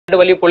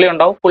വലിയ പുള്ളി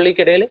ഉണ്ടാവും,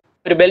 പുള്ളിക്കിടയിൽ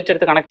ഒരു ബെൽറ്റ്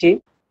എടുത്ത് കണക്ട് ചെയ്യും,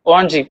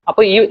 ഓൺ ചെയ്യും.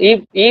 അപ്പോൾ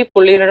ഈ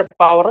പുള്ളിയുടെ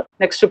പവർ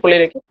നെക്സ്റ്റ്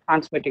പുള്ളിയിലേക്ക്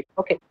ട്രാൻസ്മിറ്റ് ചെയ്യും.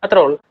 ഓക്കെ,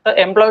 അത്രേ ഉള്ളൂ.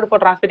 Employed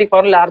four transmitting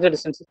for large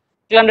distance.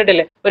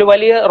 കണ്ടിട്ടില്ലേ, ഒരു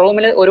വലിയ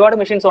റൂമിൽ ഒരുപാട്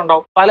മെഷീൻസ്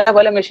ഉണ്ടാവും,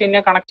 പല മെഷീനെ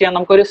കണക്ട് ചെയ്യാൻ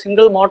നമുക്ക് ഒരു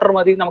സിംഗിൾ മോട്ടർ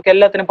മതി നമുക്ക്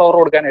എല്ലാത്തിനും പവർ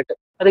കൊടുക്കാനായിട്ട്.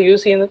 അത്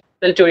യൂസ് ചെയ്യുന്നത്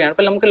ബെൽറ്റ് വഴിയാണ്.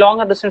 അപ്പോൾ നമുക്ക്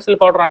ലോങ്ങർ ഡിസ്റ്റൻസിൽ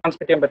പവർ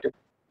ട്രാൻസ്മിറ്റ് ചെയ്യാൻ പറ്റും.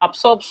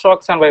 Absorb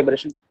socks and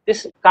vibration.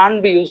 This can't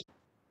be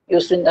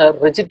used in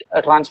rigid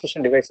transmission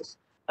devices.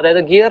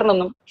 അതായത്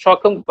ഗിയറിനൊന്നും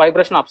ഷോക്കും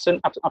വൈബ്രേഷനും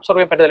അബ്സോർബ്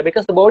ചെയ്യാൻ പറ്റത്തില്ല,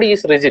 because the body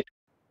is rigid.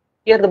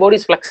 Here the body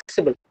is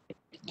flexible,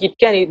 it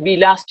can be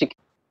elastic.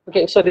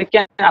 Okay, so it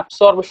can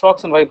absorb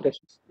shocks and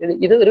vibrations.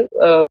 This is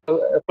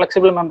a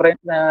flexible membrane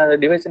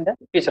device in the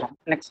feature.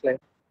 Next slide.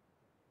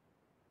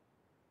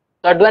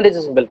 The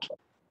advantages of belt drive.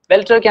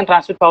 Belt drive can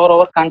transmit power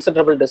over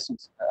considerable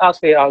distance, as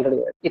we already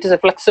heard. It is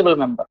a flexible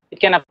member.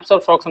 It can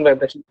absorb shocks and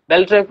vibrations.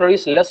 Belt drive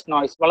produces less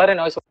noise. Valare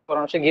noise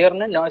പക്ഷേ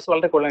ഗിയറിന് noise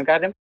വളരെ കൂടുതലാണ്.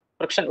 കാരണം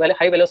friction,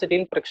 high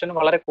വെലോസിറ്റിയിൽ friction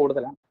വളരെ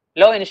കൂടുതലാണ്.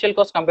 Law initial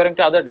cost comparing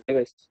to other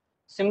devices.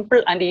 Simple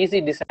and easy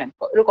design.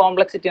 ഒരു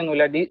complexity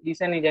ഒന്നുമില്ല,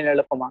 design ചെയ്യാൻ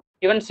എളുപ്പമാണ്.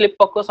 Even slip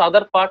occurs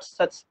other parts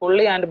such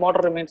പുള്ളി ആൻഡ് മോട്ടർ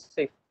റിമെയിൻസ്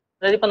സേഫ്.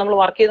 അതായത് ഇപ്പം നമ്മൾ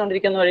വർക്ക്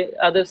ചെയ്തുകൊണ്ടിരിക്കുന്ന വഴി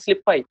അത്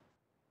സ്ലിപ്പായി,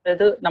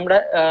 അതായത് നമ്മുടെ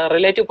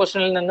റിലേറ്റീവ്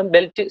പൊസിഷനിൽ നിന്നും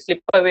ബെൽറ്റ്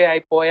സ്ലിപ്പ് അവേ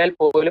ആയി പോയാൽ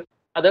പോലും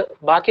അത്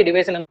ബാക്കി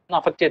ഡിവൈസിനൊന്നും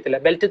അഫക്ട് ചെയ്യത്തില്ല.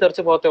 ബെൽറ്റ്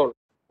തെറിച്ച് പോകത്തേ ഉള്ളൂ,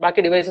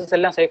 ബാക്കി ഡിവൈസസ്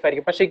എല്ലാം സേഫ്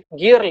ആയിരിക്കും. പക്ഷേ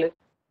ഗിയറിൽ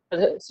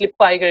അത്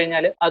സ്ലിപ്പ് ആയി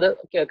കഴിഞ്ഞാൽ അത്,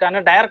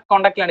 കാരണം ഡയറക്റ്റ്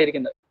കോൺടാക്റ്റിലാണ്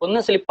ഇരിക്കുന്നത്, ഒന്ന്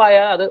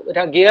സ്ലിപ്പായാൽ അത്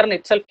ഗിയറിന്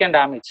ഇറ്റ് സെൽഫ് ക്യാൻ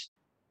ഡാമേജ്,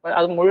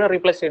 അത് മുഴുവൻ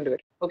റീപ്ലേസ് ചെയ്യേണ്ടി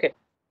വരും. Okay,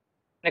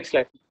 next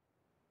slide.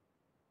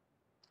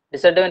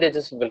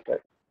 Disadvantages of belt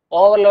drive.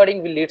 Overloading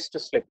will leads to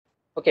slip.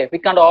 Okay, we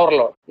can't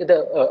overload. The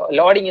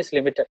loading is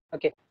limited.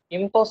 Okay,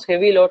 impose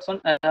heavy loads on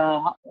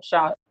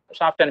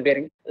shaft and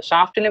bearing.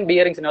 Shaftiലും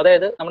ബിയറിംഗ്സിനും,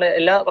 അതായത് നമ്മുടെ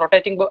എല്ലാ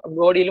rotating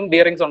ബോഡിയിലും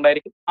bearings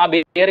ഉണ്ടായിരിക്കും. ആ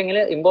ബിയറിംഗിൽ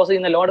impose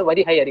ചെയ്യുന്ന load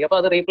very high ആയിരിക്കും. അപ്പോൾ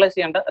അത് replace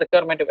ചെയ്യേണ്ട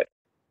റിക്വയർമെന്റ് വരും.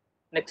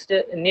 Next,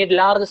 need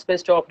large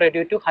space to operate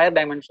due to higher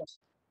dimensions.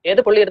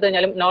 ഏത് പുള്ളി എടുത്തു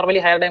കഴിഞ്ഞാലും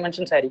നോർമലി ഹയർ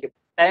ഡയമെൻഷൻസ് ആയിരിക്കും.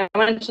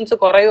 ഡയമെൻഷൻസ്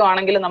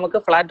കുറയുവാണെങ്കിൽ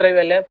നമുക്ക് ഫ്ലാറ്റ് ഡ്രൈവ്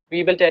അല്ലെ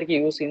വി ബെൽറ്റ്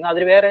ആയിരിക്കും യൂസ് ചെയ്യുന്നത്.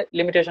 അതിൽ വേറെ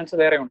ലിമിറ്റേഷൻസ്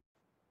വേറെ ഉണ്ട്.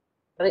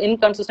 അത്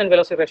ഇൻകൺസിസ്റ്റന്റ്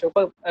വെലോസിറ്റി റേഷ്യോ.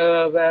 ഇപ്പോൾ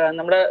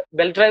നമ്മുടെ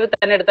ബെൽറ്റ് ഡ്രൈവ്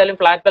തന്നെ എടുത്താലും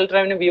flat belt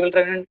ഡ്രൈവിനും V belt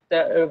ഡ്രൈവിനും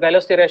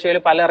velocity റേഷ്യോയിൽ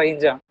പല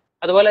റേഞ്ചാണ്.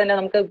 അതുപോലെ തന്നെ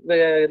നമുക്ക്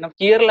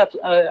ഗിയറിൽ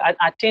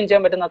അറ്റൈൻ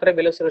ചെയ്യാൻ പറ്റുന്ന അത്രയും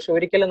വെലോസിറ്റി റേഷ്യോ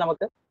ഒരിക്കലും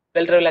നമുക്ക്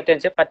ബെൽറ്റ് ഡ്രൈവിൽ അറ്റൈൻ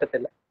ചെയ്യാൻ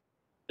പറ്റത്തില്ല.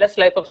 Less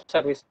life of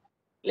service.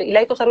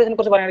 Life of സർവീസിനെ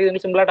കുറിച്ച് പറയുകയാണെങ്കിൽ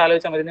നിങ്ങൾ സിമ്പിളായിട്ട്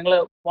ആലോചിച്ചാൽ മതി. നിങ്ങൾ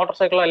മോട്ടോർ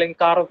സൈക്കിളോ അല്ലെങ്കിൽ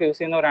കാറോ ഒക്കെ യൂസ്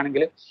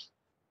ചെയ്യുന്നവരാണെങ്കിൽ,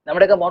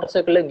 നമ്മുടെയൊക്കെ മോട്ടോർ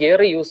സൈക്കിളിൽ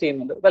ഗിയർ യൂസ്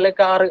ചെയ്യുന്നുണ്ട്. ഇപ്പോൾ അല്ലെങ്കിൽ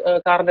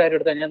കാറിന്റെ കാര്യം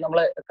എടുത്തു കഴിഞ്ഞാൽ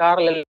നമ്മൾ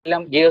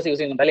കാറിലെല്ലാം ഗിയേഴ്സ് യൂസ്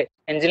ചെയ്യുന്നുണ്ട് അല്ലേ.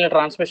 എഞ്ചിനിൽ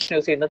ട്രാൻസ്മിഷൻ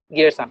യൂസ് ചെയ്യുന്നത്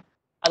ഗിയേഴ്സ് ആണ്.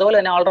 അതുപോലെ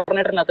തന്നെ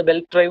ആൾട്ടർനേറ്ററിനകത്ത്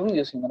ബെൽറ്റ് ഡ്രൈവും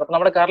യൂസ് ചെയ്യുന്നുണ്ട്. അപ്പോൾ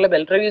നമ്മുടെ കാറിലെ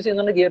ബെൽറ്റ് ഡ്രൈവ് യൂസ്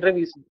ചെയ്യുന്നുണ്ട്, ഗിയർ ഡ്രൈവ്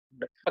യൂസ്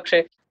ചെയ്യുന്നുണ്ട്. പക്ഷേ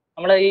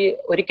നമ്മുടെ ഈ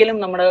ഒരിക്കലും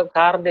നമ്മുടെ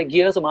കാറിന്റെ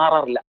ഗിയേഴ്സ്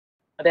മാറാറില്ല,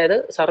 അതായത്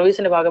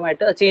സർവീസിന്റെ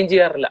ഭാഗമായിട്ട് അത് ചേഞ്ച്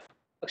ചെയ്യാറില്ല.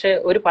 പക്ഷേ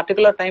ഒരു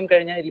പർട്ടിക്കുലർ ടൈം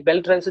കഴിഞ്ഞാൽ ഈ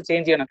ബെൽറ്റ് ഡ്രൈവ്സ്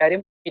ചേഞ്ച് ചെയ്യണം.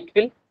 കാര്യം it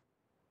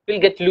will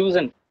get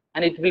ലൂസൺ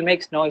and it will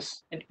makes noise,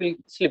 it will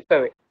slip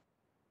away.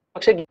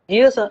 പക്ഷേ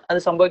ഗിയേഴ്സ്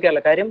അത്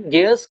സംഭവിക്കാറില്ല. കാര്യം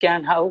gears can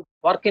have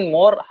work in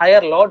more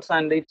higher loads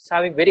and it's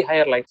having very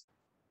higher life.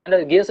 And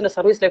ഗിയേഴ്സിന്റെ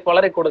service life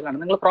വളരെ കൂടുതലാണ്.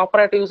 നിങ്ങൾ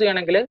പ്രോപ്പറായിട്ട് use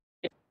ചെയ്യണമെങ്കിൽ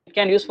it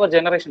can use for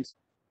generations.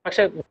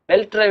 പക്ഷേ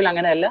belt ഡ്രൈവിൽ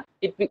അങ്ങനെയല്ല.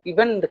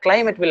 Even the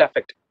climate will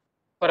affect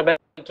for a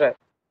belt drive.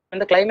 When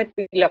the climate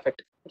will affect.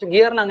 പക്ഷേ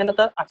ഗിയറിന്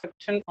അങ്ങനത്തെ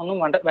അഫക്ഷൻ ഒന്നും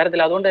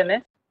വരത്തില്ല. അതുകൊണ്ട് തന്നെ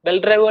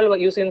ബെൽറ്റ് ഡ്രൈവുകൾ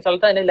യൂസ് ചെയ്യുന്ന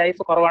സ്ഥലത്ത് അതിന്റെ ലൈഫ്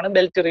കുറവാണ്,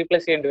 ബെൽറ്റ്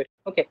റീപ്ലേസ് ചെയ്യേണ്ടി വരും.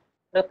 Okay,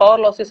 power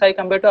loss is high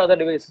compared to other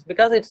devices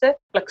because it's A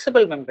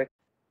flexible membrane.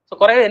 So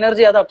കുറേ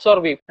എനർജി അത്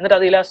അബ്സോർബ് ചെയ്യും, എന്നിട്ട്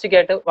അത് ഇലാസ്റ്റിക്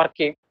ആയിട്ട് വർക്ക്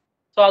ചെയ്യും.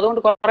 സോ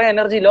അതുകൊണ്ട് കുറേ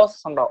എനർജി ലോസ്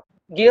ഉണ്ടാവും.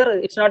 Gear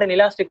it's not N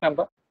elastic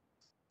member,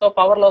 so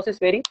power loss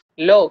is very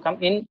low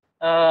in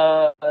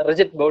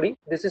rigid body.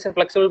 This is a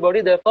flexible body,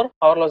 therefore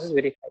power loss is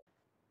very high.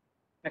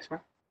 Next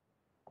one.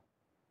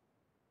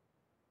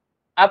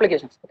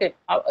 Applications. Okay,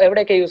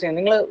 എവിടെയൊക്കെ use ചെയ്യും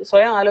നിങ്ങൾ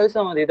സ്വയം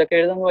ആലോചിച്ചാൽ മതി. ഇതൊക്കെ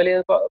എഴുതുന്ന വലിയ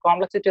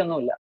complexity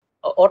ഒന്നുമില്ല.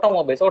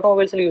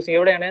 ഓട്ടോമൊബൈൽസിൽ യൂസ് ചെയ്യും.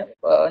 എവിടെയാണ്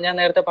ഞാൻ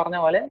നേരത്തെ പറഞ്ഞ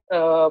പോലെ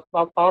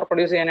power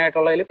produce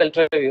ചെയ്യാനായിട്ടുള്ളതിൽ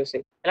belt drive use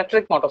ചെയ്യും.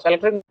 ഇലക്ട്രിക്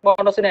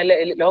മോട്ടോഴ്സിന്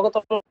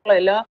ലോകത്തുള്ള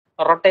എല്ലാ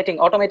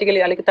റൊട്ടേറ്റിംഗ്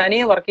ഓട്ടോമാറ്റിക്കലി അല്ലെങ്കിൽ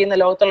തനിയെ വർക്ക് ചെയ്യുന്ന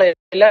ലോകത്തുള്ള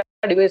എല്ലാ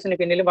ഡിവൈസിന്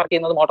പിന്നിലും വർക്ക്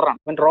ചെയ്യുന്നത്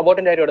മോട്ടറാണ്.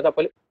 റോബോട്ടിന്റെ കാര്യം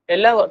എടുത്തപ്പോൾ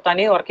എല്ലാം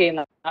തനിയെ വർക്ക്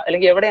ചെയ്യുന്ന,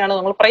 അല്ലെങ്കിൽ എവിടെയാണ്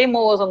നമ്മൾ പ്രൈം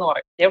മൂവേഴ്സ് എന്ന്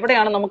പറയും,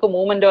 എവിടെയാണ് നമുക്ക്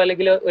മൂവ്മെന്റോ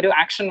അല്ലെങ്കിൽ ഒരു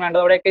ആക്ഷൻ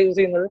വേണ്ടത് അവിടെയൊക്കെ യൂസ്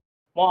ചെയ്യുന്നത്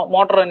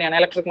മോട്ടർ തന്നെയാണ്,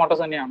 ഇലക്ട്രിക്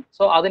മോട്ടോർസ് തന്നെയാണ്.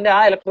 സോ അതിന്റെ ആ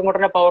ഇലക്ട്രിക്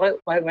മോട്ടറിന്റെ പവർ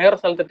വേറെ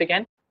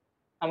സ്ഥലത്തെത്തിക്കാൻ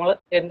നമ്മൾ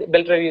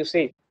ബെൽറ്റ് ഡ്രൈവ് യൂസ്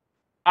ചെയ്യും.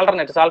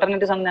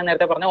 ആൾട്ടർനേറ്റീവ്സ് ആണ് ഞാൻ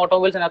നേരത്തെ പറഞ്ഞ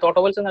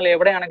ഓട്ടോമൊബൈൽസ് എന്നല്ല,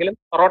 എവിടെയാണെങ്കിലും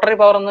റോട്ടറി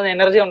പവർ എന്ന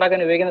എനർജി ഉണ്ടാക്കാൻ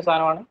ഉപയോഗിക്കുന്ന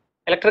സാധനമാണ്.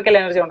 ഇലക്ട്രിക്കൽ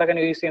എനർജി ഉണ്ടാക്കാൻ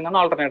യൂസ് ചെയ്യുന്നതാണ്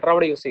ആൾട്ടർനേറ്റർ,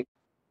 അവിടെ യൂസ് ചെയ്യും.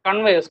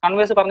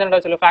 കൺവേഴ്സ്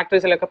പറഞ്ഞിട്ടുണ്ടോ,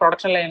 ഫാക്ടറീസിലൊക്കെ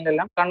പ്രൊഡക്ഷൻ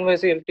ലൈനിലെല്ലാം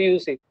കൺവേഴ്സ്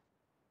യൂസ് ചെയ്യും.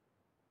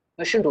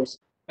 മെഷീൻ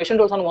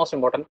ടൂൾസ് ആണ് മോസ്റ്റ്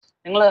ഇമ്പോർട്ടൻറ്റ്.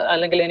 നിങ്ങൾ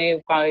അല്ലെങ്കിൽ ഇനി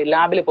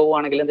ലാബിൽ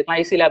പോവുകയാണെങ്കിൽ, എന്തെങ്കിലും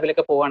IC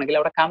ലാബിലൊക്കെ പോവുകയാണെങ്കിൽ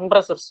അവിടെ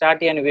കംപ്രസർ സ്റ്റാർട്ട്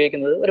ചെയ്യാൻ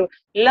ഉപയോഗിക്കുന്നത്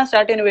എല്ലാം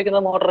സ്റ്റാർട്ട് ചെയ്യാൻ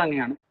ഉപയോഗിക്കുന്നത് മോട്ടർ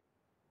തന്നെയാണ്.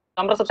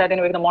 കംപ്രസർ സ്റ്റാർട്ട്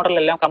ചെയ്യാൻ ഉപയോഗിക്കുന്ന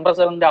മോട്ടറിലെല്ലാം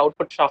കംപ്രസറിന്റെ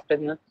ഔട്ട്പുട്ട് ഷാഫ്റ്റിൽ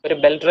നിന്ന് ഒരു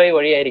ബെൽറ്റ് ഡ്രൈവ്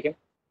വഴിയായിരിക്കും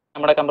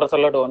നമ്മുടെ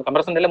കംപ്രസറിലോട്ട് പോകുന്നത്.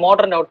 കംപ്രസറിന്റെ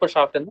മോട്ടറിന്റെ ഔട്ട്പുട്ട്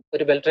ഷാഫ്റ്റിൽ നിന്ന്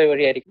ഒരു ബെൽറ്റ് ഡ്രൈവ്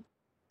വഴിയായിരിക്കും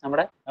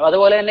നമ്മുടെ.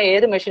 അതുപോലെ തന്നെ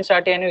ഏത് മെഷീൻ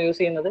സ്റ്റാർട്ട് ചെയ്യാനും യൂസ്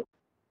ചെയ്യുന്നത്,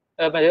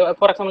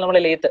 ഫോർ എക്സാമ്പിൾ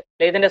നമ്മുടെ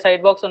ലെയ്ത്തിന്റെ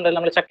സൈഡ് ബോക്സ് ഉണ്ടല്ലോ,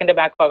 നമ്മൾ ചക്കിന്റെ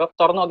ബാക്ക് ഭാഗം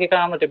തുറന്ന് നോക്കി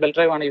കാണാൻ പറ്റും, ബെൽറ്റ്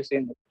ഡ്രൈവ് ആണ് യൂസ്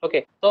ചെയ്യുന്നത്.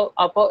 ഓക്കെ, സോ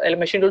അപ്പോൾ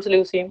മെഷീൻ ടൂൾസിൽ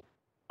യൂസ് ചെയ്യും,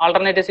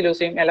 ആൾട്ടർനേറ്റീവ്സിൽ യൂസ്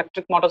ചെയ്യും,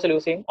 ഇലക്ട്രിക് മോട്ടോഴ്സിൽ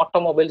യൂസ് ചെയ്യും,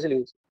 ഓട്ടോമൊബൈൽസിൽ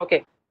യൂസ് ചെയ്യും. ഓക്കെ,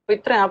 അപ്പോൾ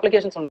ഇത്രയും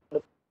ആപ്ലിക്കേഷൻസ് ഉണ്ട്.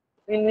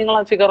 നിങ്ങൾ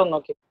ആ ഫിഗർ ഒന്ന്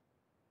നോക്കി,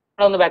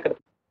 ഒന്ന് ബാക്ക്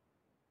എടുത്തു.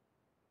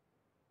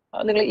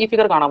 നിങ്ങൾ ഈ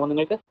ഫിഗർ കാണാമോ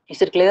നിങ്ങൾക്ക്?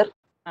 Is it clear?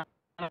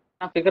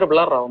 Figure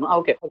blur ആവുന്നു.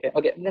 ഓക്കെ ഓക്കെ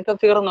ഓക്കെ, നിങ്ങൾക്ക്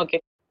ഫിഗർ നോക്കി.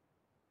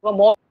 അപ്പൊ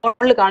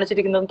മുകളിൽ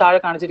കാണിച്ചിരിക്കുന്നതും താഴെ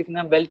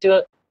കാണിച്ചിരിക്കുന്ന ബെൽറ്റുകൾ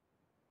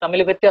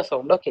തമ്മിൽ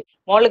വ്യത്യാസമുണ്ട്. ഓക്കെ,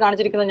 മുകളിൽ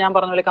കാണിച്ചിരിക്കുന്നത് ഞാൻ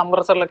പറഞ്ഞ പോലെ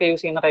കംപ്രസറിലൊക്കെ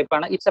യൂസ് ചെയ്യുന്ന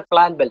ടൈപ്പാണ്. It's A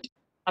flat belt.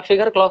 ആ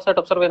ഫിഗർ ക്ലോസ്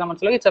ആയിട്ട് ഒബ്സർവ് ചെയ്താൽ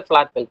മനസ്സിലാവും it's A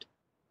flat belt.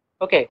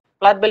 Okay,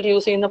 flat belt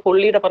use ചെയ്യുന്ന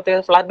പുള്ളിയുടെ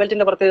പ്രത്യേകത, ഫ്ലാറ്റ്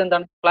ബെൽറ്റിന്റെ പ്രത്യേകത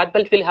എന്താണ്? Flat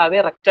belt will have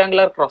A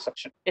rectangular cross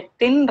section, A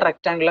thin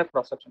rectangular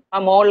cross section. ആ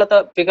മുകളിലത്തെ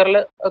ഫിഗറിൽ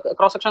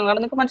ക്രോസ് സെക്ഷൻ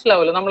കാണാൻ നിങ്ങൾക്ക്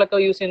മനസ്സിലാവുമല്ലോ, നമ്മളൊക്കെ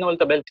യൂസ് ചെയ്യുന്ന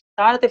പോലത്തെ ബെൽറ്റ്.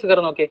 താഴത്തെ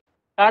ഫിഗർ നോക്കിയേ,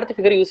 താഴത്തെ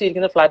ഫിഗർ യൂസ്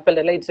ചെയ്തിരിക്കുന്ന ഫ്ലാറ്റ്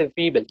ബെൽറ്റ് അല്ല, it's A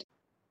V belt.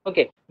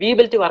 Okay, V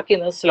belt work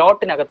ചെയ്യുന്നത്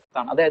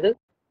സ്ലോട്ടിനകത്താണ്, അതായത്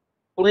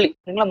പുള്ളി.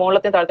 നിങ്ങൾ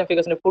മുകളിലത്തെ താഴത്തെ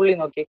ഫിഗേഴ്സിന്റെ പുള്ളി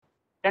നോക്കി,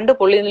 രണ്ട്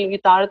പുള്ളി, ഈ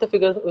താഴത്തെ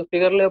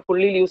ഫിഗറിലെ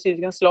പുള്ളിയിൽ യൂസ്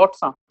ചെയ്തിരിക്കുന്ന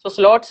സ്ലോട്ട്സ് ആണ്. സോ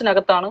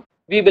സ്ലോട്ട്സിനകത്താണ്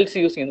വി ബെൽറ്റ്സ്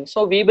യൂസ് ചെയ്യുന്നത്. സോ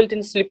വി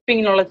ബെൽറ്റിന്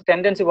സ്ലിപ്പിങ്ങിനുള്ള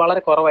ടെൻഡൻസി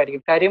വളരെ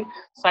കുറവായിരിക്കും, കാര്യം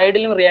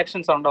സൈഡിലും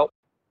റിയാക്ഷൻസ് ഉണ്ടാവും.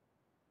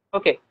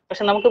 ഓക്കെ,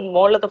 പക്ഷെ നമുക്ക്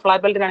മുകളിലത്തെ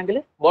ഫ്ലാറ്റ് ബെൽറ്റിനാണെങ്കിൽ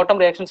ബോട്ടം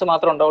റിയാക്ഷൻസ്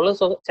മാത്രമേ ഉണ്ടാവുള്ളൂ.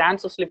 So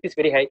chance of slip is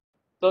very high.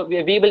 So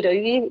we belt,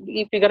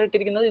 ഈ ഫിഗർ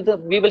ഇട്ടിരിക്കുന്നത് ഇത്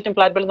വി ബെൽറ്റും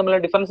ഫ്ലാറ്റ് ബെൽറ്റും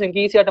തമ്മിലുള്ള ഡിഫറൻസ്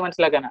എനിക്ക് ഈസി ആയിട്ട്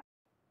മനസ്സിലാക്കാനാണ്.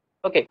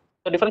 Okay,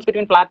 so difference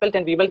between flat belt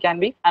and V belt can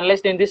be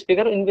analyzed in this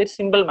figure in very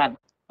simple manner.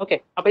 Okay,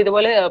 അപ്പോൾ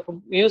ഇതുപോലെ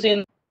use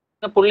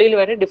ചെയ്യുന്ന പുള്ളിയിൽ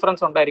വരെ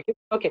ഡിഫറൻസ് ഉണ്ടായിരിക്കും.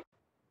 Okay,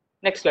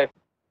 next slide.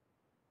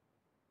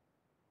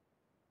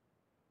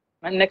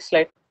 Next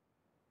slide.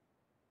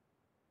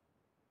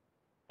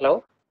 Hello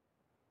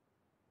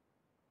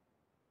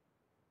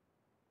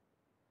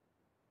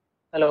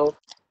hello,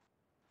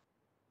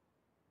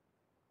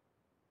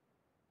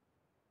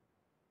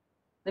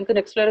 നിങ്ങൾക്ക്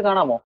next slide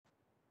കാണാമോ?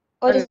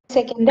 ഒരു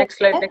second, next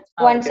slide.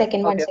 One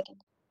second.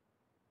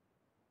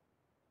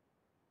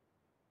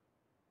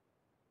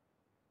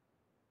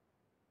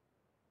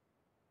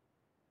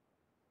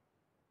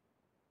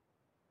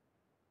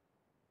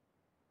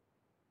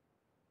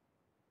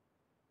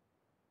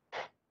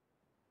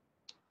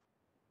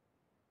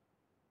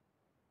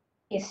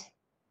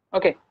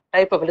 Okay,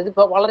 type of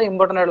ഇതിപ്പോൾ വളരെ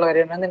important ആയിട്ടുള്ള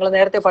കാര്യമാണ്, നിങ്ങൾ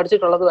നേരത്തെ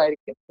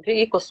പഠിച്ചിട്ടുള്ളതായിരിക്കും. പക്ഷേ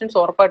ഈ ക്വസ്റ്റ്യൻസ്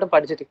ഉറപ്പായിട്ടും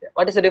പഠിച്ചിട്ടില്ല.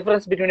 What is the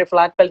difference between A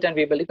flat belt and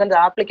we belt? ഇപ്പം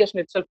application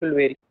itself will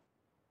vary.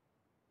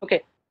 Okay,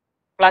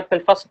 flat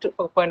belt first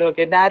point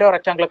നോക്കിയാൽ നാരോ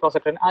റെക്ടാംഗുലർ ക്രോസ്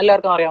സെക്ഷൻ,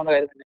 എല്ലാവർക്കും അറിയാവുന്ന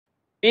കാര്യം തന്നെ.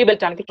 വി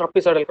ബെൽറ്റ് ആണെങ്കിൽ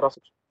ട്രപ്പീസോയിഡൽ cross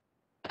section.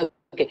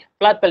 Okay,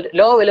 flat belt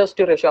law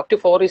velocity ratio up to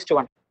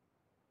 4:1,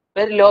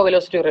 very low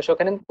velocity ratio.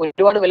 കാരണം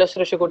ഒരുപാട്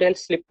velocity ratio കൂട്ടിയാൽ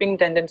slipping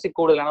tendency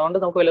കൂടുതലാണ്, അതുകൊണ്ട്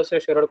നമുക്ക് വെലോസിറ്റി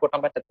റേഷ്യോയോട്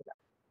കൂട്ടാൻ പറ്റത്തില്ല.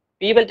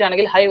 വി ബെൽറ്റ്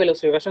ആണെങ്കിൽ ഹൈ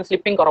വെലോസിറ്റി റേഷ്യോ,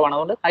 സ്ലിപ്പിംഗ് കുറവാണ്,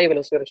 അതുകൊണ്ട് high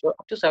velocity ratio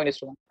up to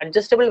 7:1.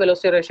 Adjustable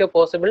velocity ratio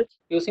possible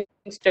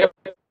using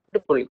stepped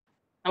പുള്ളി.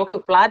 നമുക്ക്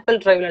ഫ്ലാറ്റ്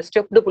ബെൽറ്റ് ഡ്രൈവിൽ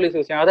സ്റ്റെപ്ഡ് പുള്ളീസ്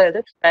യൂസ് ചെയ്യാം, അതായത്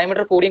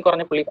ഡയമീറ്റർ കൂടിയും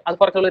കുറഞ്ഞ പുള്ളി. അത്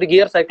പുറത്തുള്ള ഒരു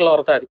ഗിയർ സൈക്കിൾ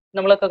ഓർത്താൽ മതി.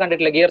 നമ്മളൊക്കെ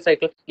കണ്ടിട്ടില്ല ഗിയർ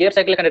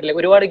സൈക്കിൾ കണ്ടിട്ടില്ല,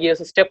 ഒരുപാട്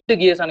ഗിയേഴ്സ്, സ്റ്റെപ്ഡ്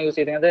ഗിയേഴ്സ് ആണ് യൂസ്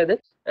ചെയ്യുന്നത്. അതായത്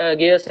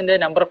ഗിയേഴ്സിന്റെ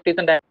നമ്പർ ഓഫ്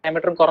ടീത്തും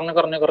ഡയമീറ്ററും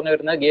കുറഞ്ഞു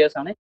വരുന്ന ഗിയേഴ്സ്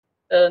ആണ്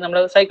നമ്മൾ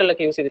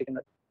സൈക്കിളിലൊക്കെ യൂസ്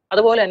ചെയ്തിരിക്കുന്നത്.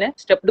 അതുപോലെ തന്നെ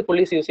സ്റ്റെപ്ഡ്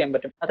പുള്ളീസ് യൂസ് ചെയ്യാൻ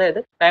പറ്റും, അതായത്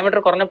ഡയമീറ്റർ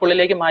കുറഞ്ഞ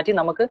പുള്ളിലേക്ക് മാറ്റി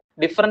നമുക്ക്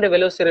ഡിഫറന്റ്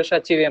വെലോസിറ്റി റേഷ്യോ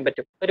അച്ചീവ് ചെയ്യാൻ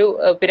പറ്റും. ഒരു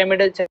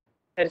പിരമിഡ്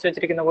ചരിച്ചു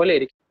വെച്ചിരിക്കുന്ന പോലെ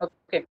ഇരിക്കും.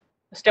 Okay,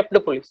 stepped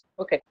pulleys.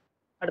 ഓക്കെ,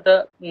 അടുത്ത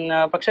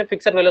പക്ഷേ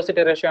ഫിക്സഡ്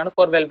വെലോസിറ്റി റേഷ്യോ ആണ്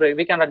four well drive.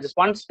 We can adjust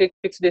once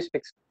fixed is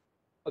fixed.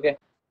 Okay,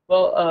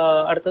 അപ്പോൾ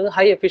അടുത്തത്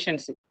ഹൈ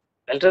എഫിഷ്യൻസി.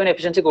 ബെൽ ഡ്രൈവിന്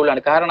എഫിഷ്യൻസി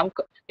കൂടുതലാണ്, കാരണം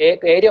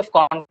ഏരിയ ഓഫ്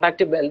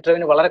കോൺടാക്ട് ബെൽ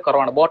ഡ്രൈവിന് വളരെ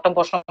കുറവാണ്. ബോട്ടം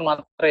പോർഷൻ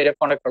മാത്രമേ ഏരിയ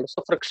ഓഫ് കോൺടാക്ട് ഉള്ളൂ.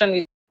 So friction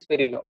is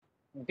very low.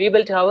 V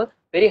belt have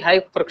very high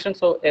friction,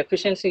 so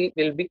efficiency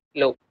will be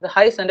low. The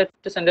high center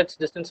to center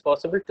distance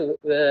possible to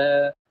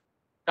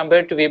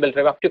compared to V belt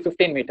drive up to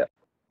 15 meter.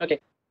 Okay,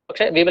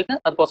 പക്ഷേ V ബെൽറ്റിന്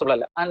അത് possible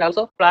അല്ല. And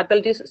also flat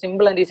belt is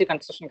simple and easy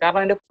construction, കാരണം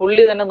അതിന്റെ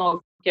പുള്ളി തന്നെ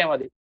നോക്കിയാൽ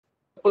മതി.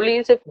 പുള്ളി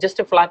ഈസ്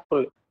ജസ്റ്റ് ഫ്ലാറ്റ്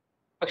പുള്ളി.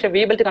 പക്ഷേ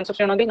വി ബെൽറ്റ്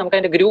കൺസ്ട്രക്ഷൻ ആണെങ്കിൽ നമുക്ക്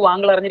അതിന്റെ ഗ്രൂവ്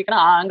ആംഗിൾ അറിഞ്ഞിരിക്കണം,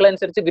 ആ ആംഗിൾ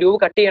അനുസരിച്ച് ഗ്രൂവ്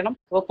കട്ട് ചെയ്യണം.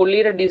 അപ്പോൾ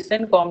പുള്ളിയുടെ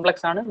ഡിസൈൻ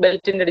കോംപ്ലക്സ് ആണ്,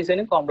 ബെൽറ്റിന്റെ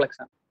ഡിസൈനും കോംപ്ലക്സ്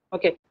ആണ്.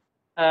 ഓക്കെ,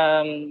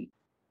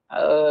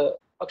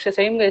 പക്ഷേ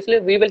സെയിം കേസിൽ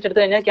വി ബെൽറ്റ്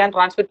എടുത്തു കഴിഞ്ഞാൽ can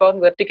transmit power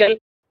vertical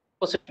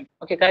position.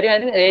 Okay, കാര്യം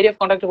അതിന് ഏരിയ ഓഫ്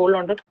കോൺടാക്ട്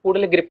കൂടുതലുണ്ട്,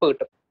 കൂടുതൽ ഗ്രിപ്പ്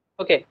കിട്ടും.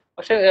 ഓക്കെ,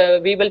 പക്ഷേ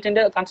V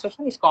ബെൽറ്റിന്റെ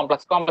construction is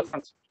complex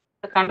construction.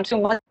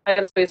 Consume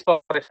higher space four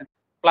operation.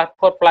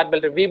 Flat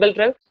belt V belt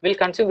drive will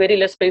consume very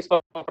less space four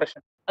operation.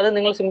 അത്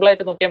നിങ്ങൾ simple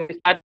ആയിട്ട് നോക്കിയാൽ മതി.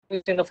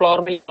 യൂസ് ചെയ്യുന്ന ഫ്ലോർ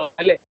ബിൽ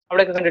അല്ലേ,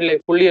 അവിടെയൊക്കെ കണ്ടിട്ടില്ലേ,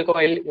 പുള്ളിയൊക്കെ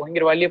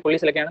ഭയങ്കര വലിയ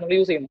പുള്ളീസിലൊക്കെയാണ് നമ്മൾ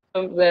യൂസ് ചെയ്യുന്നത്.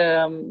 ഇപ്പം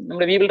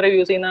നമ്മുടെ വി ബെൽറ്റ് ഡ്രൈവ്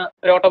യൂസ് ചെയ്യുന്ന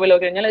ഒരു ഓട്ടോമൊബൈൽ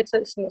ഒക്കെ കഴിഞ്ഞാൽ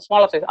ഇറ്റ്സ്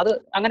സ്മോളർ സൈസ്. അത്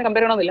അങ്ങനെ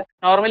കമ്പയർ ചെയ്യണമെന്നില്ല.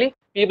 Normally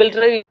V belt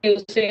drive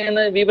use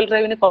ചെയ്യുന്ന വി ബെൽറ്റ്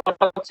ഡ്രൈവിന്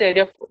കുറച്ച്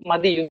ഏരിയ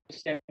മതി യൂസ്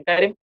ചെയ്യാൻ,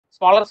 കാര്യം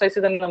സ്മോളർ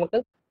സൈസിൽ തന്നെ നമുക്ക്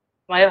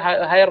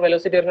ഹയർ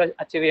വെലോസിറ്റി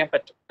അച്ചീവ് ചെയ്യാൻ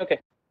പറ്റും. Okay,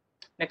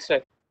 next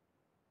slide.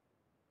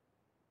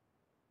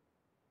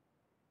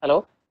 Hello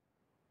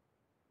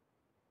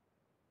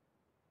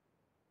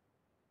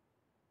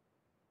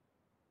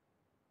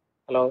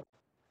hello,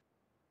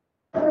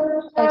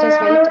 just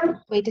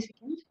wait a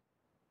second.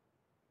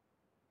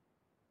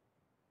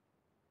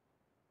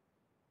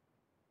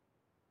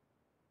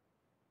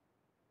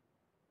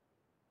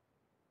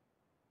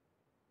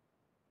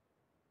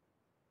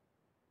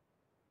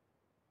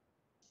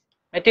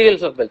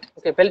 Materials of belt.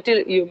 Okay, belt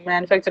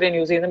manufacture ചെയ്യാൻ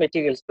യൂസ് ചെയ്യുന്ന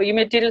മെറ്റീരിയൽസ്. ഇപ്പോൾ ഈ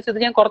മെറ്റീരിയൽസ് ഇത്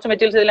ഞാൻ കുറച്ച്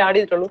മെറ്റീരിയൽസ് ഇതിൽ ആഡ്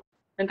ചെയ്തിട്ടുള്ളൂ.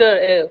 നിങ്ങൾക്ക്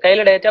കയ്യിൽ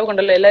ഡേറ്റാ ബുക്ക്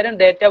ഉണ്ടല്ലോ, എല്ലാവരും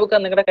ഡേറ്റാ ബുക്ക്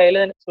നിങ്ങളുടെ കയ്യിൽ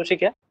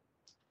സൂക്ഷിക്കുക,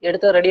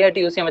 എടുത്ത് റെഡി ആയിട്ട്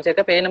യൂസ് ചെയ്യാൻ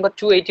വെച്ചേക്കാം. പേജ് നമ്പർ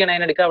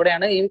 289 എടുക്കുക,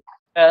 അവിടെയാണ് ഈ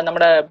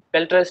നമ്മുടെ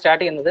ബെൽറ്റ് ഡ്രൈവ്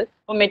സ്റ്റാർട്ട് ചെയ്യുന്നത്.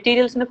 അപ്പോൾ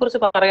മെറ്റീരിയൽസിനെ കുറിച്ച്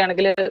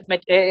പറയുകയാണെങ്കിൽ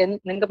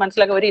നിങ്ങൾക്ക്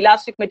മനസ്സിലാക്കുക, ഒരു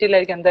ഇലാസ്റ്റിക് മെറ്റീരിയൽ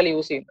ആയിരിക്കും എന്തായാലും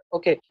യൂസ് ചെയ്യുന്നത്.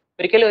 ഓക്കെ,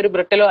 ഒരിക്കലും ഒരു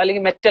ബ്രിട്ടലോ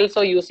അല്ലെങ്കിൽ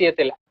മെറ്റൽസോ യൂസ്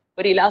ചെയ്യത്തില്ല.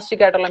 ഒരു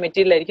ഇലാസ്റ്റിക് ആയിട്ടുള്ള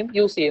മെറ്റീരിയൽ ആയിരിക്കും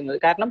യൂസ് ചെയ്യുന്നത്.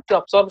 കാരണം to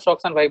absorb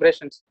socks and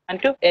vibrations and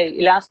to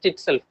ഇലാസ്റ്റ്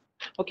it self.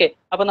 Okay,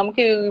 അപ്പൊ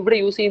നമുക്ക് ഇവിടെ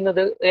യൂസ്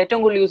ചെയ്യുന്നത്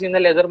ഏറ്റവും കൂടുതൽ യൂസ്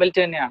ചെയ്യുന്നത് ലെതർ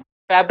ബെൽറ്റ് തന്നെയാണ്.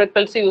 ഫാബ്രിക്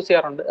ബെൽറ്റ്സ് യൂസ്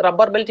ചെയ്യാറുണ്ട്.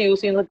 റബ്ബർ ബെൽറ്റ്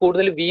യൂസ് ചെയ്യുന്നത്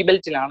കൂടുതൽ വി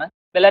ബെൽറ്റിലാണ്.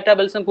 വെലാറ്റ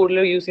ബെൽറ്റ്സും കൂടുതൽ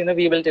യൂസ് ചെയ്യുന്നത്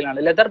വി ബെൽറ്റിലാണ്.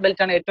 ലെതർ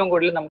ബെൽറ്റ് ആണ് ഏറ്റവും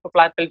കൂടുതൽ നമുക്ക്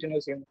ഫ്ലാറ്റ് ബെൽറ്റിന്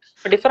യൂസ് ചെയ്യുന്നത്.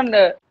 ഇപ്പൊ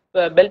ഡിഫറെന്റ്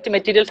ബെൽറ്റ്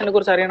മെറ്റീരിയൽസിനെ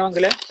കുറിച്ച്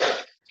അറിയണമെങ്കിൽ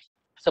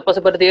സപ്പോസ്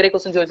ഇപ്പോൾ ഒരു തിയറി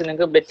ക്വസ്റ്റൻ ചോദിച്ചു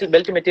നിങ്ങൾക്ക്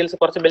ബെൽറ്റ് മെറ്റീരിയൽസ്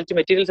കുറച്ച് ബെൽറ്റ്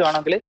മെറ്റീരിയൽസ്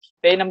വേണമെങ്കിൽ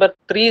പേജ് നമ്പർ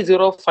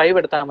 305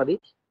 എടുത്താൽ മതി.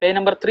 പേജ്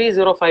നമ്പർ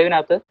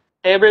 305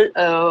 ടേബിൾ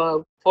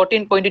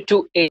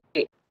 14.2a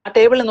ആ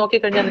ടേബിൾ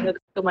നോക്കിക്കഴിഞ്ഞാൽ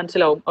നിങ്ങൾക്ക്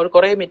മനസ്സിലാവും അവർ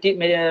കുറെ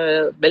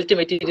ബെൽറ്റ്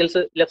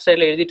മെറ്റീരിയൽസ് ലെഫ്റ്റ്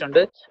സൈഡിൽ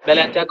എഴുതിയിട്ടുണ്ട്.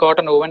 വെലാറ്റ,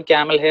 cotton oven,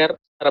 camel hair,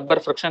 rubber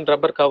friction,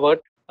 rubber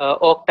covered,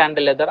 ഓക്ക്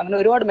ടാൻഡ് ലെതർ, അങ്ങനെ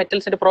ഒരുപാട്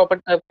മെറ്റൽസിന്റെ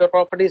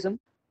പ്രോപ്പർട്ടീസും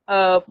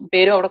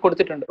പേരും അവിടെ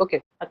കൊടുത്തിട്ടുണ്ട്. ഓക്കെ,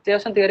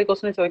 അത്യാവശ്യം തിയറി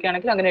ക്വസ്റ്റൻ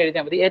ചോദിക്കുകയാണെങ്കിൽ അങ്ങനെ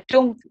എഴുതിയാൽ മതി.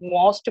 ഏറ്റവും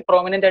മോസ്റ്റ്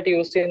പ്രോമിനന്റ് ആയിട്ട്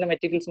യൂസ് ചെയ്യുന്ന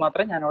മെറ്റീരിയൽസ്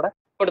മാത്രമേ ഞാൻ അവിടെ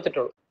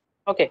കൊടുത്തിട്ടുള്ളൂ.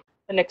 Okay,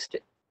 next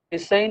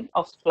design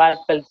of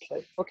flat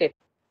belt. Okay,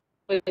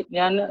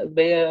 ഞാൻ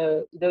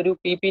ഇതൊരു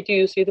PPT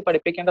യൂസ് ചെയ്ത്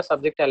പഠിപ്പിക്കേണ്ട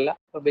സബ്ജക്റ്റ് അല്ല.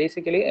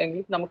 ബേസിക്കലി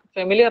നമുക്ക്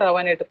ഫെമിലിയർ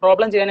ആവാനായിട്ട്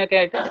പ്രോബ്ലം ചെയ്യാനൊക്കെ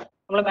ആയിട്ട്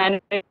നമ്മൾ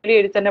മാനുവലി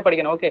എഴുതി തന്നെ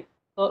പഠിക്കണം. ഓക്കെ,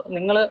 സോ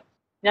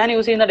ഞാൻ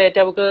യൂസ് ചെയ്യുന്ന data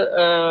book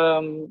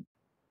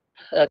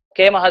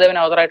K Mahadevan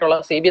ഓതറായിട്ടുള്ള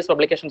CBS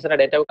പബ്ലിക്കേഷൻസിന്റെ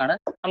data ബുക്കാണ്.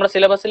 നമ്മുടെ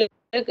സിലബസിൽ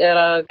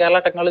കേരള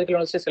ടെക്നോളജിക്കൽ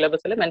യൂണിവേഴ്സിറ്റി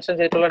സിലബസിൽ മെൻഷൻ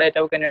ചെയ്തിട്ടുള്ള ഡേറ്റ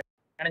ബുക്ക്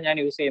തന്നെയാണ് ഞാൻ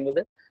യൂസ് ചെയ്യുന്നത്.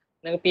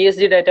 നിങ്ങൾക്ക്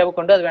PSG ഡേറ്റ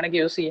ബുക്ക് ഉണ്ട്, അത്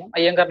വേണമെങ്കിൽ യൂസ് ചെയ്യാം.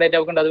 അയ്യങ്കാർ ഡേറ്റ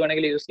ബുക്ക് ഉണ്ട്, അത്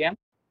വേണമെങ്കിൽ യൂസ് ചെയ്യാം.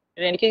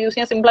 എനിക്ക് യൂസ്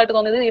ചെയ്യാൻ സിമ്പിൾ ആയിട്ട്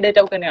തോന്നിയത് ഈ ഡേറ്റ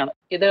ബുക്ക് തന്നെയാണ്.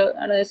 ഇത്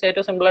ആണ്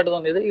ഏറ്റവും സിമ്പിൾ ആയിട്ട്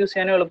തോന്നിയത്, യൂസ്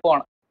ചെയ്യാനും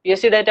എളുപ്പമാണ്.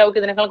 PSG ഡേറ്റ ബുക്ക്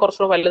ഇതിനേക്കാൾ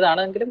കുറച്ചുകൂടെ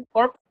വലുതാണ്, എങ്കിലും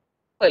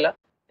കുഴപ്പമില്ല.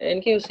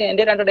 എനിക്ക് യൂസ് ചെയ്യാൻ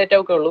എൻ്റെ 2 ഡേറ്റ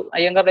ബുക്കേ ഉള്ളൂ.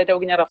 അയ്യങ്കാർ ഡേറ്റ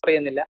ബുക്ക് ഞാൻ റെഫർ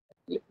ചെയ്യുന്നില്ല.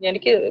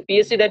 എനിക്ക്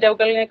PSG ഡേറ്റ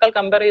ബുക്കുകളേക്കാൾ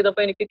കമ്പയർ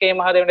ചെയ്തപ്പോൾ എനിക്ക് കെ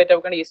മഹാദേവൻ ഡേറ്റ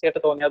ബുക്കാണ് ഈസി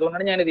ആയിട്ട് തോന്നി,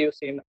 അതുകൊണ്ടാണ് ഞാൻ ഇത് യൂസ്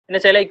ചെയ്യുന്നത്. പിന്നെ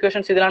ചില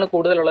ഇക്വേഷൻസ് ഇതിലാണ്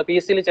കൂടുതലുള്ളത്,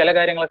 PSCയിൽ ചില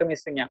കാര്യങ്ങളൊക്കെ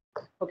മിസ്സിംഗ് ആണ്.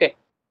 ഓക്കെ,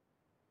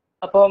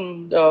 അപ്പം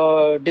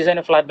design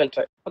of flat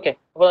belt. Okay,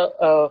 അപ്പോൾ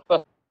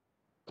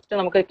ഫസ്റ്റ്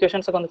നമുക്ക്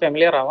ഇക്വേഷൻസ് ഒക്കെ ഒന്ന്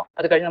ഫെമിലിയർ ആവാം.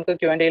 അത് കഴിഞ്ഞ് നമുക്ക്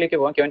Q&Aയിലേക്ക്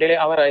പോകാം. Q&A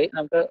അവറായി.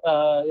 നമുക്ക്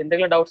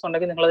എന്തെങ്കിലും ഡൗട്ട്സ്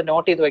ഉണ്ടെങ്കിൽ നിങ്ങൾ അത്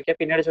നോട്ട് ചെയ്ത് വെക്കുക,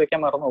 പിന്നീട്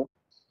ചോദിക്കാൻ മറന്നു പോകും.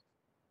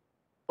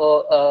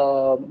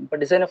 ഇപ്പോൾ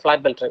design of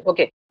flat belt.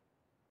 Okay,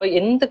 അപ്പോൾ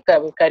എന്ത്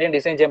കാര്യം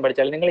ഡിസൈൻ ചെയ്യാൻ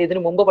പഠിച്ചാൽ നിങ്ങൾ ഇതിന്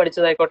മുമ്പ്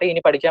പഠിച്ചതായിക്കോട്ടെ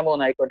ഇനി പഠിക്കാൻ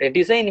പോകുന്നതായിക്കോട്ടെ,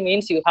 design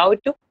means you have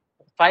to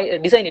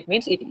design. It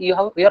means you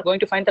are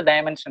going to find the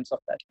dimensions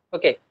of that.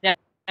 Okay,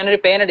 ഞാനൊരു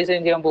പേന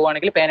ഡിസൈൻ ചെയ്യാൻ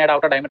പോവുകയാണെങ്കിൽ പേനയുടെ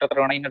ഔട്ടർ ഡയമീറ്റർ എത്ര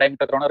വേണം, ഇന്ന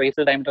ഡയമീറ്റർ എത്ര വേണം,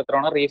 റീഫിൽ ഡയമീറ്റർ എത്ര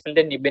വേണം,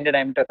 റീഫിലിന്റെ നിബിന്റെ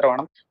ഡയമീറ്റർ എത്ര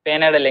വേണം,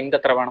 പേനയുടെ ലെങ്ത്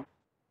എത്ര വേണം,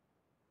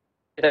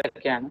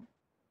 ഇതൊക്കെയാണ്.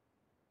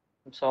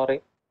 സോറി,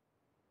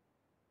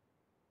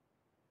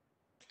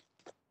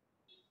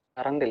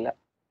 കറണ്ട് ഇല്ല.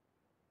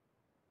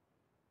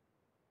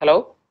 ഹലോ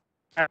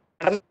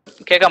മാഡം,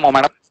 കേൾക്കാമോ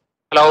മാഡം?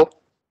 ഹലോ,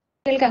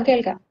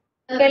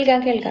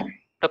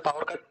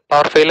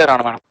 പവർ ഫെയിലിയർ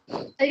ആണ് മാഡം.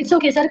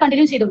 ഓക്കെ,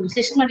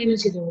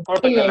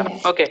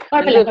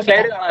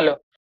 സ്ലൈഡ് കാണാമല്ലോ.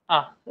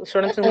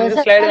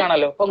 സ്റ്റുഡൻസ് സ്ലൈഡ്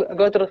കാണാമല്ലോ.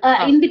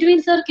 ഇൻ ബിറ്റ്വീൻ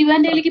സർ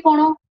Q&Aയിലേക്ക്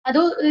പോണോ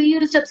അതോ ഈ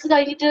ഒരു സ്റ്റെപ്സ്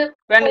കഴിഞ്ഞിട്ട്?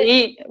 വേണ്ട,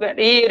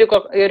 ഈ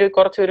ഒരു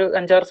കുറച്ചൊരു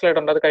 5-6 സ്ലൈഡ്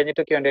ഉണ്ട്, അത്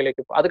കഴിഞ്ഞിട്ട്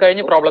Q&Aയിലേക്ക് പോകും. അത്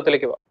കഴിഞ്ഞ്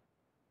പ്രോബ്ലത്തിലേക്ക് പോകാം.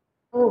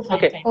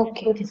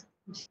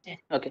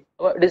 Okay,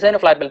 design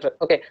of flat belt.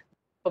 Okay,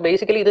 അപ്പോൾ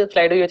ബേസിക്കലി ഇത്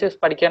സ്ലൈഡ് വെച്ച്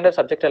പഠിക്കേണ്ട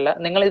സബ്ജക്റ്റ് അല്ല.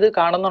 നിങ്ങൾ ഇത്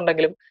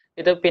കാണുന്നുണ്ടെങ്കിലും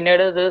ഇത്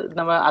പിന്നീട് ഇത്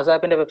നമ്മൾ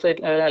അസാപ്പിന്റെ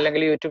വെബ്സൈറ്റ്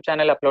അല്ലെങ്കിൽ യൂട്യൂബ്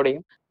ചാനൽ അപ്ലോഡ്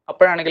ചെയ്യും.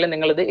 അപ്പോഴാണെങ്കിലും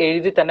നിങ്ങൾ ഇത്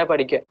എഴുതി തന്നെ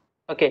പഠിക്കുക.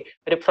 ഓക്കെ,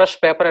 ഒരു ഫ്രഷ്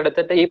പേപ്പർ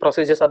എടുത്തിട്ട് ഈ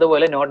പ്രൊസീജിയേഴ്സ്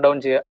അതുപോലെ നോട്ട് ഡൗൺ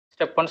ചെയ്യുക.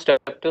 സ്റ്റെപ്പ് 1,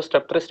 സ്റ്റെപ്പ് 2,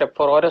 സ്റ്റെപ്പ് 3, സ്റ്റെപ്പ്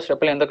 4, ഓരോ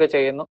സ്റ്റെപ്പിൽ എന്തൊക്കെ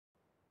ചെയ്യുന്നു.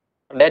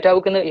 ഡേറ്റ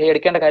ബുക്കിൽ നിന്ന്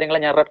എടുക്കേണ്ട കാര്യങ്ങൾ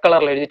ഞാൻ റെഡ്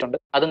കളറിൽ എഴുതിയിട്ടുണ്ട്.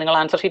 അത് നിങ്ങൾ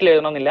ആൻസർ ഷീറ്റിൽ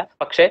എഴുതണമെന്നില്ല,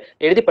 പക്ഷേ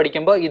എഴുതി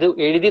പഠിക്കുമ്പോൾ ഇത്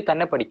എഴുതി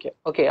തന്നെ പഠിക്കുക.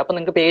 ഓക്കെ, അപ്പോൾ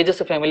നിങ്ങൾക്ക്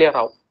പേജസ് ഫെമിലിയർ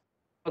ആവും.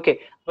 ഓക്കെ,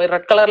 അപ്പോൾ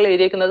റെഡ് കളറിൽ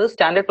എഴുതിയിരിക്കുന്നത്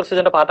സ്റ്റാൻഡേർഡ്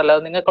പ്രൊസീജിയറിന്റെ പാർട്ടല്ല,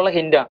 അത് നിങ്ങൾക്കുള്ള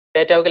ഹിന്റ് ആണ്.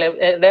 ഡേറ്റ ബുക്കിലെ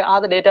ആ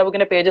ഡേറ്റ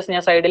ബുക്കിന്റെ പേജസ്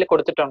ഞാൻ സൈഡിൽ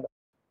കൊടുത്തിട്ടുണ്ട്.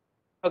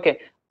 ഓക്കെ,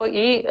 അപ്പോൾ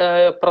ഈ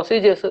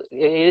പ്രൊസീജിയേഴ്സ്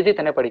എഴുതി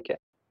തന്നെ പഠിക്കുക.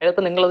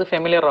 ചിലപ്പോൾ നിങ്ങളത്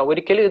ഫെമിലിയർ ആവും.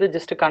 ഒരിക്കലും ഇത്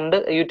ജസ്റ്റ് കണ്ട്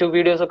യൂട്യൂബ്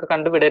വീഡിയോസ് ഒക്കെ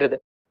കണ്ടു വിടരുത്.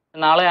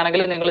 നാളെ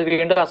ആണെങ്കിലും നിങ്ങൾ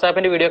വീണ്ടും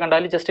അസാപ്പിന്റെ വീഡിയോ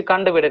കണ്ടാലും ജസ്റ്റ്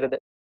കണ്ടു വിടരുത്.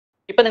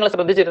 ഇപ്പൊ നിങ്ങൾ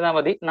ശ്രദ്ധിച്ചിരുന്നാൽ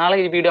മതി, നാളെ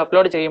ഈ വീഡിയോ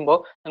അപ്ലോഡ് ചെയ്യുമ്പോൾ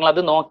നിങ്ങൾ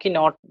അത് നോക്കി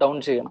നോട്ട് ഡൗൺ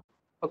ചെയ്യണം.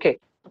 ഓക്കെ,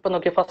 അപ്പൊ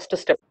നോക്കി ഫസ്റ്റ്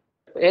സ്റ്റെപ്പ്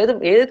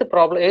ഏത്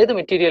പ്രോബ്ലം, ഏത്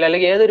മെറ്റീരിയൽ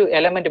അല്ലെങ്കിൽ ഏതൊരു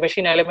എലമെന്റ്,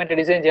 മെഷീൻ എലമെന്റ്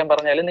ഡിസൈൻ ചെയ്യാൻ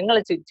പറഞ്ഞാലും നിങ്ങൾ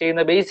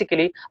ചെയ്യുന്ന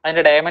ബേസിക്കലി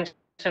അതിന്റെ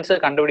ഡയമെൻഷൻസ്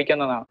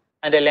കണ്ടുപിടിക്കുന്നതാണ്.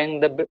 അതിന്റെ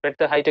ലെങ്ത്,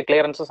 ബ്രെഡ്ത്ത്, ഹൈറ്റ്,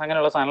 ക്ലിയറൻസസ്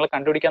അങ്ങനെയുള്ള സാധനങ്ങൾ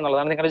കണ്ടുപിടിക്കുക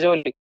എന്നുള്ളതാണ് നിങ്ങളുടെ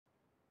ജോലി.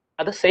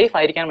 അത് സേഫ്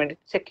ആയിരിക്കാൻ വേണ്ടി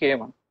ചെക്ക്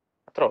ചെയ്യുമാണ്,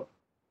 അത്രേ ഉള്ളൂ.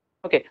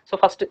 ഓക്കെ, സോ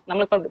ഫസ്റ്റ്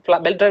നമ്മളിപ്പോൾ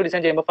ബെൽറ്റ് ഡ്രൈവ്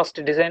ഡിസൈൻ ചെയ്യുമ്പോൾ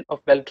first design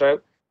of belt drive,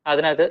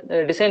 അതിനകത്ത്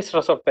design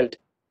stress of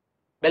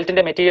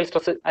ബെൽറ്റിന്റെ material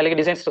stress അല്ലെങ്കിൽ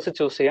ഡിസൈൻ സ്ട്രെസ്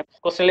ചൂസ് ചെയ്യാം.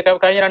 ക്വസ്റ്റനിൽ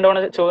കഴിഞ്ഞ 2 തവണ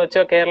ചോദിച്ച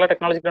കേരള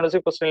ടെക്നോളജിക്കൽ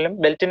യൂണിവേഴ്സിറ്റി ക്വസ്റ്റനിലും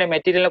ബെൽറ്റിന്റെ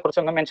മെറ്റീരിയലിനെ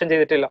കുറിച്ചൊന്നും മെൻഷൻ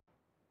ചെയ്തിട്ടില്ല.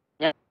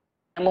 ഞാൻ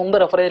മുമ്പ്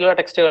റെഫർ ചെയ്തിട്ടുള്ള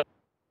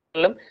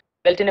ടെക്സ്റ്റുകളിലും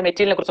ബെൽറ്റിന്റെ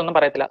മെറ്റീരിയലിനെ കുറിച്ചൊന്നും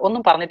പറയത്തില്ല.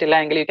 ഒന്നും പറഞ്ഞിട്ടില്ല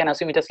എങ്കിൽ you can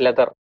assume it as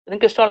leather.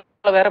 നിങ്ങൾക്ക്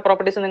ഇഷ്ടമുള്ള വേറെ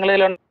പ്രോപ്പർട്ടീസ്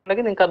നിങ്ങളിൽ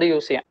ഉണ്ടെങ്കിൽ നിങ്ങൾക്ക് അത്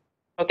യൂസ് ചെയ്യാം.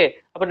 ഓക്കെ,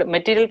 അപ്പോൾ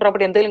മെറ്റീരിയൽ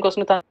പ്രോപ്പർട്ടി എന്തെങ്കിലും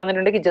ക്വസ്റ്റൻ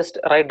തന്നിട്ടുണ്ടെങ്കിൽ just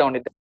write down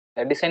it.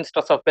 Design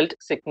stress of belt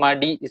sigma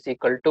D is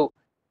equal to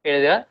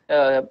എഴുതുക.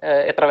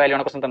 എത്ര വാല്യൂ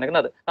ആണ് ക്വസ്റ്റൻ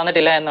തന്നിരിക്കുന്നത്.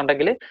 തന്നിട്ടില്ല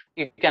എന്നുണ്ടെങ്കിൽ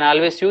യു ക്യാൻ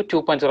ആൾവേസ് യു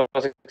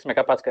 2.06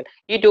 മെഗാപാസ്കൽ.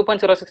 ഈ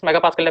 2.06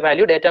 മെഗാപാസ്കലിന്റെ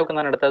വാല്യൂ ഡേറ്റ ബുക്ക്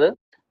എന്നാണ് എടുത്തത്.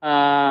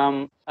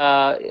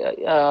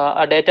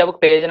 Data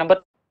book page number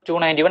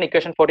 291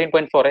 equation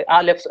 14.4 ആ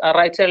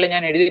റൈറ്റ് സൈഡിൽ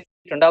ഞാൻ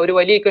എഴുതിയിട്ടുണ്ട്. ആ ഒരു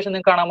വലിയ ഇക്വേഷൻ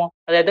നിങ്ങൾക്ക് കാണാമോ?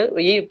 അതായത്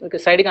ഈ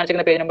സൈഡിൽ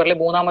കാണിച്ചിരിക്കുന്ന പേജ് നമ്പറിലെ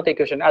 3ാമത്തെ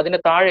ഇക്വേഷൻ, അതിന്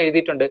താഴെ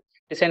എഴുതിയിട്ടുണ്ട്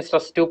design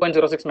stress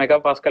 2.06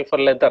 മെഗാപാസ്കൽ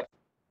four leather.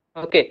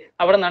 Okay,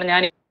 അവിടെ നിന്നാണ്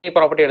ഞാൻ ഈ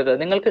പ്രോപ്പർട്ടി എടുത്തത്.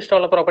 നിങ്ങൾക്ക്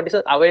ഇഷ്ടമുള്ള പ്രോപ്പർട്ടീസ്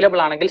അവൈലബിൾ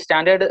ആണെങ്കിൽ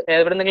സ്റ്റാൻഡേർഡ്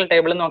എവിടെയെങ്കിലും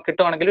ടേബിളിൽ നിന്ന്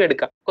കിട്ടുവാണെങ്കിലും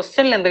എടുക്കാം.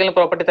 ക്വസ്റ്റനിൽ എന്തെങ്കിലും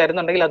പ്രോപ്പർട്ടി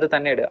തരുന്നുണ്ടെങ്കിൽ അത്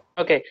തന്നെ ഇടുക.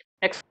 Okay,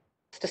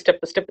 next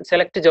step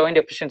select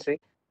joint efficiency.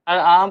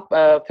 ആ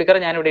ഫിഗർ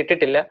ഞാനിവിടെ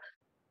ഇട്ടിട്ടില്ല.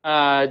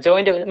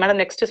 ജോയിന്റ് മാഡം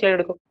നെക്സ്റ്റ് സ്ലൈഡ്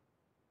എടുക്കും.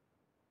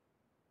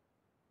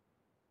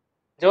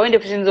 ജോയിന്റ്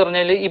എഫിഷ്യൻസി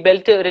പറഞ്ഞാൽ ഈ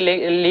ബെൽറ്റ് ഒരു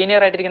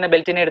ലീനിയർ ആയിട്ടിരിക്കുന്ന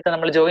ബെൽറ്റിനെ എടുത്ത്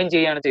നമ്മൾ ജോയിൻ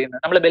ചെയ്യുകയാണ്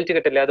ചെയ്യുന്നത്. നമ്മൾ ബെൽറ്റ്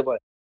കിട്ടില്ല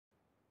അതുപോലെ.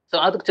 സോ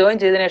അത് ജോയിൻ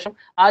ചെയ്തതിനു ശേഷം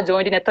ആ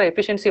ജോയിന്റിന് എത്ര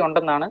എഫിഷ്യൻസി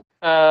ഉണ്ടെന്നാണ്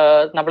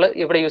നമ്മൾ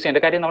ഇവിടെ യൂസ്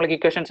ചെയ്യേണ്ടത്. കാര്യം നമ്മൾ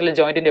ഇക്വേഷൻസിൽ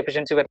ജോയിന്റിന്റെ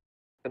എഫിഷ്യൻസി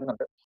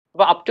വരുന്നുണ്ട്.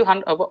 അപ്പോൾ അപ് ടു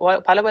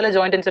പല പല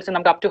ജോയിന്റ് അനുസരിച്ച്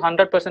നമുക്ക് അപ് ടു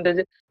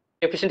 100%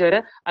 എഫിഷ്യൻസി വരെ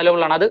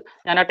അലവബിൾ ആണ്. അത്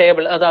ഞാൻ ആ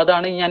ടേബിൾ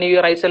അതാണ് ഞാൻ ഈ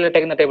റൈറ്റ് സൈഡിൽ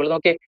ഇട്ടേക്കുന്ന ടേബിൾ.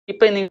 നോക്കി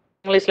ഇപ്പൊ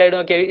നിങ്ങൾ ഈ സ്ലൈഡ്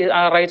നോക്കി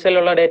റൈറ്റ്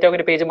സൈഡിലുള്ള ഡേറ്റ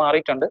ഒരു പേജ്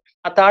മാറിയിട്ടുണ്ട്.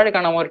 ആ താഴെ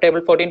കാണാം ഒരു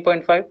ടേബിൾ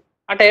 14.5.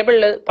 ആ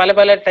ടേബിളിൽ പല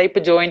പല type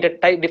joint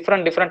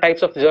different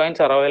types of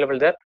joints are available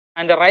there.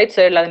 And right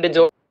സൈഡിൽ അതിന്റെ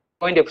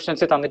ജോയിന്റ്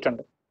എഫിഷ്യൻസി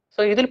തന്നിട്ടുണ്ട്.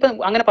 സോ ഇതിലിപ്പോ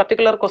അങ്ങനെ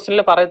പർട്ടിക്കുലർ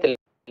ക്വസ്റ്റനിൽ പറയത്തില്ല.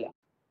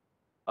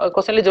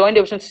 ക്വസ്റ്റനിൽ ജോയിന്റ്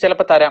എഫിഷ്യൻസി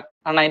ചിലപ്പോൾ തരാം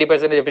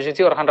 90%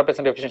 എഫിഷ്യൻസി or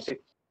 100% എഫിഷ്യൻസി.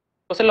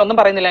 ക്വസ്റ്റനിൽ ഒന്നും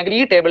പറയുന്നില്ലെങ്കിൽ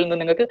ഈ ടേബിളിൽ നിന്ന്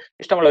നിങ്ങൾക്ക്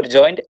ഇഷ്ടമുള്ള ഒരു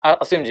ജോയിന്റ്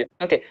അസ്യൂം ചെയ്യും.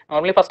 ഓക്കെ,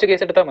 നോർമലി ഫസ്റ്റ്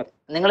കേസ് എടുത്താൽ മതി.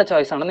 നിങ്ങളുടെ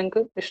ചോയ്സ് ആണ്.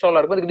 നിങ്ങൾക്ക്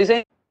ഇഷ്ടമുള്ള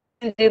ഡിസൈൻ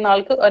ചെയ്യുന്ന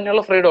ആൾക്ക്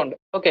അതിനുള്ള ഫ്രീഡം ഉണ്ട്.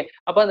 ഓക്കെ,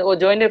 അപ്പൊ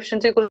ജോയിന്റ്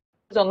എഫിഷ്യൻസിയെ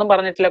കുറിച്ച് ഒന്നും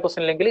പറഞ്ഞിട്ടില്ല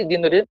ക്വസ്റ്റനിലെങ്കിൽ ഇതിൽ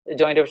നിന്നൊരു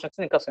ജോയിന്റ് എഫിഷ്യൻസി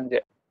നിങ്ങൾക്ക് അസ്യൂം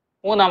ചെയ്യാം.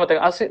 മൂന്നാമത്തെ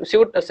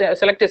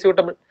select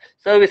suitable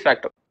service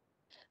factor.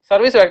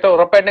 Service factor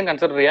ഉറപ്പായിട്ടും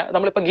കൺസിഡർ ചെയ്യുക.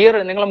 നമ്മളിപ്പോൾ ഗിയർ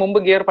നിങ്ങൾ മുമ്പ്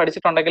ഗിയർ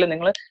പഠിച്ചിട്ടുണ്ടെങ്കിൽ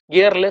നിങ്ങൾ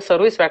ഗിയറിൽ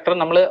സർവീസ് ഫാക്ടർ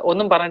നമ്മൾ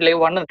ഒന്നും പറഞ്ഞിട്ടില്ല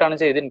 1 ഇട്ടാണ്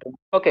ചെയ്തിട്ടുണ്ട്.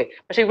 ഓക്കെ,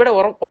 പക്ഷെ ഇവിടെ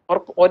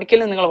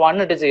ഒരിക്കലും നിങ്ങൾ 1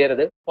 ഇട്ട്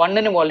ചെയ്യരുത്.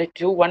 1ന് പോലെ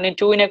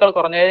 2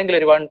 കുറഞ്ഞ ഏതെങ്കിലും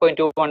ഒരു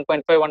 1.2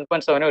 1.5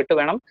 1.7 ഇട്ട്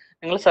വേണം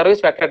നിങ്ങൾ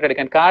സർവീസ് ഫാക്ടർ ആയിട്ട്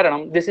എടുക്കാൻ.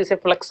 കാരണം this is A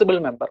flexible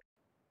member.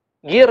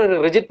 Gear ഒരു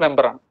റിജിഡ്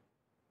മെമ്പർ ആണ്.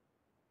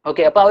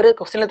 ഓക്കെ, അപ്പൊ അവർ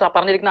ക്വസ്റ്റനിൽ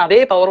പറഞ്ഞിരിക്കുന്ന അതേ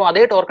പവറും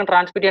അതേ ടോർക്കും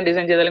ട്രാൻസ്മിറ്റ് ചെയ്യാൻ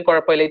ഡിസൈൻ ചെയ്താലും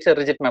കുഴപ്പമില്ല. It's A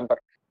rigid member.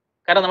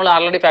 കാരണം നമ്മൾ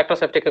ആൾറെഡി ഫാക്ടർ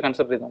സേഫ്റ്റി ഒക്കെ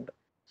കൺസിഡർ ചെയ്യുന്നുണ്ട്.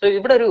 സോ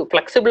ഇവിടെ ഒരു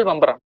ഫ്ലെക്സിബിൾ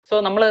മെമ്പറാണ്. സോ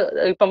നമ്മൾ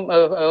ഇപ്പം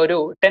ഒരു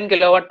 10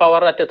 കിലോവാട്ട്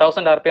പവർ അറ്റ്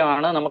 1000 RPM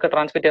ആണ് നമുക്ക്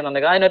ട്രാൻസ്മിറ്റ്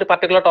ചെയ്യുന്നുണ്ടെങ്കിൽ അതിനൊരു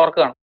പർട്ടിക്കുലർ ടോർക്ക്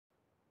കാണും.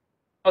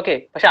 ഓക്കെ,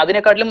 പക്ഷെ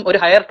അതിനെക്കാട്ടിലും ഒരു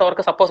ഹയർ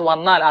ടോർക്ക് സപ്പോസ്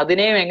വന്നാൽ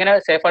അതിനെയും എങ്ങനെ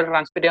സേഫ് ആയിട്ട്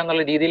ട്രാൻസ്മിറ്റ്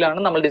ചെയ്യാന്നുള്ള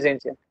രീതിയിലാണ് നമ്മൾ ഡിസൈൻ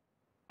ചെയ്യുന്നത്.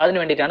 അതിന്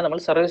വേണ്ടിയിട്ടാണ്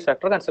നമ്മൾ സർവീസ്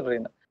ഫാക്ടർ കൺസിഡർ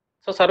ചെയ്യുന്നത്.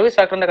 സോ സർവീസ്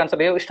ഫാക്ടറിന്റെ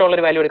കൺസിഡർ ചെയ്യുക. ഇഷ്ടമുള്ള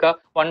ഒരു വാല്യൂ എടുക്കുക.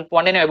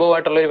 1ന് എബോവ്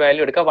ആയിട്ടുള്ള ഒരു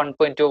വാല്യൂ എടുക്കുക.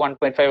 1.2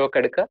 1.5 ഒക്കെ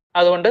എടുക്കുക.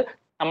 അതുകൊണ്ട്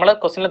നമ്മൾ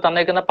ക്വസ്റ്റനിൽ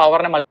തന്നേക്കുന്ന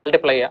പവറിനെ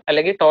മൾട്ടിപ്ലൈ ചെയ്യുക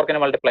അല്ലെങ്കിൽ ടോർക്കിനെ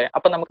മൾട്ടിപ്ലൈ ചെയ്യുക.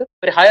 അപ്പൊ നമുക്ക്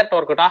ഒരു ഹയർ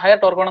ടോർക്ക് കിട്ടും. ആ ഹയർ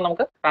ടോർക്ക് വേണം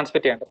നമുക്ക്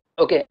ട്രാൻസ്മിറ്റ് ചെയ്യേണ്ടത്.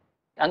 Okay,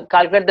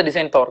 calculate the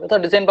design power. So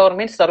design power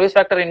means service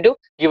factor into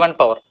given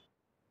power.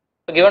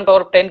 So given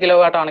power 10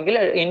 kilowatt ആണെങ്കിൽ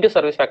into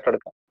service factor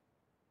എടുക്കാം.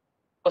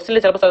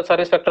 ക്വസ്റ്റനിൽ ചിലപ്പോൾ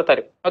സർവീസ് ഫാക്ടർ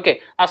തരും. ഓക്കെ,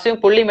 അസ്യൂം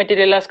പുള്ളി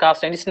material as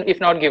cast and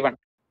if not given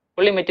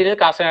പുള്ളി material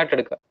cast ആയിട്ട്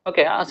എടുക്കുക.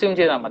 Okay, assume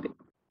ചെയ്താൽ മതി.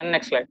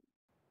 Next slide.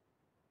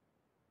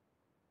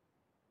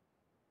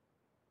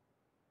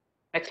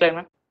 Next slide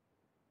ma'am.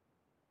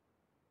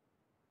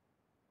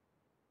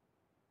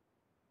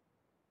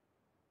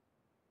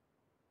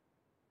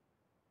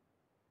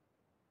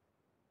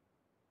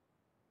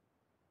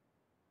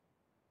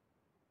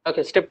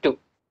 Okay, step 2.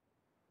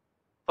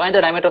 Find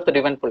the diameter of the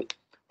driven pulley.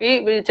 ഈ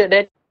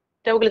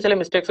ഡേറ്റ ബുക്കിൽ ചില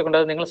മിസ്റ്റേക്സ് ഒക്കെ ഉണ്ട്.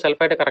 അത് നിങ്ങൾ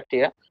സെൽഫായിട്ട് കറക്റ്റ്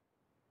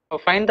ചെയ്യുക.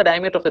 Find the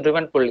diameter of the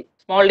driven പുള്ളി.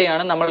 സ്മോൾ ഡി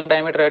ആണ് നമ്മൾ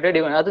ഡയമീറ്റർ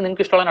ആയിട്ട് അത്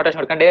നിങ്ങൾക്ക് ഇഷ്ടമുള്ള നൊട്ടേഷൻ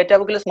എടുക്കാം. ഡേറ്റ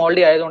ബുക്കിൽ സ്മോൾ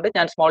ഡി ആയതുകൊണ്ട്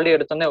ഞാൻ സ്മോൾ ഡി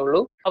എടുത്തേ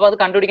ഉള്ളൂ. അപ്പോൾ അത്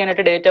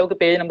കണ്ടുപിടിക്കാനായിട്ട് data book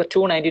page number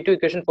 292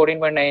 equation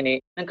 14.9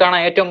 നിങ്ങൾക്ക് കാണാൻ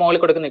ഏറ്റവും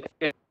മുകളിൽ കൊടുക്കുന്ന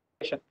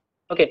ഇക്വേഷൻ.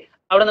 ഓക്കെ,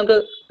 അവിടെ നമുക്ക്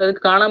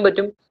കാണാൻ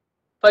പറ്റും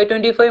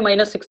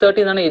 525 -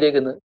 630 എന്നാണ്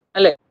എഴുതിയിരിക്കുന്നത്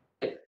അല്ലേ.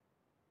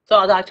 സോ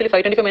അത് ആക്ച്വലി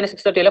 525 -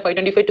 630 അല്ല,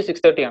 525 to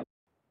 630 ആണ്.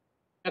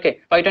 ഓക്കെ,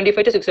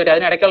 525 to 630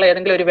 അതിനിടയ്ക്കുള്ള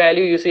ഏതെങ്കിലും ഒരു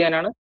വാല്യൂ യൂസ്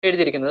ചെയ്യാനാണ്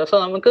എഴുതിയിരിക്കുന്നത്. സോ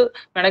നമുക്ക്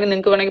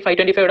നിങ്ങൾക്ക് വേണമെങ്കിൽ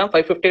 525 ഇടാം,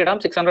 550 ഇടാം,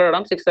 600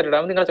 ഇടാം, 630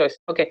 ഇടാം, നിങ്ങളുടെ ചോയ്സ്.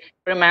 ഓക്കെ,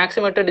 ഇപ്പോൾ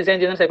മാക്സിമം ഇട്ട് ഡിസൈൻ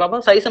ചെയ്യുന്ന സേഫ്.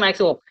 അപ്പോൾ സൈസ്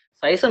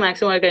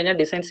മാക്സിമം ആയി കഴിഞ്ഞാൽ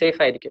ഡിസൈൻ സേഫ്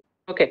ആയിരിക്കും.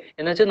 ഓക്കെ,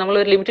 എന്ന് വെച്ചാൽ നമ്മൾ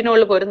ഒരു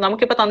ലിമിറ്റിനുള്ളിൽ പോരും.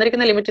 നമുക്കിപ്പോൾ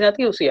തന്നിരിക്കുന്ന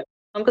ലിമിറ്റിനകത്ത് യൂസ് ചെയ്യാം.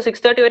 നമുക്ക്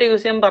 630 വരെ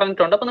യൂസ് ചെയ്യാൻ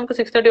പറഞ്ഞിട്ടുണ്ട്. അപ്പോൾ നമുക്ക്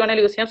 630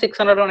 വേണമെങ്കിൽ യൂസ് ചെയ്യാം,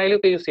 600 വേണമെങ്കിലും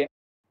ഒക്കെ യൂസ് ചെയ്യാം.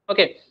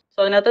 ഓക്കെ, സോ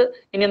അതിനകത്ത്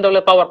ഇനി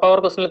എന്താ പവർ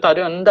ക്വസ്റ്റനിൽ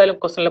തരും. എന്തായാലും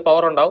ക്വസ്റ്റനിൽ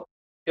പവർ ഉണ്ടാവും.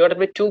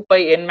 Divided by 2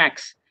 pi Nmax.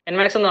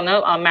 Nmax എന്ന് പറഞ്ഞാൽ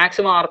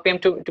maximum RPM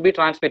to be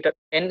transmitted.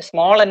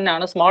 Small n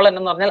ആണ്. സ്മോൾ n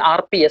എന്ന് പറഞ്ഞാൽ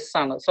RPS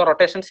ആണ്. സോ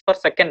റൊട്ടേഷൻസ് പെർ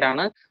സെക്കൻഡ്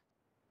ആണ്.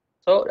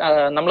 സോ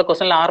നമ്മൾ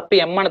ക്വസ്റ്റനിൽ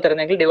RPM ആണ്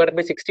തരുന്നതെങ്കിൽ ഡിവൈഡ്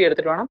ബൈ 60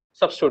 എടുത്തിട്ട് വേണം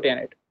സബ്സ്റ്റിറ്റ്യൂട്ട്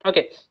ചെയ്യാനായിട്ട്.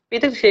 ഓക്കെ,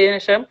 ഇത്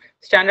ശേഷം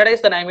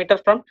standardise the diameter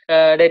from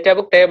data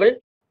book table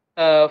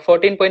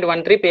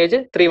 14.13 page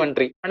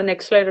 313 ആണ്.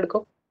 നെക്സ്റ്റ് സ്ലൈഡ്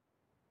എടുക്കും.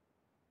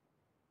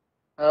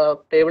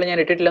 ടേബിൾ ഞാൻ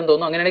ഇട്ടിട്ടില്ലെന്ന്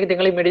തോന്നുന്നു. അങ്ങനെയാണെങ്കിൽ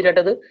നിങ്ങൾ ഇമ്മീഡിയറ്റ്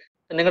ആയിട്ട് അത്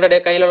നിങ്ങളുടെ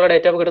കയ്യിലുള്ള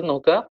ഡേറ്റ ബുക്ക് എടുത്ത്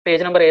നോക്കുക.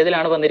 പേജ് നമ്പർ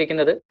ഏതിലാണ്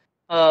വന്നിരിക്കുന്നത്.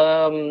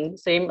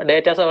 സെയിം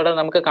ഡേറ്റാസ് അവിടെ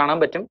നമുക്ക് കാണാൻ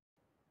പറ്റും.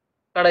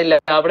 അവിടെ ഇല്ല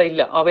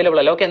അവൈലബിൾ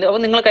അല്ല. ഓക്കെ,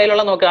 അപ്പോൾ നിങ്ങൾ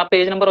കയ്യിലുള്ള നോക്കുക. ആ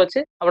പേജ് നമ്പർ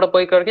വെച്ച് അവിടെ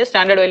പോയി കഴിഞ്ഞാൽ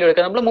സ്റ്റാൻഡേർഡ് വാല്യൂ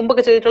എടുക്കുക. നമ്മൾ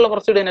മുമ്പൊക്കെ ചെയ്തിട്ടുള്ള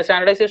പ്രൊസീഡിയർ തന്നെ.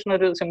 സ്റ്റാൻഡർഡൈസേഷൻ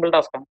ഒരു സിമ്പിൾ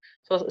ടാസ്ക് ആണ്.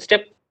 So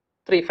step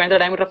 3 find the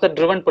diameter of the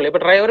driven പുള്ളി.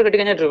 ഇപ്പോൾ ഡ്രൈവർ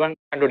കിട്ടിക്കഴിഞ്ഞാൽ ഡ്രിവൺ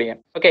കണ്ടുപിടിക്കാം.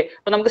 ഓക്കെ,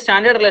 അപ്പോൾ നമുക്ക്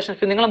സ്റ്റാൻഡേർഡ്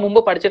റിലേഷൻഷിപ്പ് നിങ്ങൾ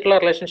മുമ്പ് പഠിച്ചിട്ടുള്ള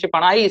റിലേഷൻഷിപ്പ്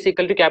ആണ്. I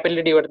 = capital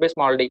D divide by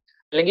small d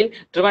അല്ലെങ്കിൽ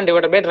ഡ്രിവൺ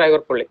ഡിവൈഡ് ബൈ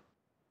ഡ്രൈവർ പുള്ളി.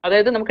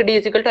 അതായത് നമുക്ക് D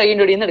 = I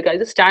 × D എന്ന് എടുക്കാം.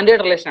 ഇത്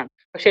സ്റ്റാൻഡേർഡ് റിലേഷൻ ആണ്.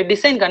 പക്ഷേ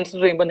ഡിസൈൻ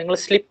കൺസിഡർ ചെയ്യുമ്പോൾ നിങ്ങൾ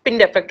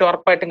സ്ലിപ്പിന്റെ എഫക്ട്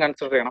ഉറപ്പായിട്ടും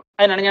കൺസിഡർ ചെയ്യണം.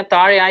 അതിനാണ് ഞാൻ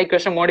താഴെ ആ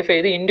ഇക്വേഷൻ മോഡിഫൈ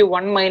ചെയ്ത് ×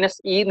 1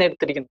 - e എന്ന്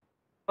എടുത്തിരിക്കുന്നത്.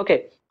 ഓക്കെ,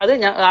 അത്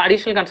ഞാൻ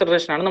അഡീഷണൽ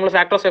കൺസിഡറേഷൻ ആണ്. നമ്മൾ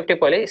ഫാക്ടർ ഓഫ് സേഫ്റ്റി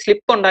പോലെ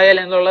സ്ലിപ്പ് ഉണ്ടായാൽ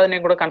എന്നുള്ളതിനെ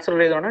കൂടെ കൺസിഡർ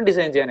ചെയ്തുകൊണ്ട്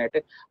ഡിസൈൻ ചെയ്യാനായിട്ട്.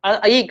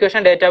 ഈ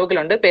ഇക്വേഷൻ ഡേറ്റ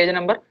ബുക്കിലുണ്ട്. പേജ്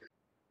നമ്പർ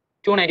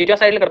 292 ആ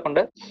സൈഡിൽ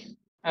കിടപ്പുണ്ട്.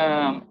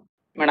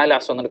 വേണം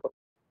ലാസ്റ്റ് ഒന്ന് എടുക്കും.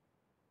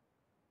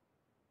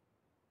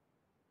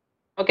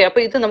 ഓക്കെ, അപ്പൊ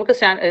ഇത് നമുക്ക്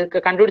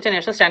കണ്ടുപിടിച്ചതിന്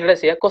ശേഷം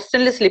സ്റ്റാൻഡർഡൈസ് ചെയ്യുക.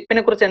 ക്വസ്റ്റനിൽ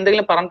സ്ലിപ്പിനെ കുറിച്ച്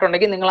എന്തെങ്കിലും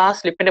പറഞ്ഞിട്ടുണ്ടെങ്കിൽ നിങ്ങൾ ആ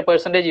സ്ലിപ്പിന്റെ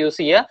പെർസെന്റേജ് യൂസ്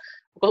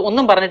ചെയ്യുക.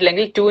 ഒന്നും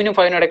പറഞ്ഞിട്ടില്ലെങ്കിൽ 2-നും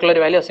 5-നും ഇടയ്ക്കുള്ള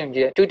ഒരു വാല്യൂ അസ്യൂം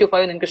ചെയ്യുക. 2 to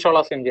 5 നിങ്ങൾക്ക്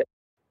ഇഷ്ടമുള്ള അസ്യൂം ചെയ്യുക.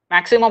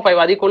 മാക്സിമം 5,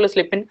 അതിൽ കൂടുതൽ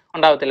സ്ലിപ്പിൻ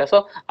ഉണ്ടാവത്തില്ല. സോ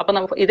അപ്പൊ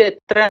നമുക്ക് ഇത്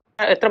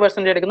എത്ര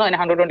പെർസെന്റേജ് എടുക്കുന്നു അതിനെ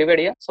 100 കൊണ്ട് ഡിവൈഡ്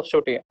ചെയ്യുക,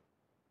 സബ്സ്റ്റിറ്റ്യൂട്ട് ചെയ്യുക.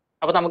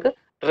 അപ്പൊ നമുക്ക്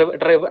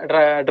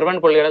ഡ്രിവൺ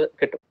പുള്ളികൾ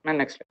കിട്ടും.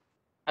 നെക്സ്റ്റ്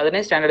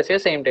അതിനെ സ്റ്റാൻഡർഡൈസ്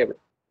ചെയ്യുക, സെയിം ടേബിൾ.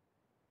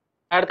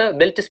 അടുത്ത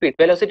ബെൽറ്റ് സ്പീഡ്,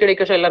 വെലോസിറ്റിയുടെ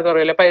ഇക്വേഷൻ എല്ലാവർക്കും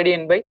അറിയില്ല.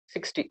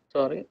 πdn/60,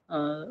 സോറി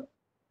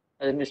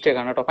അത് മിസ്റ്റേക്ക്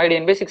ആണ് കേട്ടോ.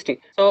 πdn/60.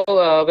 So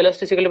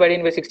velocity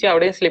πdn/60.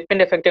 അവിടെയും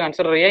സ്ലിപ്പിന്റെ എഫക്ട്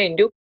കൺസിഡർ ചെയ്യുക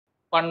into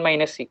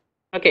 1 - c.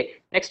 Okay,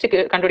 next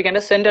കണ്ടുപിടിക്കേണ്ട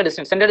centre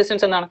distance. Centre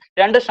distance എന്നാണ്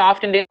രണ്ട്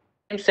ഷാഫ്റ്റിന്റെയും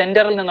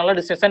സെന്ററിൽ നിന്നുള്ള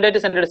distance. Centre to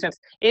centre distance,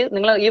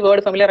 നിങ്ങൾ ഈ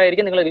വേർഡ് ഫെമിലിയർ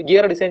ആയിരിക്കും. നിങ്ങൾ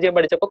ഗിയർ ഡിസൈൻ ചെയ്യാൻ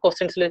പഠിച്ചപ്പോൾ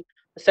ക്വസ്റ്റൻസിൽ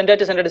സെന്റർ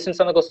ടു സെന്റർ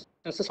ഡിസ്റ്റൻസ് എന്ന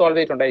ക്വസ്റ്റൻസ് സോൾവ്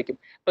ചെയ്തിട്ടുണ്ടായിരിക്കും.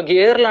 ഇപ്പൊ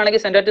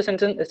ഗിയറിലാണെങ്കിൽ സെന്റർ ടു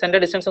സെന്റർ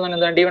ഡിസ്റ്റൻസ് എന്ന്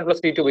പറയുന്നത് d1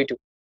 + d2/2.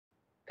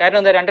 കാരണം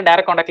എന്താ, രണ്ട്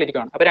ഡയറക്റ്റ് കോൺടാക്ട്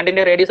ഇരിക്കുകയാണ്. അപ്പൊ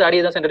രണ്ടിന്റെ റേഡിയസ് ആഡ്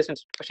ചെയ്താൽ സെന്റർ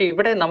ഡിസ്റ്റൻസ്. പക്ഷേ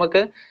ഇവിടെ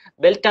നമുക്ക്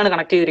ബെൽറ്റ് ആണ്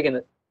കണക്ട്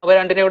ചെയ്തിരിക്കുന്നത്. അപ്പൊ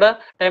രണ്ടിന്റെ കൂടെ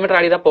ഡയമീറ്റർ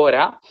ആഡ് ചെയ്താൽ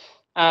പോരാ.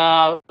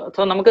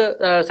 സോ നമുക്ക്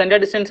സെന്റർ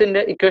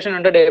ഡിസ്റ്റൻസിന്റെ ഇക്വേഷൻ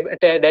ഉണ്ട്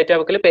ഡേറ്റ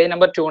ബുക്കിൽ, പേജ്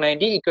നമ്പർ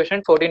 290, ഇക്വേഷൻ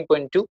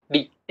 14.2d.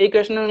 ഈ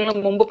ഇക്വേഷൻ നിങ്ങൾ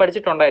മുമ്പ്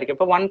പഠിച്ചിട്ടുണ്ടായിരിക്കും.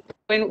 അപ്പൊ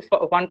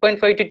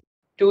 1.5 to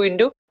 2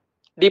 into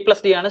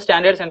d+d ആണ്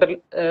സ്റ്റാൻഡേർഡ് സെന്റർ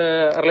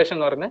റിലേഷൻ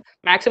എന്ന് പറയുന്നത്.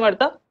 മാക്സിമം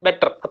എടുത്താൽ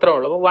ബെറ്റർ, അത്രേ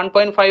ഉള്ളൂ. അപ്പോൾ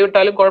 1.5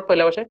 ഇട്ടാലും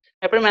കുഴപ്പമില്ല, പക്ഷേ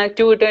എപ്പോഴും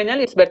 2 ഇട്ട് കഴിഞ്ഞാൽ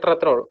ഇറ്റ്സ് ബെറ്റർ,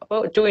 അത്രേ ഉള്ളൂ. അപ്പോൾ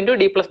 2 into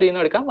d+d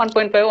എന്ന് എടുക്കാം.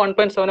 1.5,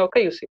 1.7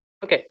 ഒക്കെ യൂസ് ചെയ്യും.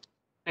 Okay,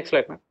 next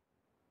slide.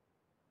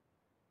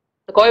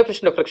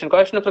 Coefficient of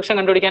friction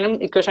കണ്ടുപിടിക്കാനും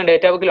ഇക്വേഷൻ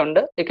ഡേറ്റ ബുക്കിലുണ്ട്.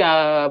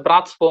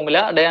 ബ്രാത്സ് ഫോർമുല,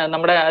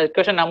 നമ്മുടെ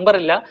ഇക്വേഷൻ നമ്പർ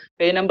ഇല്ല.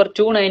 പേജ് നമ്പർ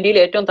 290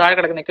 ഏറ്റവും താഴെ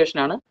കിടക്കുന്ന ഇക്വേഷൻ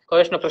ആണ്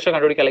കോഎഫിഷ്യന്റ് ഓഫ് ഫ്രിക്ഷൻ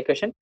കണ്ടുപിടിക്കാനുള്ള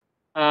ഇക്വേഷൻ.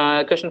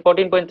 ഇക്വേഷൻ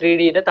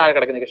 14.3d താഴെ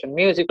കിടക്കുന്ന equation.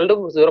 μ =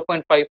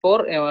 0.54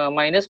 -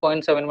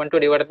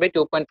 0.712 divided by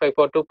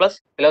 2.542 plus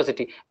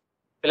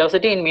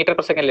velocity in metre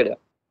per സെക്കൻഡിൽ ഇടുക.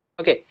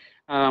 ഓക്കെ,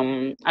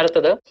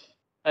 അടുത്തത്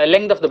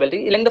length of the belt.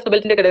 Length of the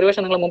ബെൽറ്റിന്റെ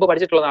derivation നിങ്ങൾ മുമ്പ്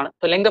പഠിച്ചിട്ടുള്ളതാണ്.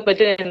 സോ ലെങ്ത് ഓഫ്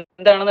ബെൽറ്റ്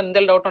എന്താണെന്ന്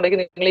എന്തെങ്കിലും ഡൗട്ട് ഉണ്ടെങ്കിൽ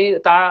നിങ്ങൾ ഈ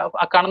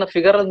കാണുന്ന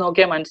ഫിഗർ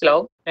നോക്കിയാൽ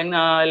മനസ്സിലാവും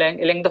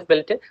length of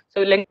belt.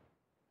 So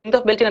length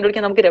of belt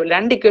കണ്ടുപിടിക്കാൻ നമുക്ക്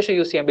രണ്ട് ഇക്വേഷൻ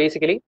യൂസ് ചെയ്യാം.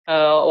 ബേസിക്കലി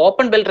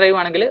ഓപ്പൺ ബെൽറ്റ് ഡ്രൈവ്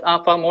ആണെങ്കിൽ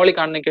ആ മോളിൽ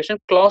കാണുന്ന ഇക്വേഷൻ,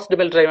 ക്ലോസ്ഡ്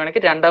ബെൽറ്റ് ഡ്രൈവ്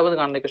ആണെങ്കിൽ രണ്ടാമത്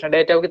കാണുന്ന ഇക്വേഷൻ.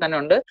 ഡേറ്റ ബുക്കിൽ തന്നെ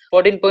ഉണ്ട്.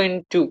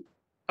 14.2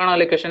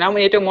 കാണാനുള്ള ഇക്വേഷൻ. ആ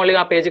ഏറ്റവും മോളിൽ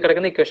ആ പേജ്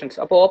കിടക്കുന്ന ഇക്വേഷൻസ്.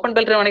 അപ്പോൾ ഓപ്പൺ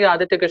ബെൽറ്റ് ഡ്രൈവ് ആണെങ്കിൽ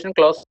ആദ്യത്തെ ഇക്വേഷൻ,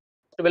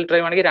 ക്ലോസ്ഡ് ബെൽറ്റ്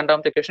ഡ്രൈവ് ആണെങ്കിൽ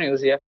രണ്ടാമത്തെ ഇക്വേഷൻ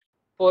യൂസ് ചെയ്യുക.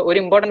 അപ്പോൾ ഒരു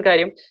ഇമ്പോർട്ടന്റ്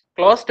കാര്യം,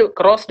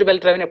 ക്രോസ്ഡ്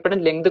ബെൽറ്റ് ഡ്രൈവിന് എപ്പോഴും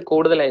ലെങ്ത്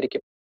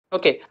കൂടുതലായിരിക്കും.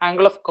 ഓക്കെ,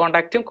 ആംഗിൾ ഓഫ്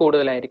കോൺടാക്റ്റും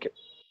കൂടുതലായിരിക്കും.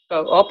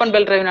 ഓപ്പൺ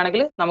ബെൽറ്റ്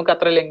ഡ്രൈവിനാണെങ്കിൽ നമുക്ക്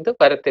അത്ര ലെങ്ത്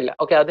വരത്തില്ല.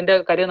 ഓക്കെ, അതിന്റെ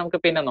കാര്യം നമുക്ക്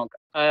പിന്നെ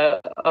നോക്കാം.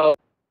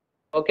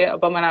 ഓക്കെ,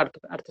 അപ്പം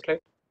അടുത്ത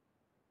സ്ലൈഡ്.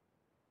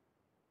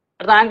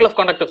 അടുത്ത angle of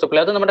contact of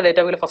supply. അത് നമ്മുടെ ഡേറ്റ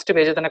ബുക്കിൽ ഫസ്റ്റ്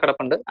പേജിൽ തന്നെ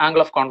കിടപ്പുണ്ട്,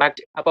 ആംഗിൾ ഓഫ്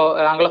കോൺടാക്ട്. അപ്പോൾ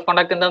ആംഗിൾ ഓഫ്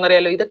കോൺടാക്ട് എന്താണെന്ന്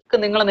അറിയാലോ, ഇതൊക്കെ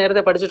നിങ്ങൾ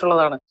നേരത്തെ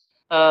പഠിച്ചിട്ടുള്ളതാണ്.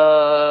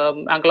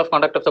 Angle of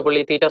contact of the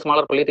പുള്ളി, തീറ്റ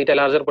സ്മാളർ പുള്ളി, തീറ്റ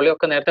ലാർജർ പുള്ളി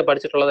ഒക്കെ നേരത്തെ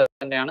പഠിച്ചിട്ടുള്ളത്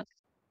തന്നെയാണ്.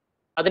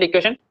 അതിന്റെ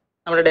ഇക്വേഷൻ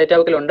നമ്മുടെ ഡേറ്റ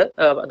ബുക്കിലുണ്ട്,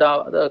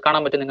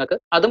 കാണാൻ പറ്റും നിങ്ങൾക്ക്.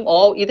 അതും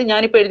ഇത്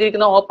ഞാനിപ്പോൾ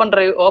എഴുതിയിരിക്കുന്ന ഓപ്പൺ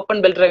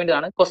ബെൽറ്റ് ഡ്രൈവിന്റെ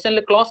ആണ്.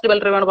 ക്വസ്റ്റനിൽ ക്ലോസ്ഡ്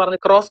ബെൽറ്റ് ഡ്രൈവ് ആണ്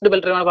പറഞ്ഞത്, ക്രോസ്ഡ്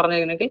ബെൽറ്റ് ഡ്രൈവ് ആണ്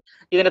പറഞ്ഞിരുന്നെങ്കിൽ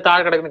ഇതിന്റെ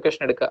താഴെ കിടക്കുന്ന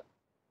ഇക്വേഷൻ എടുക്കുക.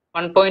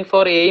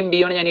 1.4 എയും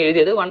ബിയും ആണ് ഞാൻ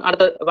എഴുതിയത്.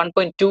 അടുത്ത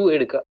 1.2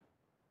 എടുക്കുക,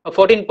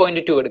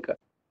 14.2 എടുക്കുക.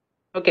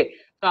 ഓക്കെ,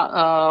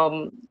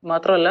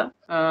 മാത്രമല്ല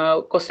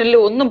ക്വസ്റ്റനിൽ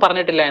ഒന്നും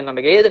പറഞ്ഞിട്ടില്ല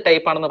എന്നുണ്ടെങ്കിൽ, ഏത്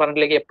ടൈപ്പ് ആണെന്ന്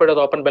പറഞ്ഞിട്ടില്ലെങ്കിൽ എപ്പോഴും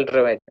അത് ഓപ്പൺ ബെൽറ്റ്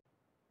ഡ്രൈവ് ആയിരിക്കും.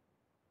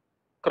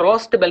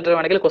 ക്രോസ്ഡ് ബെൽറ്റ് ഡ്രൈവ്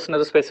ആണെങ്കിൽ ക്വസ്റ്റൻ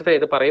അത് സ്പെസിഫൈ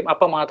ചെയ്ത് പറയും.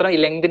 അപ്പോൾ മാത്രം ഈ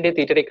ലെങ്തിന്റെ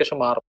തീറ്റയുടെ ഇക്വേഷൻ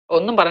മാറും.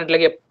 ഒന്നും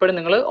പറഞ്ഞിട്ടില്ലെങ്കിൽ എപ്പോഴും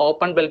നിങ്ങൾ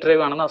ഓപ്പൺ ബെൽറ്റ്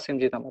ഡ്രൈവ് ആണെന്ന് അസ്യൂം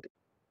ചെയ്താൽ മതി.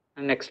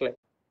 Next slide.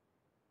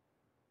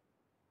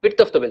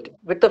 Width of the belt.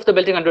 Width of the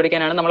belt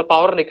കണ്ടുപിടിക്കാനാണ് നമ്മൾ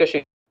പവറിന്റെ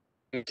ഇക്വേഷൻ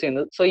യൂസ്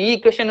ചെയ്യുന്നത്. സോ ഈ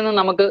ഇക്വേഷനിൽ നിന്ന്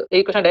നമുക്ക്, ഈ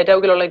ഇക്വേഷൻ ഡേറ്റ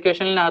ബുക്കിലുള്ള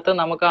ഇക്വേഷനിനകത്ത്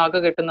നമുക്ക്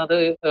ആകെ കിട്ടുന്നത്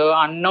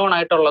അൺനോൺ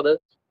ആയിട്ടുള്ളത്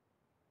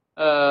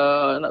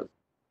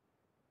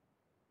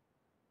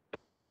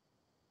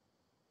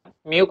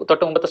മ്യൂ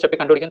തൊട്ട് മുമ്പത്തെ സ്റ്റെപ്പിൽ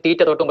കണ്ടുപിടിക്കും,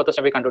 തീറ്റ തൊട്ട് മുമ്പത്തെ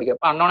സ്റ്റെപ്പിൽ കണ്ടുപിടിക്കും.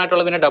 അപ്പോൾ അൺനോൺ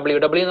ആയിട്ടുള്ള പിന്നെ ഡബ്ല്യൂ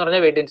എന്ന്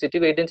പറഞ്ഞാൽ വെയിറ്റ്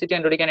ഡെൻസിറ്റി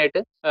കണ്ടുപിടിക്കാനായിട്ട്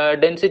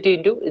ഡെൻസിറ്റി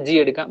ഇൻറ്റു ജി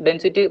എടുക്കാം.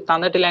 ഡെൻസിറ്റി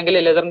തന്നിട്ടില്ലെങ്കിൽ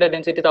ലെതറിന്റെ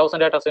ഡെൻസിറ്റി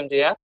 1000 ആയിട്ട് അസ്യൂം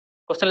ചെയ്യുക.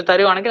 ക്വസ്റ്റനിൽ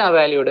തരുവാണെങ്കിൽ ആ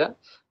വാല്യൂ ഇടുക.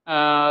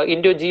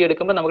 ഇൻറ്റു ജി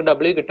എടുക്കുമ്പോൾ നമുക്ക്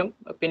ഡബ്ല്യൂ കിട്ടും.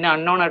 പിന്നെ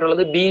അൺനോൺ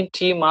ആയിട്ടുള്ളത് ബിയും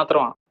ടിയും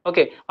മാത്രമാണ്.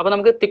 ഓക്കെ, അപ്പോൾ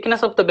നമുക്ക്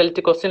തിക്നെസ് ഓഫ് ദ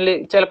ബെൽറ്റ് ക്വസ്റ്റനിൽ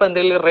ചിലപ്പോൾ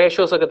എന്തെങ്കിലും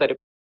റേഷ്യോസ് ഒക്കെ തരും.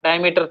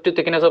 Diameter two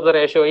thickness of the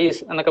ratio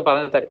is എന്നൊക്കെ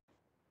പറഞ്ഞ് തരും.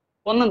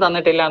 ഒന്നും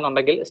തന്നിട്ടില്ല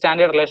എന്നുണ്ടെങ്കിൽ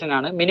സ്റ്റാൻഡേർഡ് റിലേഷൻ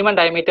ആണ് minimum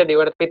diameter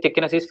divide by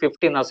thickness is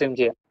 50 എന്ന് അസ്യൂം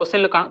ചെയ്യാം.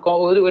 ക്വസ്റ്റനിൽ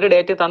ഒരു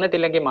ഡേറ്റ്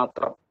തന്നിട്ടില്ലെങ്കിൽ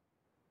മാത്രം.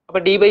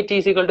 അപ്പോൾ d/t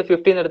 =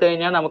 50 എടുത്തു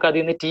കഴിഞ്ഞാൽ നമുക്ക്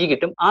അതിൽ നിന്ന് ടി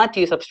കിട്ടും. ആ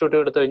ടി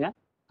സബ്സ്റ്റിറ്റ്യൂട്ട് എടുത്തു കഴിഞ്ഞാൽ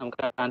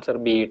നമുക്ക് ആൻസർ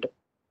ബി കിട്ടും.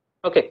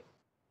 ഓക്കെ,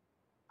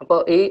 അപ്പോൾ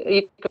ഈ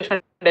ക്വസ്റ്റൻ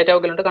ഡേറ്റ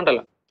ബുക്കിലുണ്ട്,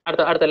 കണ്ടല്ലോ.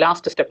 അടുത്ത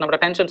ലാസ്റ്റ് സ്റ്റെപ്പ് നമ്മുടെ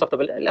tensions of the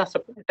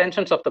belt.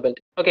 Tensions of the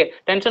belt. Okay,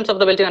 tensions of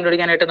the belt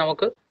കണ്ടുപിടിക്കാനായിട്ട്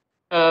നമുക്ക്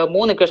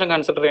 3 ഇക്വേഷൻ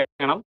കൺസിഡർ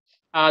ചെയ്യണം.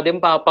 ആദ്യം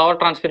power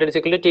ട്രാൻസ്ഫിയർ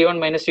 = T1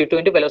 - T2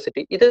 into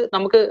velocity. ഇത്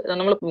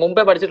നമ്മൾ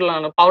മുമ്പേ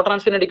പഠിച്ചിട്ടുള്ളതാണ്. പവർ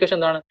ട്രാൻസ്ഫിയർ ഇക്വേഷൻ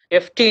എന്താണ്,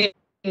 Ft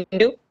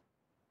into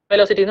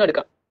വെലോസിറ്റി എന്ന്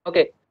എടുക്കാം.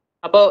 ഓക്കെ,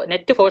 അപ്പോൾ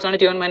നെറ്റ് ഫോഴ്സ് ആണ്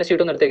T1 -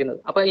 T2 എന്ന് എടുത്തേക്കുന്നത്.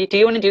 അപ്പോൾ ഈ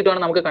T1 ഉം T2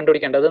 ആണ് നമുക്ക്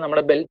കണ്ടുപിടിക്കേണ്ടത്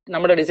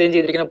നമ്മുടെ ഡിസൈൻ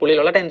ചെയ്തിരിക്കുന്ന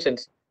പുള്ളിയിലുള്ള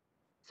ടെൻഷൻസ്.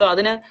 സോ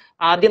അതിന്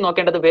ആദ്യം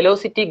നോക്കേണ്ടത്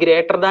വെലോസിറ്റി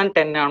ഗ്രേറ്റർ ദാൻ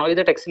 10 ആണോ,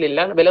 ഇത്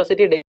ടെക്സ്റ്റിലില്ല.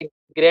 വെലോസിറ്റി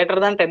ഗ്രേറ്റർ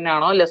ദാൻ 10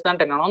 ആണോ ലെസ് ദാൻ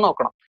 10 ആണോ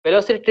നോക്കണം.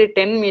 വെലോസിറ്റി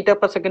 10 മീറ്റർ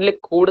പെർ സെക്കൻഡിൽ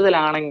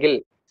കൂടുതലാണെങ്കിൽ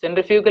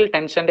സെൻട്രിഫ്യൂഗൽ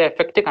ടെൻഷന്റെ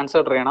എഫക്റ്റ്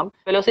കൺസിഡർ ചെയ്യണം.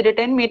 വെലോസിറ്റി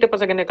 10 മീറ്റർ പെർ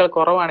സെക്കൻഡിനേക്കാൾ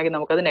കുറവാണെങ്കിൽ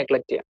നമുക്ക് അത്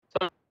നെഗ്ലക്ട് ചെയ്യാം.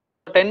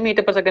 10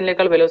 മീറ്റർ പെർ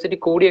സെക്കൻഡിനേക്കാൾ വെലോസിറ്റി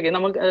കൂടിയൊക്കെ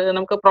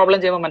നമുക്ക് പ്രോബ്ലം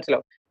ചെയ്യുമ്പോൾ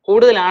മനസ്സിലാവും.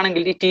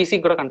 കൂടുതലാണെങ്കിൽ ഈ ടി സി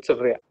കൂടെ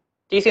കൺസിഡർ ചെയ്യാം.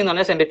 ടി സി എന്ന്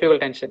പറഞ്ഞാൽ സെൻട്രിഫ്യൂഗൽ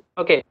ടെൻഷൻ.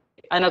 ഓക്കെ,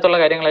 അതിനകത്തുള്ള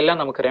കാര്യങ്ങളെല്ലാം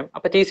നമുക്കറിയാം.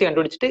 അപ്പൊ ടി സി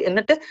കണ്ടുപിടിച്ചിട്ട്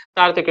എന്നിട്ട്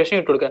താഴത്തെ ഇക്വേഷൻ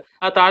ഇട്ട് കൊടുക്കുക.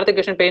 ആ താഴത്തെ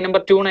ഇക്വേഷൻ പേജ്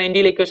നമ്പർ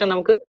 290 ഇക്വേഷൻ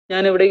നമുക്ക്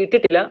ഞാൻ ഇവിടെ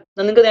ഇട്ടിട്ടില്ല.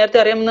 നിങ്ങൾക്ക് നേരത്തെ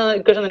അറിയാവുന്ന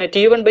ഇക്വേഷൻ തന്നെ,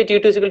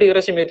 T1/T2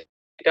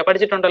 =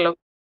 പഠിച്ചിട്ടുണ്ടല്ലോ.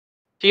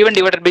 T1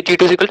 /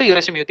 T2 =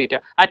 e⁻θ.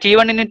 ആ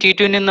T1നും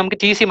T2നും നമുക്ക്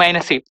ടി സി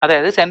മൈനസ് ചെയ്യും,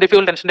 അതായത്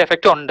സെൻട്രിഫ്യൂഗൽ ടെൻഷന്റെ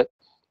എഫക്റ്റ് ഉണ്ട്.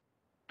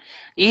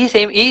 ഈ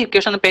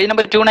ഇക്വേഷൻ പേജ്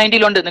നമ്പർ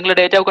 290 ഉണ്ട്. നിങ്ങൾ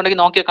ഡേറ്റ ഒക്കെ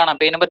ഉണ്ടെങ്കിൽ നോക്കി കാണാം.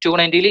 പേജ് നമ്പർ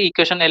 290 ഈ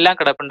ഇക്വേഷൻ എല്ലാം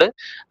കിടപ്പുണ്ട്.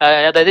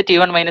 അതായത്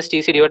T1 -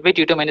 TC /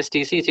 T2 -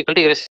 TC =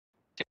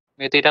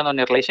 e⁻θ എന്ന്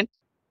പറഞ്ഞ റിലേഷൻ.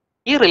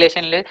 ഈ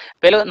റിലേഷനിൽ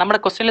നമ്മുടെ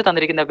ക്വസ്റ്റ്യനിൽ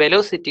തന്നിരിക്കുന്ന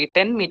വെലോസിറ്റി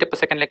 10 മീറ്റർ പെർ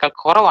സെക്കൻഡിനേക്കാൾ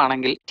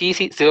കുറവാണെങ്കിൽ ടി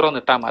സി 0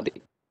 ഇട്ടാൽ മതി.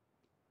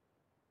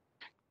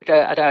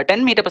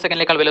 10 മീറ്റർ പെർ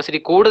സെക്കൻഡിനേക്കാൾ വെലോസിറ്റി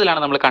കൂടുതലാണ്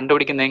നമ്മൾ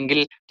കണ്ടുപിടിക്കുന്നതെങ്കിൽ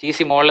ടി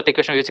സി മുകളിലത്തെ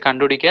ഇക്വേഷൻ ഉപയോഗിച്ച്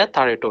കണ്ടുപിടിക്കുക,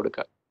 താഴെ ഇട്ട്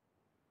കൊടുക്കുക.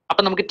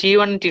 അപ്പൊ നമുക്ക്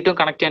T1 T2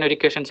 കണക്ട് ചെയ്യാൻ ഒരു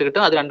ഇക്വേഷൻസ്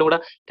കിട്ടും. അത്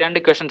രണ്ട്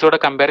ഇക്വേഷൻസ് കൂടെ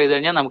കമ്പയർ ചെയ്ത്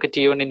കഴിഞ്ഞാൽ നമുക്ക്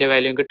T1ന്റെ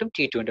വാല്യൂ കിട്ടും,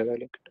 T2ന്റെ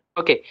വാല്യൂ കിട്ടും.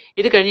 ഓക്കെ,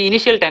 ഇത് കഴിഞ്ഞ്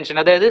ഇനിഷ്യൽ ടെൻഷൻ,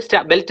 അതായത്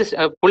ബെൽറ്റ്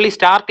പുള്ളി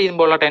സ്റ്റാർട്ട്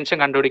ചെയ്യുമ്പോഴുള്ള ടെൻഷൻ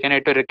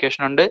കണ്ടുപിടിക്കാനായിട്ട് ഒരു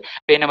ഇക്വേഷൻ ഉണ്ട്.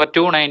 പേജ് നമ്പർ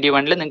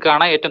 291 നിങ്ങൾക്ക്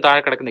കാണാം ഏറ്റവും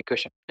താഴെ കിടക്കുന്ന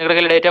ഇക്വേഷൻ. നിങ്ങളുടെ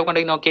കയ്യിൽ ഡേറ്റ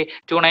ഉണ്ടെങ്കിൽ നോക്കി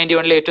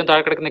 291 ഏറ്റവും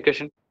താഴെ കിടക്കുന്ന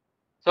ഇക്വേഷൻ.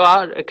 സോ ആ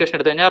ഇക്വേഷൻ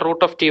എടുത്തു കഴിഞ്ഞാൽ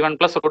 √T1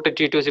 +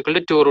 √T2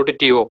 =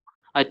 2√TO.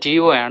 ആ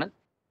TO ആണ്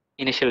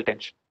ഇനിഷ്യൽ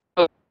ടെൻഷൻ.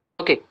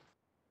 ഓക്കെ,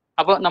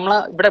 അപ്പോൾ നമ്മൾ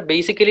ഇവിടെ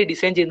ബേസിക്കലി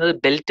ഡിസൈൻ ചെയ്യുന്നത്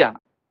ബെൽറ്റ് ആണ്.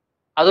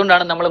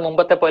 അതുകൊണ്ടാണ് നമ്മൾ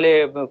മുമ്പത്തെ പോലെ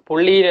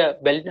പുള്ളിയുടെ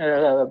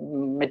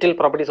മെറ്റൽ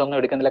പ്രോപ്പർട്ടീസ് ഒന്നും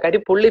എടുക്കുന്നില്ല.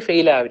 കാര്യം പുള്ളി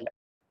ഫെയിൽ ആവില്ല,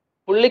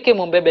 പുള്ളിക്ക്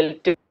മുമ്പേ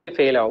ബെൽറ്റ്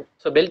ഫെയിൽ ആവും.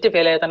 സോ ബെൽറ്റ്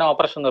ഫെയിൽ ആയാൽ തന്നെ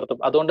ഓപ്പറേഷൻ നിർത്തും.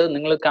 അതുകൊണ്ട്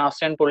നിങ്ങൾ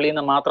കാസ്റ്റ് ആൻഡ് പുള്ളി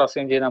എന്ന് മാത്രം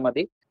അസ്യൂം ചെയ്താൽ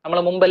മതി. നമ്മൾ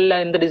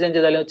മുമ്പെല്ലാം എന്ത് ഡിസൈൻ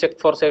ചെയ്താലും ചെക്ക്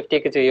ഫോർ സേഫ്റ്റി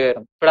ഒക്കെ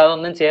ചെയ്യുമായിരുന്നു. ഇവിടെ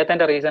അതൊന്നും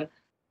ചെയ്യാത്തതിന്റെ റീസൺ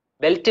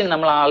ബെൽറ്റിന്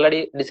നമ്മൾ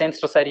ആൾറെഡി ഡിസൈൻ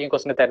സ്ട്രെസ് ആയിരിക്കും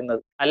ക്വസ്റ്റിന്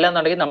തരുന്നത്.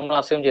 അല്ലാന്നുണ്ടെങ്കിൽ നമ്മൾ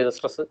അസ്യൂം ചെയ്ത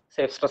സ്ട്രെസ്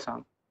സേഫ് സ്ട്രെസ്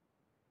ആണ്.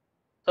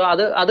 സോ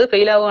അത്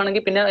ഫെയിൽ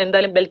ആവുകയാണെങ്കിൽ പിന്നെ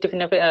എന്തായാലും ബെൽറ്റ്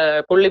പിന്നെ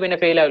പുള്ളി പിന്നെ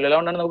ഫെയിൽ ആവില്ല.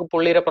 അതുകൊണ്ടാണ് നമുക്ക്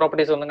പുള്ളിയുടെ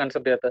പ്രോപ്പർട്ടീസ് ഒന്നും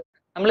കൺസിഡർ ചെയ്യാത്തത്.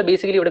 നമ്മൾ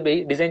ബേസിക്കലി ഇവിടെ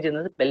ഡിസൈൻ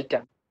ചെയ്യുന്നത് ബെൽറ്റ്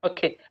ആണ്.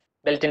 Okay,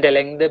 ബെൽറ്റിന്റെ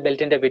length,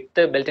 ബെൽറ്റിന്റെ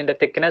width, ബെൽറ്റിന്റെ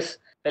thickness,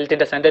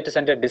 ബെൽറ്റിന്റെ centre to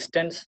centre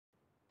distance,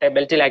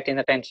 ബെൽറ്റിൽ act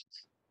ചെയ്യുന്ന ടെൻഷൻസ്.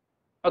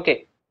 ഓക്കെ,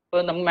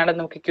 അപ്പോൾ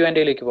നമുക്ക്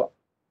Q&Aയിലേക്ക് പോവാം.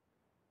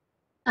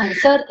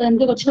 സർ,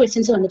 എനിക്ക് കുറച്ച്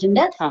ക്വസ്റ്റ്യൻസ്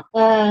വന്നിട്ടുണ്ട്.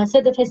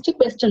 Sir, the first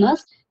question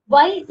is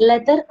why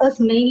leather is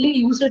mainly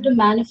used to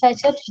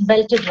manufacture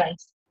belt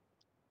drives?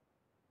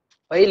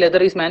 Why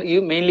leather is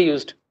mainly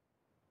used?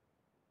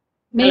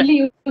 Mainly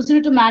used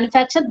to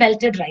manufacture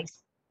belt drives.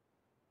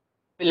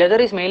 Leather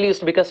is mainly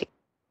used because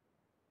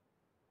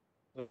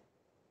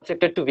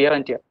subjected to wear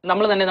and tear.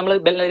 നമ്മൾ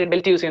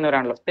belt use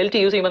ചെയ്യുന്നവരാണല്ലോ. Belt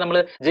use ചെയ്യുമ്പോൾ നമ്മൾ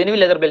genuine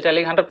leather belt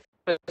അല്ലെങ്കിൽ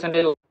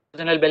 100%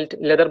 original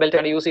leather belt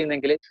ആണ് use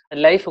ചെയ്യുന്നതെങ്കിൽ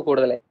life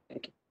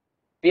കൂടുതലായിരിക്കും,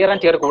 wear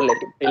and tear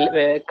കൂടുതലായിരിക്കും.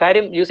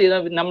 കാര്യം use ചെയ്ത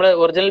നമ്മൾ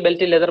original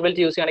belt leather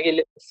belt use ചെയ്യുകയാണെങ്കിൽ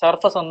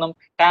സർഫസ് ഒന്നും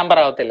ടാമ്പർ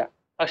ആവത്തില്ല.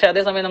 പക്ഷെ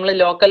അതേസമയം നമ്മൾ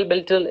ലോക്കൽ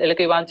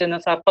ബെൽറ്റ് വാങ്ങിച്ചിരുന്ന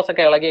സർഫസ്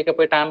ഒക്കെ ഇളകിയൊക്കെ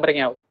പോയി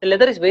ടാമ്പറിങ് ആവും.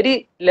 Leather is very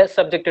less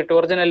subjected to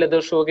original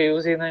leather shoe ഒക്കെ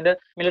യൂസ് ചെയ്യുന്നതിന്റെ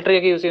മിലിറ്ററി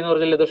ഒക്കെ യൂസ് ചെയ്യുന്ന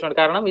ഒറിജിനൽ ലെതർ ഷൂ ആണ്.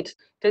 കാരണം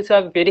it's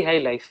have very high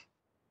life.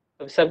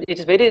 It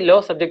is very low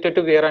subjected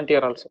to wear and tear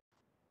also.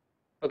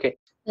 Okay.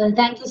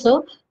 Thank you, sir.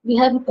 We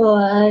have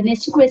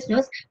next question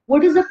is,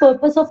 what is the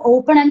purpose of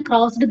open and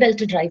crossed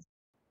belt drive?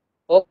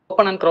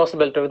 Open and crossed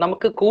belt drive.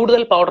 നമുക്ക്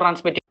കൂടുതൽ power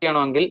transmit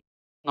ചെയ്യണമെങ്കിൽ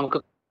നമുക്ക്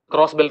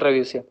cross belt drive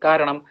use ചെയ്യാം.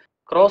 കാരണം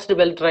crossed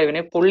belt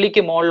ഡ്രൈവിന്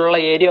പുള്ളിക്ക് മുകളിലുള്ള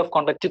area of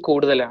contact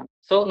കൂടുതലാണ്.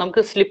 So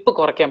നമുക്ക് സ്ലിപ്പ്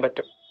കുറയ്ക്കാൻ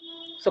പറ്റും.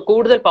 സോ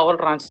കൂടുതൽ പവർ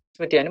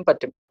ട്രാൻസ്മിറ്റ് ചെയ്യാനും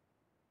പറ്റും.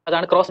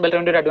 അതാണ് ക്രോസ് ബെൽറ്റ്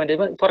ഡ്രൈവിന്റെ ഒരു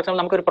അഡ്വാൻറ്റേജ്. ഫോർ എക്സാമ്പിൾ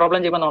നമുക്കൊരു പ്രോബ്ലം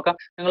ചെയ്യുമ്പോൾ നോക്കാം.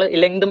 നിങ്ങൾ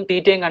ലെങ്തും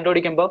തീറ്റയും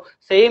കണ്ടുപിടിക്കുമ്പോൾ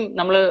സെയിം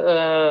നമ്മൾ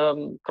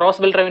ക്രോസ്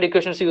ബെൽറ്റ് ഡ്രൈവിന്റെ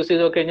ഇക്വേഷൻസ് യൂസ്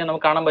ചെയ്ത് കഴിഞ്ഞാൽ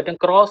നമുക്ക് കാണാൻ പറ്റും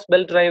ക്രോസ്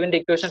ബെൽറ്റ് ഡ്രൈവിന്റെ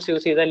ഇക്വേഷൻസ്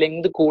യൂസ് ചെയ്താൽ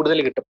ലെങ്ത്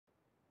കൂടുതൽ കിട്ടും,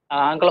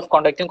 ആംഗിൾ ഓഫ്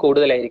കോണ്ടാക്റ്റും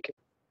കൂടുതലായിരിക്കും.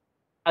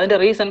 അതിന്റെ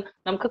റീസൺ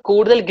നമുക്ക്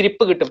കൂടുതൽ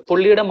ഗ്രിപ്പ് കിട്ടും.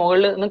 പുള്ളിയുടെ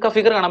മുകളിൽ നിങ്ങൾക്ക് ആ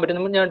ഫിഗർ കാണാൻ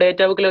പറ്റും. ഞാൻ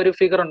ഡേറ്റ ബുക്കിൽ ഒരു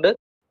ഫിഗർ ഉണ്ട്.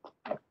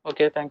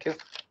 Okay, thank you.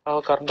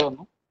 കറണ്ട്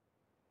വന്നു.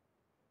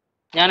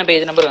 ഞാൻ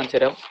പേജ് നമ്പർ കാണിച്ചു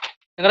തരാം.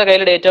 നിങ്ങളുടെ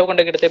കയ്യിൽ ഡേറ്റ ബുക്ക്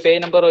ഉണ്ടെങ്കിൽ എടുത്ത്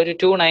പേജ് നമ്പർ ഒരു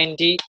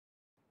 290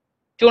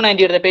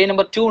 എടുത്ത പേജ്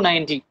നമ്പർ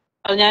 290.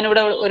 അത്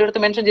ഞാനിവിടെ ഒരിടത്ത്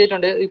മെൻഷൻ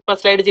ചെയ്തിട്ടുണ്ട്. ഇപ്പൊ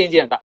സ്ലൈഡ് ചേഞ്ച്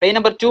ചെയ്യണ്ട. പേജ്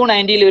നമ്പർ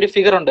 290 ഒരു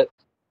ഫിഗർ ഉണ്ട്,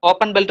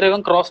 open belt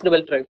ഡ്രൈവും crossed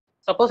belt drive.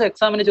 Suppose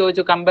എക്സാമിന്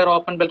ചോദിച്ചു compare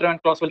open belt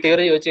drive cross belt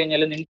theory ചോദിച്ചു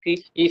കഴിഞ്ഞാൽ നിങ്ങൾക്ക്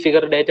ഈ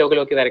ഫിഗർ ഡേറ്റ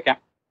ബുക്കിൽ നോക്കി വരയ്ക്കാം.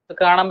 അത്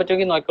കാണാൻ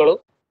പറ്റുമെങ്കിൽ നോക്കിക്കോളൂ.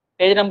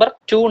 പേജ് നമ്പർ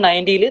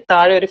 290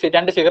 താഴെ ഒരു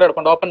രണ്ട് ഫിഗർ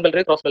എടുക്കുന്നുണ്ട്, open belt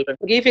drive, cross belt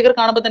drive. ഈ ഫിഗർ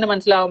കാണുമ്പോൾ തന്നെ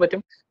മനസ്സിലാവാൻ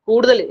പറ്റും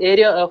കൂടുതൽ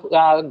ഏരിയ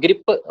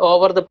ഗ്രിപ്പ്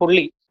ഓവർ ദ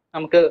പുള്ളി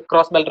നമുക്ക്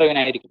ക്രോസ് ബെൽറ്റ്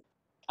ഡ്രൈവിനായിരിക്കും.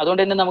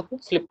 അതുകൊണ്ട് തന്നെ നമുക്ക്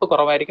സ്ലിപ്പ്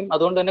കുറവായിരിക്കും.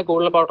 അതുകൊണ്ട് തന്നെ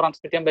കൂടുതൽ പവർ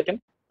ട്രാൻസ്മിറ്റ് ചെയ്യാൻ പറ്റും.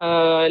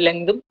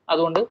 ലെങ്തും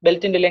അതുകൊണ്ട്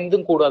ബെൽറ്റിന്റെ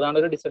ലെങ്തും കൂടും. അതാണ്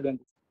ഒരു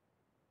disadvantage.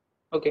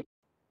 Okay,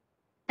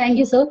 thank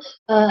you sir.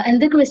 And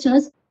the question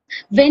is,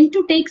 when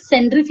to take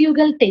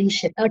centrifugal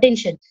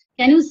tension?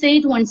 Can you say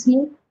it once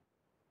more?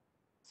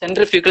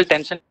 Centrifugal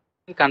tension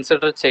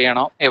consider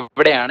ചെയ്യണോ,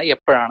 എവിടെയാണ്,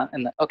 എപ്പോഴാണ്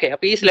എന്ന്. ഓക്കെ,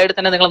 അപ്പൊ ഈ സ്ലൈഡിൽ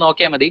തന്നെ നിങ്ങൾ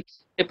നോക്കിയാൽ മതി.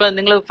 ഇപ്പൊ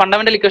നിങ്ങൾ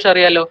ഫണ്ടമെന്റൽ ഇക്വേഷൻ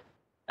അറിയാലോ,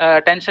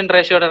 ടെൻഷൻ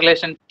റേഷ്യോയുടെ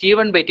റിലേഷൻ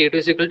T1/T2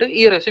 =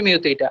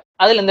 e⁻θ.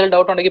 അതിൽ എന്തെങ്കിലും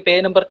ഡൗട്ട് ഉണ്ടെങ്കിൽ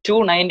പേജ് നമ്പർ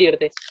 290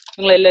 എടുത്തേ.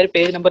 നിങ്ങൾ എല്ലാവരും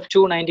പേജ് നമ്പർ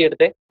 290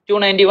 എടുത്തേ.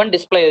 291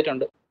 ഡിസ്പ്ലേ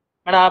ചെയ്തിട്ടുണ്ട്.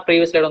 മേഡം ആ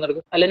പ്രീവിയസ് സ്ലൈഡ് ഒന്ന്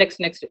എടുക്കും. അല്ലെ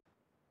നെക്സ്റ്റ്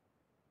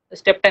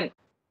സ്റ്റെപ്പ് 10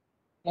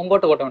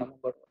 മുമ്പോട്ട് പോട്ടെ മേഡം,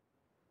 മുമ്പോട്ട്.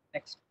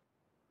 Next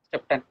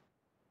step 10.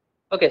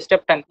 Okay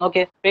step 10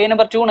 okay page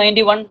number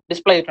 291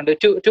 display ചെയ്തിട്ടുണ്ട്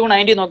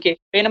 290 നോക്കിയേ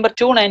പേജ് നമ്പർ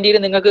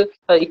 290 നിങ്ങൾക്ക്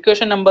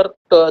ഇക്വേഷൻ നമ്പർ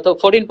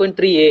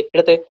 14.3a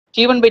എടുത്ത്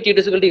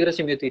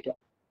T1/T2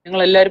 നിങ്ങൾ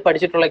എല്ലാവരും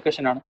പഠിച്ചിട്ടുള്ള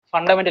ഇക്വേഷൻ ആണ്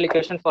fundamental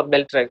equation for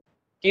belt drive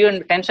T1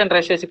 tension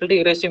ratio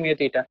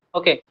E/μθ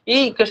okay ഈ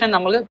ഇക്വേഷൻ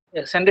നമ്മൾ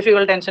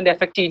സെൻട്രിഫ്യൂഗൽ ടെൻഷന്റെ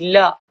എഫക്റ്റ് ഇല്ല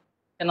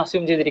എന്ന്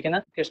അസ്യൂം ചെയ്തിരിക്കുന്ന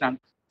ഇക്വേഷൻ ആണ്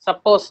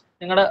സപ്പോസ്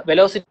നിങ്ങളുടെ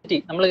വെലോസിറ്റി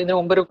നമ്മൾ ഇതിന്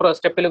മുമ്പ് ഒരു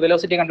സ്റ്റെപ്പിൽ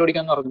വെലോസിറ്റി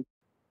കണ്ടുപിടിക്കുമെന്ന് പറഞ്ഞു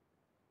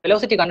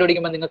വെലോസിറ്റി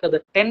കണ്ടുപിടിക്കുമ്പോൾ നിങ്ങൾക്ക് അത്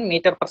 10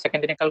 മീറ്റർ പെർ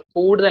സെക്കൻഡിനേക്കാൾ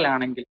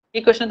കൂടുതലാണെങ്കിൽ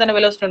ഈ ക്വസ്റ്റൻ തന്നെ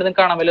വെലോസിറ്റി ഉണ്ട്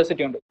നിങ്ങൾക്ക് കാണാം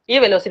വെലോസിറ്റി ഉണ്ട് ഈ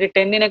വെലോസിറ്റി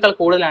 10നേക്കാൾ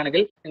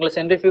കൂടുതലാണെങ്കിൽ നിങ്ങൾ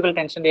സെൻട്രിഫ്യൂഗൽ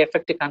ടെൻഷന്റെ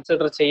എഫക്റ്റ്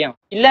കൺസിഡർ ചെയ്യാം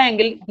ഇല്ല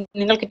എങ്കിൽ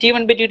നിങ്ങൾക്ക്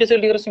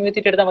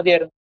T1/T2 എടുത്താൽ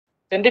മതിയായിരുന്നു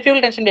സെൻട്രിഫ്യൂഗൽ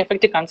ടെൻഷന്റെ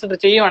എഫക്റ്റ് കൺസിഡർ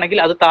ചെയ്യുവാണെങ്കിൽ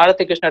അത്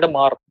താഴത്തെ ഇക്വേഷനായിട്ട്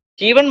മാറും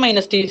T1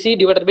 - Tc /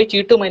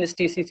 T2 -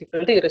 Tc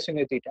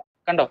E/μθ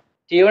കണ്ടോ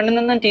T1 ൽ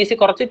നിന്നും Tc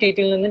കുറച്ച്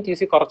T2 ൽ നിന്നും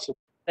Tc കുറച്ചു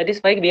that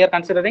is Y V R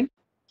considering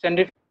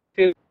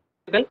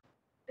centrifugal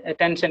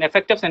tension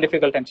effect of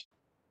centrifugal tension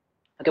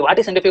okay what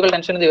is centrifugal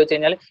tension എന്ന് ചോദിച്ചു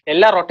കഴിഞ്ഞാൽ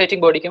എല്ലാ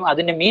റൊട്ടേറ്റിംഗ് ബോഡിക്കും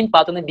അതിന്റെ മീൻ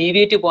പാത്ത് നിന്ന്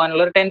ഡീവിയേറ്റ്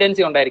പോകാനുള്ള ഒരു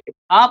ടെൻഡൻസി ഉണ്ടായിരിക്കും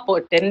ആ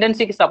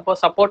ടെൻഡൻസിക്ക്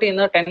സപ്പോർട്ട്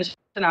ചെയ്യുന്ന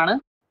ടെൻഷനാണ്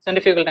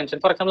സെൻട്രിഫ്യൂഗൽ ടെൻഷൻ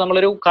ഫോർ എക്സാമ്പിൾ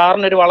നമ്മളൊരു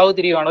കാറിന് ഒരു വളവ്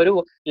തിരിയുവാണ്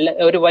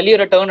ഒരു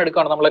വലിയൊരു ടേൺ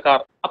എടുക്കുകയാണ് നമ്മൾ കാർ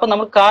അപ്പൊ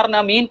നമ്മൾ കാറിന്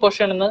ആ മെയിൻ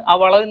പൊസിഷനിൽ നിന്ന് ആ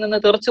വളവിൽ നിന്ന്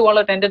തെറിച്ചു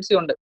പോകാനുള്ള ടെൻഡൻസി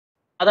ഉണ്ട്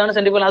അതാണ്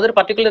സെൻട്രിഫ്യൂഗൽ അതൊരു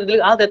പർട്ടിക്കുലർ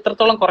ഇതിൽ അത്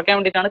എത്രത്തോളം കുറയ്ക്കാൻ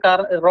വേണ്ടിയിട്ടാണ് കാർ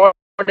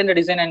റോഡിന്റെ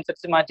ഡിസൈൻ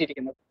അനുസരിച്ച്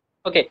മാറ്റിയിരിക്കുന്നത്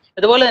ഓക്കെ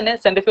ഇതുപോലെ തന്നെ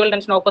സെൻട്രിഫ്യൂഗൽ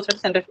ടെൻഷൻ ഓപ്പോസിറ്റ്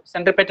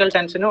സെൻട്രിപെറ്റൽ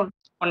ടെൻഷനും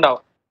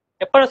ഉണ്ടാവും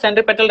എപ്പോഴും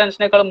സെൻട്രിപെറ്റൽ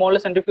ടെൻഷനേക്കാൾ മുകളിൽ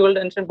സെൻട്രിഫ്യൂഗൽ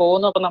ടെൻഷൻ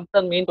പോകുന്നു അപ്പൊ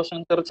നമുക്ക് മെയിൻ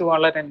പൊസിഷൻ തെറിച്ചു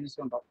പോകാനുള്ള ടെൻഡൻസി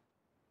ഉണ്ടാവും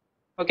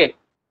okay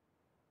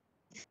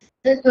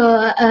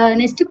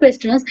next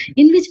question is,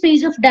 in which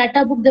page of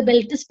data book the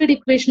belt speed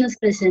equation is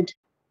present?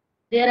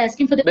 They are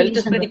asking for the belt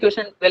speed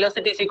equation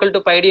velocity is equal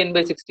to pi d n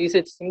by 60 is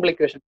a simple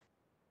equation.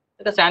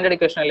 It's a standard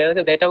equation അല്ലേ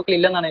അത് data ബുക്കിൽ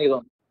ഇല്ലെന്നാണ് എനിക്ക്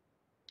തോന്നുന്നത്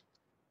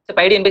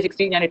pi d n by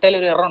 60 ഞാൻ ഇട്ടാൽ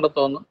ഒരു error ഉണ്ടെന്ന്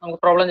തോന്നുന്നു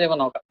നമുക്ക് പ്രോബ്ലം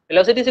ചെയ്യുമ്പോൾ നോക്കാം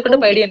velocity is equal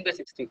to pi d n by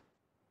 60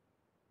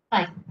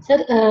 fine sir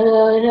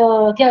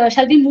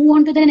shall we move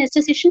on to the next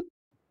session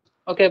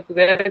okay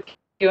വേറെ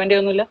Q&A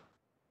ഒന്നുമില്ല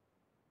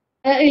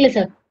ഇല്ല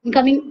sir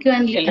incoming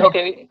Q&A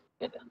okay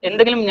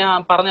എന്തെങ്കിലും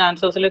ഞാൻ പറഞ്ഞ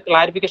ആൻസേഴ്സിൽ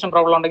ക്ലാരിഫിക്കേഷൻ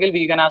പ്രോബ്ലം ഉണ്ടെങ്കിൽ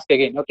we can ask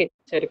again okay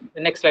ശരി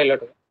next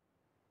സ്ലൈഡിലോട്ട്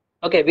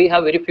okay we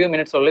have very few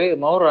minutes only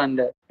more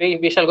and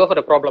we shall go for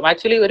A problem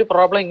actually ഒരു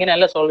problem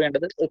ഇങ്ങനെയല്ല സോൾവ്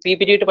ചെയ്യേണ്ടത്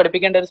PPT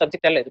പഠിപ്പിക്കേണ്ട ഒരു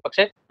സബ്ജക്റ്റ് അല്ല ഇത്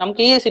പക്ഷേ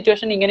നമുക്ക് ഈ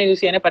സിറ്റുവേഷൻ ഇങ്ങനെ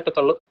യൂസ് ചെയ്യാനേ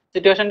പറ്റത്തുള്ളൂ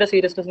സിറ്റുവേഷന്റെ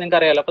സീരിയസ്നെസ് നിങ്ങൾക്ക്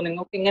അറിയാലോ അപ്പോൾ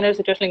നിങ്ങൾക്ക് ഇങ്ങനെ ഒരു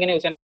സിറ്റുവേഷൻ ഇങ്ങനെ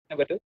യൂസ് ചെയ്യാൻ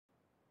പറ്റും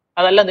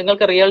അതല്ല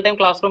നിങ്ങൾക്ക് real time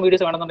class room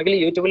videos വേണമെന്നുണ്ടെങ്കിൽ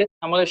യൂട്യൂബിൽ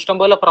നമ്മൾ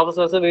ഇഷ്ടംപോലെ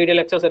പ്രൊഫസേഴ്സ് വീഡിയോ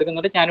ലെക്ചേഴ്സ്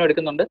എടുക്കുന്നുണ്ട് ഞാനും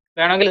എടുക്കുന്നുണ്ട്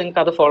വേണമെങ്കിൽ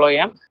നിങ്ങൾക്ക് അത് ഫോളോ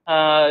ചെയ്യാം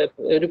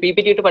ഒരു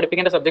PPT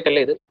പഠിപ്പിക്കേണ്ട സബ്ജക്റ്റ്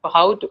അല്ലേ ഇത് അപ്പോൾ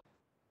how to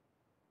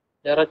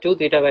there are two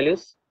theta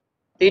values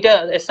theta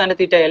s and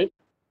theta l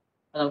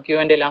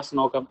Q&A last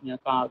നോക്കാം ഞാൻ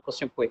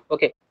ക്വസ്റ്റ്യൻ പോയി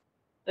ഓക്കെ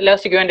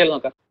ലാസ്റ്റ് Q&A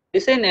നോക്കാം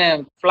design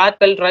flat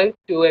belt drive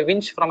to A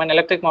winch from an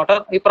electric motor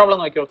ഈ problem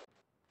നോക്കിയോളൂ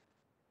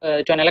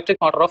to an electric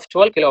motor of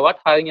 12 kilowatt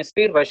having a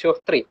speed ratio of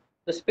 3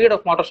 the speed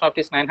of motor shaft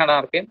is 900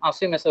 rpm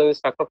assume a service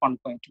factor of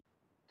 1.2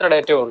 ഇത്ര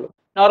ഡേറ്റേ ഉള്ളൂ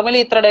normally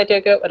ഇത്ര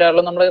ഡേറ്റയൊക്കെ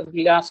വരാറുള്ളൂ നമ്മൾ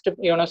last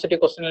university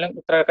ക്വസ്റ്റ്യനിലും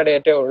ഇത്രയൊക്കെ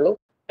ഡേറ്റേ ഉള്ളൂ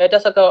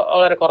datas ഒക്കെ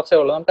വളരെ കുറച്ചേ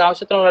ഉള്ളൂ നമുക്ക്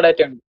ആവശ്യത്തിനുള്ള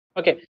ഡേറ്റ ഉണ്ട്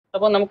ഓക്കെ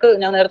അപ്പോൾ നമുക്ക്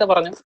ഞാൻ നേരത്തെ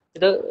പറഞ്ഞു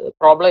ഇത്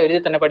പ്രോബ്ലം എഴുതി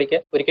തന്നെ പഠിക്കുക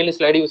ഒരിക്കലും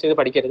സ്ലൈഡ് യൂസ് ചെയ്ത്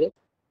പഠിക്കരുത്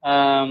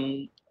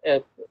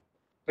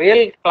റിയൽ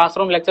ക്ലാസ്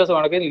റൂം ലെക്ചേഴ്സ്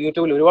വേണമെങ്കിൽ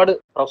യൂട്യൂബിൽ ഒരുപാട്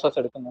പ്രൊഫസേഴ്സ്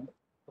എടുക്കുന്നുണ്ട്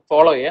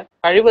ഫോളോ ചെയ്യുക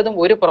കഴിവതും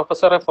ഒരു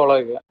പ്രൊഫസറെ ഫോളോ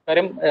ചെയ്യുക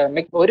കാര്യം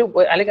ഒരു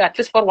അല്ലെങ്കിൽ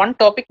at least four one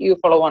topic you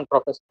follow one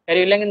professor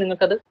കാര്യം ഇല്ലെങ്കിൽ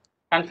നിങ്ങൾക്കത്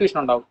കൺഫ്യൂഷൻ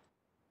ഉണ്ടാവും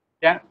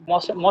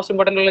മോസ്റ്റ്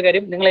ഇമ്പോർട്ടൻ്റ് ഉള്ള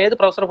കാര്യം നിങ്ങൾ ഏത്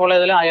പ്രൊഫസർ ഫോളോ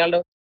ചെയ്താലും അയാളുടെ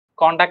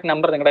കോൺടാക്ട്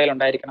നമ്പർ നിങ്ങളുടെ കയ്യിൽ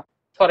ഉണ്ടായിരിക്കണം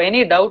for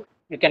any doubt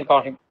you can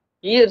call him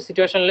ഈ ഒരു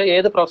സിറ്റുവേഷനിൽ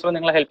ഏത് പ്രൊഫസറും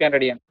നിങ്ങളെ ഹെൽപ്പ് ചെയ്യാൻ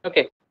റെഡിയാണ്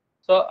ഓക്കെ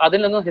സോ അതിൽ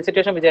നിന്നും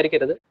ഹെസിറ്റേഷൻ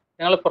വിചാരിക്കരുത്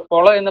നിങ്ങൾ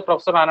ഫോളോ ചെയ്യുന്ന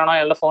പ്രൊഫസർ ആരാണോ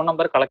അയാളുടെ ഫോൺ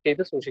നമ്പർ കളക്ട്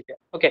ചെയ്ത് സൂക്ഷിക്കുക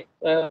ഓക്കെ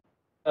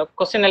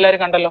ക്വസ്റ്റ്യൻ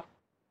എല്ലാവരും കണ്ടല്ലോ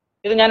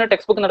ഇത് ഞാൻ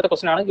ടെക്സ്റ്റ് ബുക്ക് നടത്ത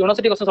ക്വസ്റ്റൻ ആണ്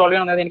യൂണിവേഴ്സിറ്റി ക്വസ്റ്റൻ സോൾവ്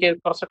ചെയ്യണമെങ്കിൽ എനിക്ക്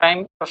കുറച്ച് ടൈം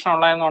പ്രശ്നം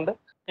ഉണ്ടായതുകൊണ്ട്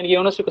എനിക്ക്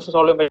യൂണിവേഴ്സിറ്റി ക്വസ്റ്റൻ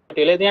സോൾവ് ചെയ്യാൻ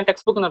പറ്റില്ല ഇത് ഞാൻ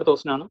ടെക്സ്റ്റ് ബുക്ക് നടത്ത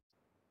ക്വസ്റ്റൻ ആണ്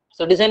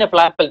so design A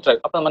flat belt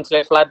drive അപ്പോൾ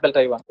മനസ്സിലായി ഫ്ലാറ്റ് ബെൽറ്റ്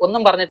ഡ്രൈവ് ആണ്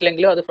ഒന്നും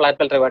പറഞ്ഞിട്ടില്ലെങ്കിലും അത് ഫ്ലാറ്റ്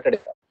ബെൽറ്റ് ഡ്രൈവ് ആയിട്ട്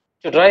എടുക്കുക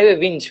to drive A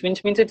winch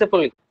means it's A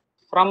പുള്ളി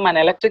from an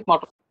electric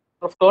motor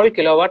of 12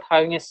 kilowatt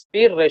having a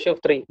speed ratio of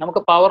 3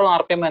 നമുക്ക് പവറും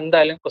RPM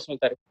എന്തായാലും ക്വസ്റ്റനിൽ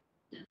തരും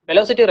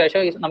വെലോസിറ്റി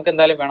റേഷ്യോ നമുക്ക്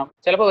എന്തായാലും വേണം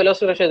ചിലപ്പോൾ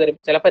വെലോസിറ്റി റേഷ്യോ തരും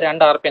ചിലപ്പോൾ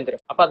 2 RPM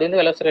തരും അപ്പോൾ അതിൽ നിന്ന്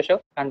വെലോസിറ്റി റേഷ്യോ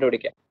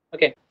കണ്ടുപിടിക്കാം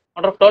okay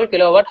motor of 12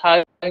 kilowatt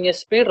having a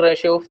speed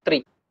ratio of 3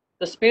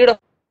 the speed of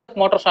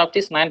motor shaft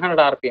is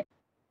 900 RPM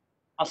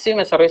assume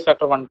a service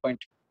factor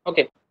 1.2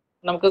 okay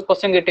നമുക്ക്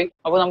ക്വസ്റ്റ്യൻ കിട്ടി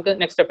അപ്പോൾ നമുക്ക്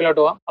നെക്സ്റ്റ് സ്റ്റെപ്പിലോട്ട്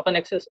പോകാം അപ്പോൾ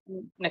നെക്സ്റ്റ്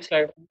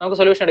സ്ലൈഡ് നമുക്ക്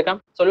സൊല്യൂഷൻ എടുക്കാം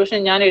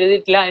സൊല്യൂഷൻ ഞാൻ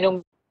എഴുതിയിട്ടില്ല അതിന്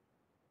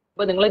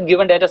മുമ്പ് നിങ്ങൾ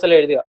ഗിവൺ ഡേറ്റാസ് എല്ലാം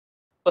എഴുതുക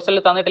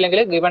ക്വസ്റ്റനിൽ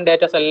തന്നിട്ടില്ലെങ്കിൽ ഗിവൺ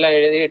ഡേറ്റാസ് എല്ലാം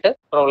എഴുതിയിട്ട്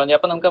പ്രോബ്ലം ചെയ്യും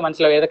അപ്പോൾ നമുക്ക്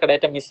മനസ്സിലാവും ഏതൊക്കെ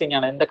ഡേറ്റ മിസ്സിംഗ്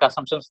ആണ് എന്തൊക്കെ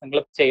അസംഷൻസ് നിങ്ങൾ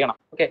ചെയ്യണം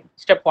okay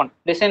step 1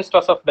 design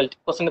stress of belt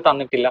ക്വസ്റ്റന്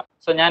തന്നിട്ടില്ല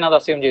സോ ഞാൻ അത്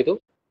അസ്യൂം ചെയ്തു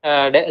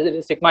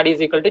sigma D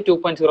is equal to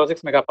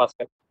 2.06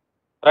 MPa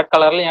red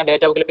കളറിൽ ഞാൻ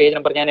ഡേറ്റ ബുക്കിൽ പേജ്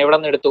നമ്പർ ഞാൻ എവിടെ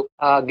നിന്ന് എടുത്തു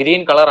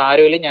ഗ്രീൻ കളർ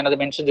ആരോയിൽ ഞാൻ അത്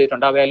മെൻഷൻ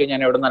ചെയ്തിട്ടുണ്ട് ആ വാല്യൂ ഞാൻ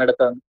എവിടെ നിന്നാണ്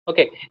എടുത്തതെന്ന്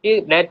ഓക്കെ ഈ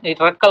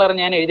റെഡ് കളർ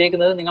ഞാൻ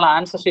എഴുതിയിരിക്കുന്നത് നിങ്ങൾ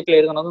ആൻസർ ഷീറ്റിൽ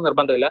എഴുതണമെന്ന്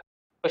നിർബന്ധമില്ല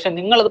പക്ഷെ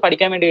നിങ്ങളത്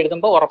പഠിക്കാൻ വേണ്ടി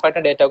എഴുതുമ്പോൾ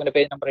ഉറപ്പായിട്ടും ഡേറ്റ ബുക്കിന്റെ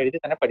പേജ് നമ്പർ എഴുതി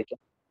തന്നെ പഠിക്കും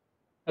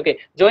ഓക്കെ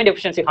ജോയിന്റ്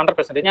എഫിഷ്യൻസി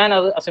 100% ഞാൻ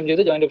അത് അസ്യൂം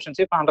ചെയ്തു ജോയിന്റ്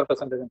എഫിഷ്യൻസി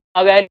 100%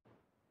 ആ വാല്യൂ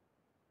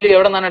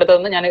എവിടെ നിന്നാണ്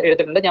എടുത്തതെന്ന് ഞാൻ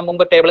എടുത്തിട്ടുണ്ട്. ഞാൻ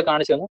മുമ്പ് ടേബിൾ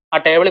കാണിച്ചു തന്നു. ആ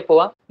ടേബിളിൽ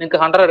പോവാം. നിങ്ങൾക്ക്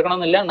 100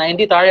 എടുക്കണമെന്നില്ല,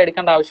 90 താഴെ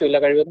എടുക്കേണ്ട ആവശ്യമില്ല.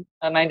 കഴിവതും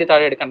 90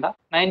 താഴെ എടുക്കണ്ട.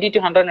 90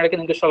 to 100 ഇടയ്ക്ക്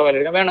നിങ്ങൾക്ക് ഇഷ്ടമുള്ള വില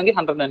എടുക്കാം. വേണമെങ്കിൽ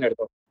 100 തന്നെ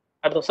എടുത്തോ.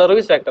 അടുത്ത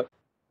സർവീസ് ഫാക്ടർ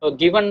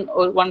ഗിവൺ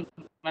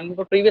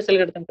പ്രീവിയസ്ലി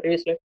എടുത്ത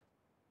പ്രീവിയസ്ലി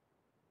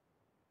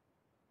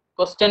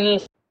ക്വസ്റ്റ്യനിൽ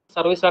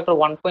സർവീസ് ഫാക്ടർ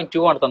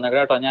 1.2 ആണ് തന്നത്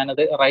കേട്ടോ.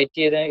 ഞാനത് റൈറ്റ്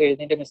ചെയ്ത്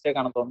എഴുതിന്റെ മിസ്റ്റേക്ക്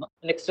ആണെന്ന് തോന്നുന്നു.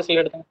 നെക്സ്റ്റ്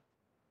സ്ലൈഡ് എടുത്ത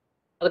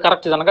അത്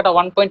കറക്റ്റ് ആണ് കേട്ടോ.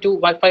 1.2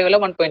 5 അല്ല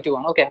 1.2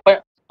 ആണ്. ഓക്കെ, അപ്പൊ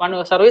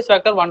സർവീസ്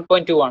ഫാക്ടർ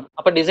 1.2 ആണ്.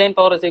 അപ്പൊ design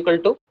power is equal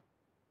to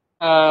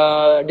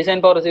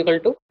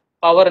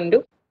power into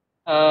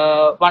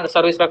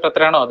service factor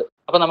എത്രയാണോ അത്.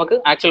 അപ്പൊ നമുക്ക്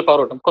ആക്ച്വൽ പവർ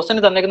കിട്ടും.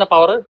 ക്വസ്റ്റിന് തന്നിരിക്കുന്ന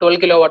പവർ 12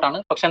 കിലോവാട്ട് ആണ്.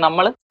 പക്ഷെ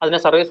നമ്മൾ അതിനെ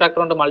സർവീസ് ഫാക്ടർ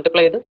കൊണ്ട്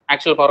മൾട്ടിപ്ലൈ ചെയ്ത്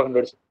ആക്ച്വൽ പവർ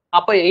കണ്ടുപിടിച്ചു.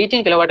 അപ്പോൾ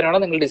 18 കിലോവാട്ടിനാണ്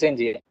നിങ്ങൾ ഡിസൈൻ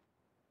ചെയ്യുക.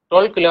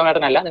 12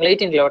 കിലോവാട്ടിനല്ല, നിങ്ങൾ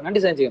 18 കിലോവാട്ടിനാണ്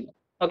ഡിസൈൻ ചെയ്യുന്നത്.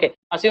 Okay,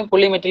 assume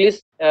fully material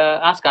is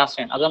as cast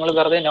iron. അത് നമ്മൾ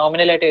വെറുതെ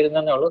നോമിനലായിട്ട്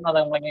എഴുതുന്നതേ ഉള്ളൂ. അത്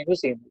നമ്മൾ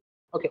യൂസ് ചെയ്യുന്നത്.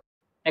 Okay,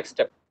 next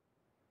step.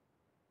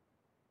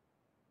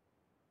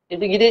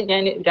 ഇത്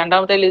ഞാൻ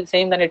രണ്ടാമത്തെ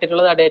സെയിം തന്നെ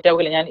ഇട്ടിട്ടുള്ളത്. ആ ഡേറ്റ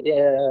ബുക്കിൽ ഞാൻ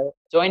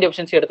ജോയിന്റ്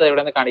ഓപ്ഷൻസ് എടുത്തത്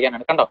എവിടെ നിന്ന്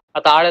കാണിക്കാനാണ്. കണ്ടോ, ആ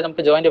താഴെ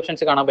നമുക്ക് ജോയിന്റ്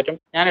ഓപ്ഷൻസ് കാണാൻ പറ്റും.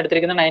 ഞാൻ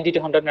എടുത്തിരിക്കുന്നത് 90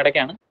 to 100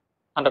 ഇടയ്ക്കാണ്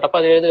 100. അപ്പോൾ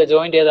അത് എഴുതുക,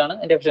 ജോയിന്റ് ഏതാണ്,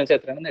 എൻ്റെ ഓപ്ഷൻസ്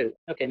എത്രയാണെന്ന് എഴുതും.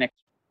 Okay,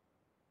 next.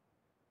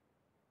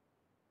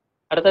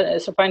 അടുത്ത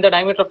find the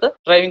diameter of the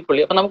driving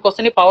പുള്ളി. അപ്പോൾ നമുക്ക്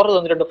ക്വസ്റ്റിന് പവർ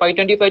തന്നിട്ടുണ്ട്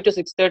 525 to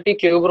 630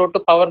 cube root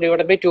power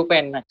divided by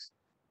 2πnmax.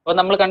 അപ്പോൾ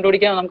നമ്മൾ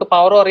കണ്ടുപിടിക്കാൻ നമുക്ക്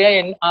പവറും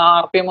അറിയാം,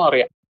 RPM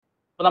അറിയാം.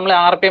 അപ്പോൾ നമ്മൾ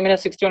RPM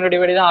 60 കൊണ്ട്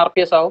ഡിവൈഡ് ചെയ്താൽ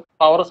RPS ആവും.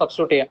 പവർ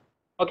സബ്സ്റ്റിറ്റ്യൂട്ട് ചെയ്യാം.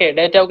 ഓക്കെ,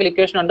 ഡേറ്റ ബുക്കിൽ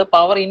ഇക്വേഷൻ ഉണ്ട്.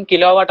 പവർ ഇൻ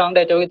കിലോ വാട്ട് ആണ്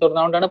ഡേറ്റ ബുക്കിൽ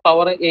തുറന്നുകൊണ്ടാണ്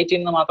പവർ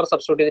 18 എന്ന് മാത്രം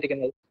സബ്സ്റ്റിറ്റ്യൂട്ട്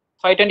ചെയ്തിരിക്കുന്നത്.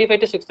 525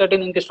 to 630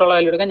 നിങ്ങൾക്ക് ഇഷ്ടമുള്ള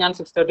വാല്യൂ എടുക്കാം. ഞാൻ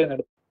 630 എന്ന്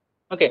എടുക്കും.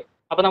 ഓക്കെ,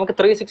 അപ്പോൾ നമുക്ക്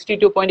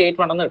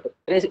 362.81 എന്ന് കിട്ടും.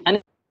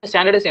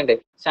 സ്റ്റാൻഡേർഡൈസ് ചെയ്യണ്ടേ?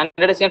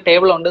 സ്റ്റാൻഡേർഡൈസ് ചെയ്യാൻ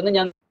ടേബിൾ ഉണ്ടെന്ന്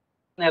ഞാൻ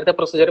നേരത്തെ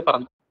പ്രൊസീജിയർ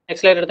പറഞ്ഞു.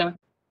 നെക്സ്റ്റ് സ്ലൈഡ് എടുത്തേ.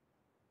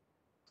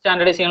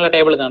 സ്റ്റാൻഡേർഡൈസ് ചെയ്യാനുള്ള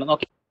ടേബിൾ ഇതാണ്.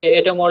 നോക്കി,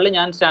 ഏറ്റവും മുകളിൽ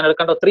ഞാൻ സ്റ്റാൻഡേർഡ്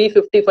കണ്ടോ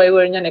 355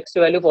 കഴിഞ്ഞാൽ നെക്സ്റ്റ്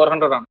വാല്യൂ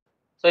 400 ആണ്.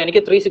 സോ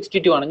എനിക്ക്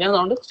 362 ആണ്. ഞാൻ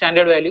അതുകൊണ്ട്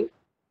സ്റ്റാൻഡേർഡ് വാല്യൂ,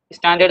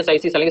 സ്റ്റാൻഡേർഡ്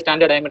സൈസീസ് അല്ലെങ്കിൽ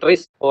സ്റ്റാൻഡേർഡ് ഡയമീറ്റർ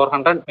ഈസ്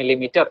 400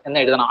 millimeter എന്ന്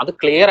എഴുതണം. അത്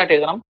ക്ലിയർ ആയിട്ട്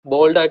എഴുതണം,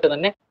 ബോൾഡ് ആയിട്ട്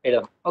തന്നെ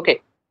എഴുതണം. ഓക്കെ,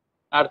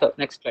 അടുത്ത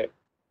next slide.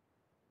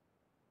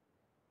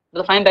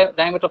 Find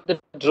diameter of the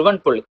driven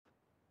പുള്ളി,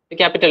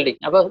 ക്യാപിറ്റൽ ഡി.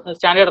 അപ്പോൾ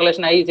standard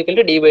relation I equal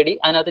to D/D.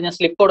 അതിനകത്ത് ഞാൻ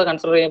സ്ലിപ്പോട്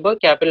കൺസിഡർ ചെയ്യുമ്പോൾ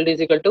capital D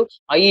equal to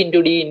I into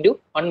D into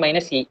 1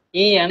 - E.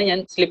 E ആണ് ഞാൻ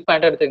സ്ലിപ്പ്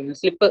ആയിട്ട് എടുത്തിരിക്കുന്നത്.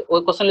 സ്ലിപ്പ്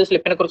ക്വസ്റ്റനിൽ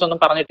സ്ലിപ്പിനെ കുറിച്ചൊന്നും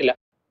പറഞ്ഞിട്ടില്ല.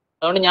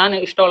 അതുകൊണ്ട് ഞാൻ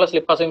ഇഷ്ടമുള്ള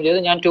സ്ലിപ്പ് അസ്യൂം ചെയ്ത്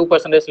ഞാൻ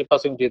 2% സ്ലിപ്പ്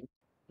അസ്യൂം ചെയ്തു.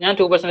 ഞാൻ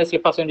 2%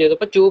 സ്ലിപ്പ് അസ്യൂം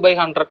ചെയ്തപ്പോൾ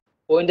 2/100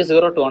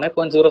 0.02 ആണ്,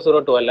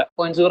 0.002 അല്ല,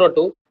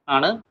 0.02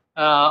 ആണ്.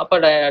 അപ്പോൾ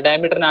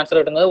ഡയമീറ്ററിന് ആൻസർ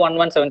കിട്ടുന്നത്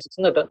 1176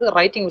 എന്ന് കിട്ടും.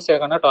 റൈറ്റിംഗ്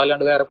മിസ്റ്റേക്ക് ആണ് കേട്ടോ,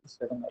 അല്ലാണ്ട് വേറെ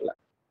മിസ്റ്റേക്ക് ഒന്നുമില്ല.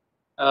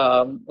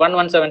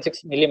 1176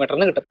 millimeter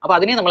എന്ന് കിട്ടും. അപ്പോൾ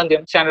അതിനെ നമ്മൾ എന്ത്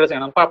ചെയ്യണം, സ്റ്റാൻഡേർഡൈസ്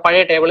ചെയ്യണം.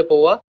 പഴയ ടേബിളിൽ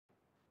പോവുക,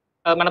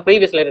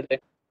 പ്രീവിയസ് സ്ലൈഡ് എടുത്തേ.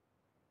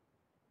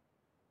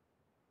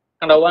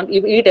 കണ്ടോ,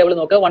 ഈ ടേബിൾ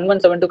നോക്കുക.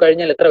 1172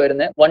 കഴിഞ്ഞാൽ എത്ര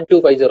വരുന്നത്?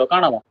 1250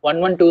 കാണാമോ?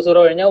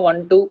 1120 കഴിഞ്ഞാൽ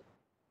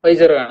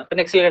 1250 ആണ്.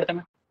 നെക്സ്റ്റ് സ്ലൈഡ് എടുത്തേ.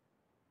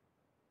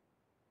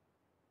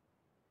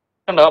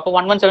 കണ്ടോ, അപ്പോൾ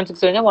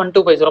 1176 കഴിഞ്ഞാൽ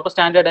 1250. അപ്പോൾ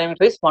സ്റ്റാൻഡേർഡ്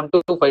ഡയമീറ്റർ ഈസ്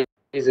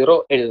 1250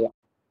 എഴുതുക.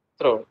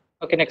 ഇത്രേ ഉള്ളൂ.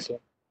 Okay, next.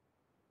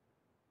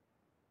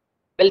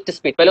 Belt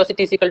speed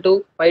velocity is equal to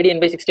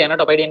πdn/60 ആണ്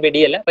കേട്ടോ. πdn/d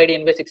അല്ല,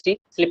 πdn/60.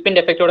 സ്ലിപ്പിന്റെ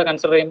എഫക്റ്റോടെ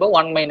കൺസിഡർ ചെയ്യുമ്പോൾ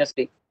 1 -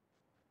 D.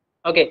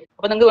 ഓക്കെ,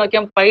 അപ്പോൾ നിങ്ങൾക്ക്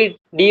വായിക്കാം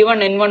πd1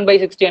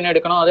 n1/60 തന്നെ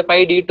എടുക്കണോ, അത്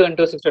πd2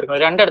 n2/60 എടുക്കണോ?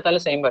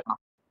 രണ്ടെടുത്താലും സെയിം വരണം.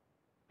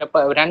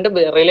 രണ്ട്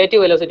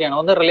റിലേറ്റീവ് വെലോസിറ്റി ആണ്.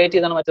 ഒന്ന് റിലേറ്റ്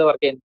ചെയ്താണ് മറ്റേ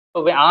വർക്ക് ചെയ്യുന്നത്.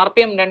 ഇപ്പോൾ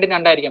RPM രണ്ടും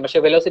രണ്ടായിരിക്കും, പക്ഷേ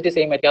വെലോസിറ്റി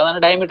സെയിം ആയിരിക്കും. അതാണ്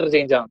ഡയമീറ്റർ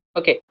ചേഞ്ച് ആണ്.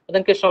 ഓക്കെ, അത്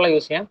നിങ്ങൾക്ക് ഇഷ്ടമുള്ള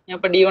യൂസ് ചെയ്യാം. ഞാൻ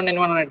ഇപ്പോൾ D1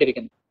 n1 ആണ്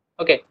ഇട്ടിരിക്കുന്നത്.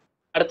 ഓക്കെ,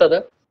 അടുത്തത്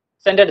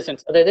സെന്റർ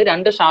ഡിസ്റ്റൻസ്, അതായത്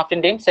രണ്ട്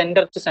ഷാഫ്റ്റിന്റെയും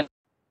centre to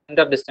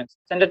centre distance.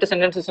 Centre to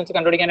centre distance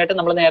കണ്ടുപിടിക്കാനായിട്ട്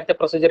നമ്മൾ നേരത്തെ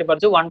പ്രൊസീജിയർ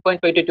പഠിച്ചു.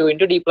 1.5 to 2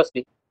 into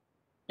D+D.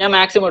 ഞാൻ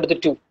മാക്സിമം എടുത്ത്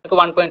 2. നമുക്ക്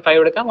 1.5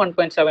 എടുക്കാം,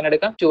 1.7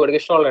 എടുക്കാം, 2 എടുക്കാം,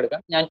 ഇഷ്ടമുള്ള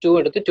എടുക്കാം. ഞാൻ 2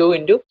 എടുത്ത് 2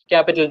 into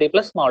capital D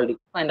plus small d.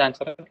 അതിന്റെ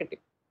ആൻസർ കിട്ടി.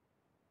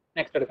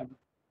 നെക്സ്റ്റ് എടുക്കാം.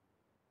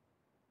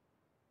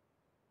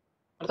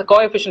 അടുത്ത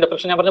കോഎഫിഷ്യന്റ്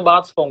പ്രശ്നം ഞാൻ പറഞ്ഞ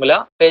ബാർസ് ഫോർമുല,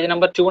 പേജ്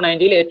നമ്പർ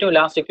 290 ഏറ്റവും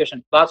ലാസ്റ്റ് ഇക്വേഷൻ.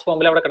 ബാർസ്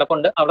ഫോർമുല അവിടെ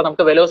കിടപ്പുണ്ട്. അവിടെ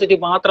നമുക്ക് വെലോസിറ്റി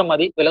മാത്രം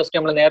മതി. വെലോസിറ്റി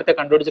നമ്മൾ നേരത്തെ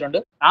കണ്ടുപിടിച്ചിട്ടുണ്ട്.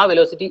 ആ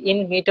velocity in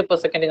metre per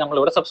second നമ്മൾ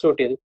ഇവിടെ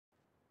സബ്സ്റ്റിറ്റ്യൂട്ട് ചെയ്തു.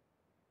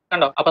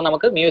 കണ്ടോ, അപ്പൊ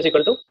നമുക്ക് μ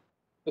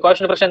 =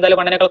 കോഎഫിഷ്യന്റ് പ്രശ്നം എന്തായാലും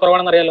 1നേക്കാൾ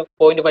കുറവാണെന്ന് അറിയാലോ.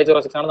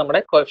 0.506 ആണ് നമ്മുടെ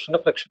കോഎഫിഷ്യന്റ്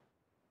ഫ്രിക്ഷൻ.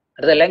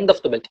 അടുത്ത length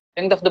of the belt.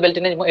 Length of the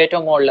ബെൽറ്റിന്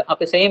ഏറ്റവും മുകളിൽ,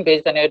 അപ്പോൾ സെയിം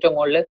പേജ് തന്നെ ഏറ്റവും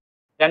മുകളിൽ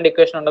രണ്ട്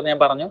ഇക്വേഷൻ ഉണ്ടെന്ന് ഞാൻ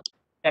പറഞ്ഞു.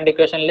 രണ്ട്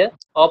ഇക്വേഷനിൽ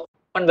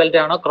ഓപ്പൺ ബെൽറ്റ്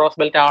ആണോ ക്രോസ്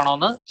ബെൽറ്റ് ആണോ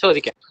എന്ന്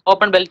ചോദിക്കാം.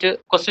 ഓപ്പൺ ബെൽറ്റ്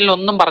ക്വസ്റ്റനിൽ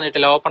ഒന്നും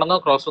പറഞ്ഞിട്ടില്ല, ഓപ്പൺ എന്നോ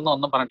ക്രോസ് എന്നോ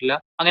ഒന്നും പറഞ്ഞിട്ടില്ല.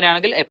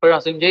 അങ്ങനെയാണെങ്കിൽ എപ്പോഴും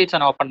അസ്യൂം ചെയ്യും it's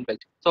an open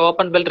belt. So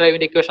open belt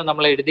ഡ്രൈവിന്റെ equation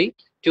നമ്മൾ എഴുതി.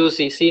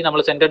 2cc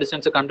നമ്മൾ സെന്റർ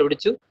ഡിസ്റ്റൻസ്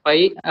കണ്ടുപിടിച്ചു. പൈ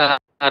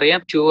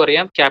അറിയാം, 2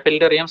 അറിയാം, ക്യാപിറ്റൽ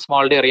ഡി അറിയാം,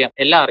 സ്മോൾ ഡി അറിയാം,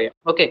 എല്ലാം അറിയാം.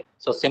 ഓക്കെ,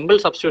 സോ സിമ്പിൾ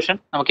സബ്സ്റ്റിറ്റ്യൂഷൻ,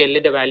 നമുക്ക്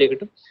എല്ലിന്റെ വാല്യൂ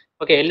കിട്ടും.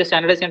 ഓക്കെ, എല്ല്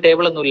സ്റ്റാൻഡേർഡൈസ് ചെയ്യാൻ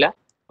ടേബിൾ ഒന്നുമില്ല.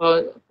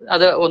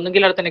 അത്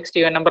ഒന്നുകിൽ അടുത്ത നെക്സ്റ്റ്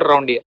ഈവൻ നമ്പർ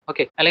റൗണ്ട് ചെയ്യാം.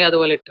 ഓക്കെ, അല്ലെങ്കിൽ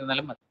അതുപോലെ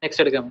ഇട്ടിരുന്നാലും മതി.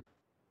 നെക്സ്റ്റ് എടുക്കാം.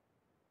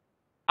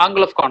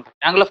 Angle of contact.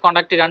 Angle of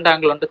contact രണ്ട്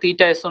ആംഗിൾ ഉണ്ട്,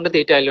 θs ഉണ്ട്,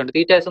 θl ഉണ്ട്.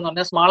 θs എന്ന്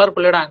പറഞ്ഞാൽ സ്മാളർ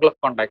പുള്ളിയുടെ ആംഗിൾ ഓഫ്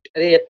കോൺടാക്ട്.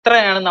 അത്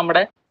എത്രയാണ്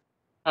നമ്മുടെ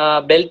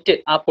ബെൽറ്റ്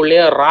ആ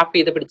പുള്ളിയെ റാപ്പ്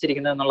ചെയ്ത്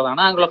പിടിച്ചിരിക്കുന്നത്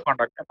എന്നുള്ളതാണ് ആംഗിൾ ഓഫ്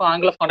കോൺടാക്ട്. അപ്പോൾ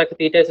angle of contact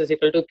θs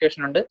 =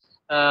 equation ഉണ്ട്.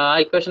 ആ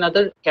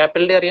ഇക്വേഷനകത്ത്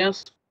ക്യാപിറ്റൽ ഡി അറിയാം,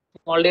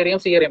 സ്മോൾ ഡി അറിയാം,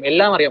 സി അറിയാം,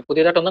 എല്ലാം അറിയാം.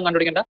 പുതിയതായിട്ടൊന്നും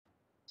കണ്ടുപിടിക്കേണ്ട.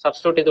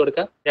 സബ്സ്റ്റിറ്റ്യൂട്ട് ചെയ്ത്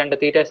കൊടുക്കുക. രണ്ട്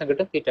θs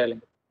കിട്ടും, θl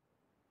കിട്ടും.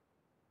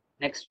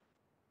 Next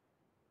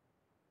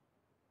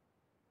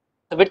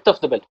width of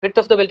the belt. width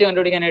of the belt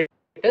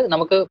കണ്ടുപിടിക്കാനായിട്ട്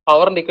നമുക്ക്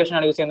പവറിന്റെ ഇക്വേഷൻ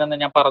ആണ് യൂസ് ചെയ്യുന്നതെന്ന്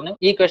ഞാൻ പറഞ്ഞു.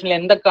 ഈ ഇക്വേഷനിൽ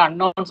എന്തൊക്കെ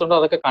അൺനോൺസ് ഉണ്ടോ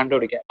അതൊക്കെ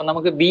കണ്ടുപിടിക്കുക. അപ്പൊ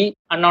നമുക്ക് ബി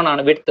അൺനോൺ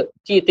ആണ്, വിഡ്ത്ത്,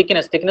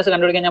 തിക്നെസ്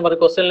കണ്ടുപിടിക്കാൻ ഞാൻ പറഞ്ഞു.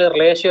 ക്വസ്റ്റനിൽ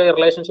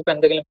റിലേഷൻഷിപ്പ്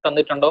എന്തെങ്കിലും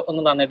തന്നിട്ടുണ്ടോ?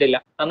 ഒന്നും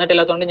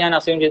തന്നിട്ടില്ലാത്തതുകൊണ്ട് ഞാൻ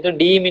അസ്യൂം ചെയ്തു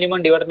D minimum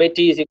divide by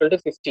T is equal to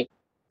 50.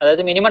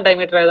 അതായത് മിനിമം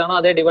ഡയമീറ്റർ ഏതാണോ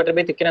അതേ divide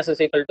by thickness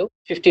is equal to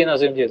 50 എന്ന്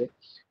അസ്യൂം ചെയ്തു.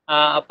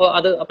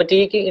 അപ്പോൾ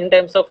tick in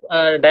times of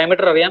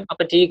diameter അറിയാം,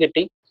 അപ്പൊ ടി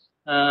കിട്ടി.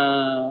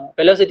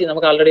 വെലോസിറ്റി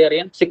നമുക്ക് ആൾറെഡി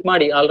അറിയാം, സിഗ്മ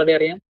ഡി ആൾറെഡി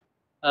അറിയാം.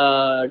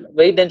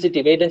 വെയിറ്റ് ഡെൻസിറ്റി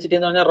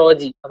എന്ന് പറഞ്ഞാൽ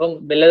റോജി. അപ്പം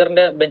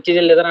ലെതറിന്റെ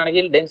മെറ്റീരിയൽ ലെതർ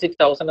ആണെങ്കിൽ ഡെൻസിറ്റി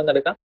 1000 എന്ന്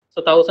എടുക്കാം. സോ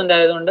 1000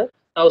 ആയതുകൊണ്ട്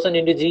 1000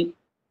 ഇൻറ്റു ജി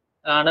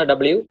ആണ്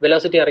ഡബ്ല്യു.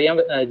 വെലോസിറ്റി അറിയാം,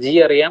 ജി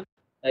അറിയാം,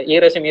 ഇ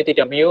റേഷ്യോ മ്യൂ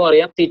തീറ്റ, മ്യൂ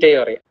അറിയാം, തീറ്റയും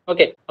അറിയാം.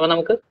 ഓക്കെ, അപ്പൊ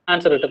നമുക്ക്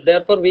ആൻസർ കിട്ടും.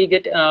 ദെയർഫോർ വി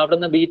ഗെറ്റ്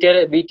അവിടുന്ന്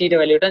ബിറ്റിയുടെ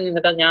വാല്യൂ ഇട്ടാൽ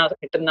എന്നിട്ട് ഞാൻ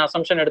കിട്ടുന്ന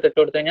അസംഷൻ എടുത്തിട്ട്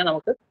കൊടുത്തു കഴിഞ്ഞാൽ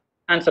നമുക്ക്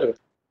ആൻസർ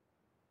കിട്ടും.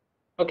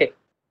 Okay,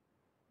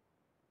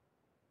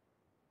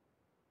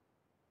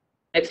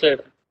 next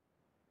slide.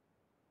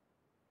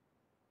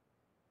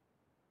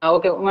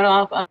 Okay,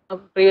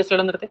 previous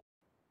slide നിർത്തി.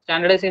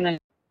 സ്റ്റാൻഡർഡൈസ്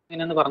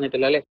ചെയ്യുന്ന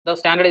പറഞ്ഞിട്ടില്ല അല്ലേ?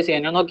 സ്റ്റാൻഡർഡൈസ്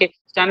ചെയ്യാൻ ഓക്കെ.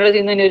 സ്റ്റാൻഡർഡൈസ്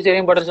ചെയ്യുന്നതിന് ഒരു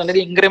ചെറിയ ഇമ്പോർട്ടൻസ് ഉണ്ട്.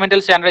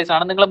 ഇൻക്രിമെന്റൽ സ്റ്റാൻഡർഡൈസ്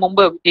ആണ്. നിങ്ങൾ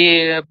മുമ്പ് ഈ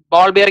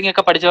ബോൾ ബിയറിംഗ്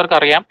ഒക്കെ പഠിച്ചവർക്ക്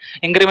അറിയാം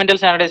ഇൻക്രിമെന്റൽ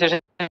സ്റ്റാൻഡർഡൈസേഷൻ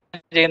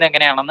ചെയ്യുന്നത്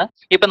എങ്ങനെയാണെന്ന്.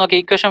 ഇപ്പൊ നോക്കി,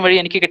 ഇക്വേഷൻ വഴി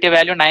എനിക്ക് കിട്ടിയ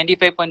വാല്യൂ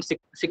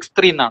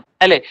 95.63 എന്നാണ്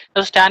അല്ലേ?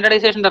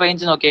 സ്റ്റാൻഡർഡൈസേഷന്റെ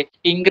റേഞ്ച് നോക്കിയേ,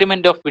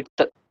 ഇൻക്രിമെന്റ് ഓഫ്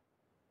വിഡ്ത്ത്.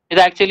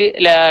 ഇത് ആക്ച്വലി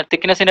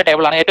തിക്നെസിന്റെ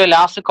ടേബിൾ ആണ്. ഏറ്റവും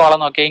ലാസ്റ്റ്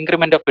കോളം നോക്കിയേ,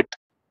 ഇൻക്രിമെന്റ് ഓഫ് വിഡ്ത്ത്.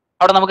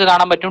 അവിടെ നമുക്ക്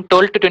കാണാൻ പറ്റും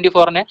 12 to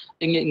 24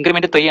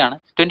 ഇൻക്രിമെന്റ് 3 ആണ്.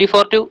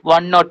 24 to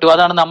 102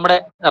 അതാണ് നമ്മുടെ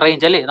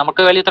റേഞ്ച് അല്ലേ?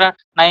 നമുക്ക് വാല്യൂ ഇത്ര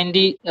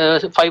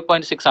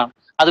 95.6 ആണ്.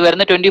 അത്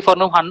വരുന്ന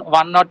 24-നും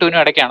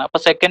 102-നും ഇടയ്ക്കാണ്. അപ്പൊ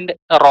സെക്കൻഡ്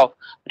റോ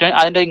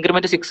അതിന്റെ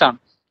ഇൻക്രിമെന്റ് 6 ആണ്.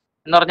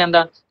 എന്ന് പറഞ്ഞാൽ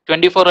എന്താ,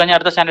 24 കഴിഞ്ഞാൽ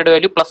അടുത്ത സ്റ്റാൻഡേർഡ്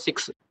വാല്യൂ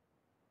 +6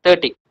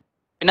 30,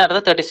 പിന്നെ അടുത്ത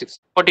 36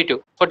 42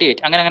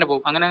 48 അങ്ങനെ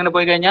പോകും. അങ്ങനെ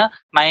പോയി കഴിഞ്ഞാൽ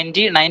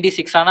 90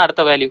 96 ആണ്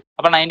അടുത്ത വാല്യൂ.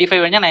 അപ്പൊ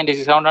 95 കഴിഞ്ഞാൽ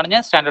 96. അതുകൊണ്ടാണ്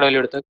ഞാൻ സ്റ്റാൻഡേർഡ് വാല്യൂ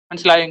എടുത്തത്.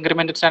 മനസ്സിലായോ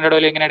ഇൻക്രിമെന്റ് സ്റ്റാൻഡേർഡ്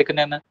വാല്യൂ എങ്ങനെ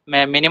എടുക്കുന്നതെന്ന്?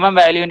 മിനിമം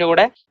വാല്യൂവിന്റെ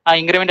കൂടെ ആ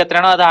ഇൻക്രിമെന്റ്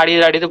എത്രയാണോ അത് ആഡ്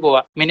ചെയ്ത്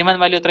പോവാം. മിനിമം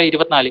വാല്യൂ എത്ര?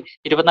 24.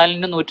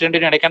 24-നും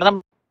 102-നും ഇടയ്ക്കാണ്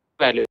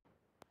വാല്യൂ.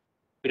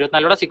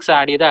 24-ലൂടെ 6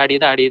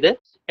 ആഡ് ചെയ്ത്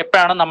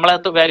എപ്പോഴാണ് നമ്മളെ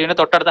വാല്യൂവിന്റെ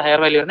തൊട്ടടുത്ത ഹയർ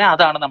വാല്യൂ വരുന്നത്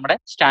അതാണ് നമ്മുടെ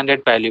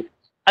സ്റ്റാൻഡേർഡ് വാല്യൂ.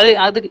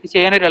 അത്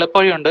ചെയ്യാനൊരു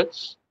എളുപ്പവഴിയുണ്ട്.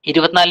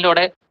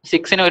 24-ലൂടെ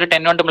 6-ന് ഒരു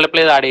 10 കൊണ്ട്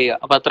മൾട്ടിപ്ലൈ ചെയ്ത് ആഡ് ചെയ്യുക.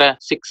 അപ്പൊ അത്ര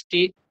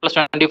 60 +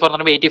 24 എന്ന്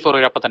പറയുമ്പോൾ 84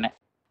 വരും. അപ്പൊ തന്നെ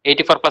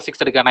 84 +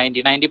 6 എടുക്കുക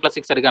 90, 90 +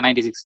 6 എടുക്കുക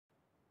 96.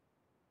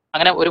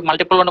 അങ്ങനെ ഒരു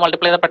മൾട്ടിപ്പിൾ കൊണ്ട്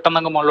മൾട്ടിപ്ലൈ ചെയ്താൽ പെട്ടെന്ന്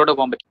അങ്ങ് മുകളിലോട്ട്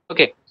പോകാൻ പറ്റും.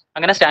 ഓക്കെ,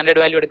 അങ്ങനെ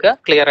സ്റ്റാൻഡേർഡ് വാല്യൂ എടുക്കുക,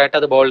 ക്ലിയർ ആയിട്ട്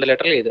അത് ബോൾഡ്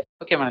ലെറ്ററിൽ ചെയ്ത്.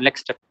 Okay madam,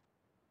 next step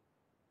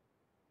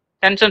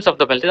tensions of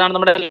the belt. ഇതാണ്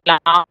നമ്മുടെ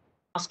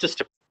ലാസ്റ്റ്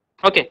സ്റ്റെപ്പ്.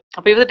 ഓക്കെ,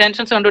 അപ്പൊ ഇത്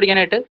ടെൻഷൻസ്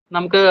കണ്ടുപിടിക്കാനായിട്ട്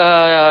നമുക്ക്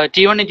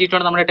T1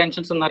 T2 നമ്മുടെ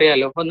ടെൻഷൻസ് എന്ന്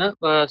അറിയാലോ. ഒന്ന്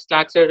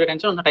സ്ലാക്ക് സൈഡ്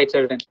ടെൻഷൻ, ഒന്ന് ടൈറ്റ്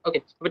സൈഡ് ടെൻഷൻ. ഓക്കെ,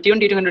 അപ്പൊ T1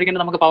 T2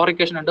 കണ്ടുപിടിക്കേണ്ടത് നമുക്ക് പവർ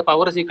ഇക്വേഷൻ ഉണ്ട്.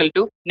 Power is equal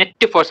to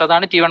net force,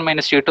 അതാണ് T1 -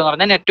 T2 എന്ന്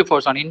പറഞ്ഞാൽ നെറ്റ്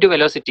ഫോഴ്സ് ആണ്, ഇൻറ്റു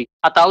വെലോസിറ്റി.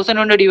 ആ 1000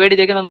 കൊണ്ട് ഡിവൈഡ്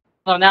ചെയ്തേക്കുന്നത്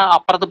പറഞ്ഞാൽ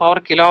അപ്പുറത്ത് പവർ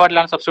കിലോ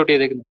വാട്ടിലാണ് സബ്സ്റ്റിറ്റ്യൂട്ട്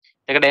ചെയ്തേക്കുന്നത്.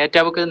 ഇതൊക്കെ ഡേറ്റ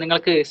ബുക്ക്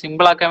നിങ്ങൾക്ക്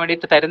സിമ്പിൾ ആക്കാൻ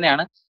വേണ്ടിയിട്ട്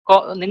തരുന്നതാണ്.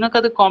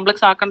 നിങ്ങൾക്കത്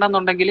complex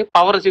ആക്കണ്ടെന്നുണ്ടെങ്കിൽ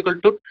power is equal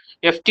to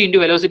FT into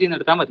velocity എന്ന്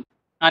എടുത്താൽ മതി.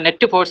 ആ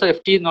നെറ്റ് ഫോഴ്സ്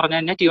FT എന്ന് പറഞ്ഞു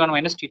കഴിഞ്ഞാൽ T1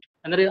 - T2.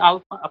 എന്നിട്ട്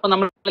അപ്പൊ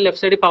നമ്മൾ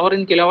ലെഫ്റ്റ് സൈഡിൽ പവർ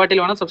ഇൻ കിലോ വാട്ടിൽ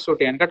വേണം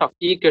സബ്സ്റ്റിറ്റ്യൂട്ട് ചെയ്യാൻ കേട്ടോ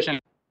ഈ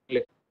ഇക്വേഷനിൽ.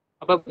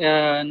 അപ്പൊ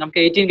നമുക്ക്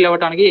 18 കിലോ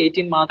വാട്ട് ആണെങ്കിൽ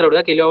 18 മാത്രം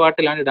ഇടുക, കിലോ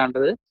വാട്ടിലാണ്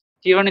ഇടേണ്ടത്.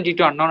 T1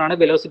 T2 അൺനോൺ ആണ്,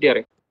 വെലോസിറ്റി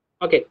അറിയാം.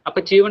 ഓക്കെ, അപ്പൊ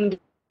T1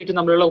 T2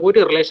 തമ്മിലുള്ള ഒരു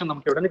റിലേഷൻ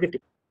നമുക്ക് ഇവിടെ നിന്ന് കിട്ടി.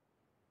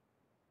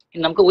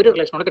 നമുക്ക് ഒരു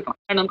റിലേഷൻ കൂടെ കിട്ടണം.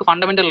 നമുക്ക്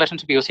ഫണ്ടമെന്റൽ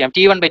റിലേഷൻഷിപ്പ് യൂസ് ചെയ്യാം.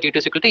 T1 / T2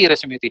 = E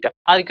raised to mu theta.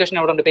 ആ ഇക്വേഷൻ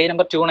അവിടെ ഉണ്ട്, page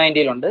number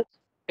 290-ലുണ്ട്.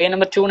 Page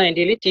number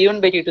 290-ൽ T1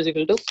 / T2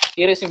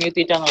 = E raised to mu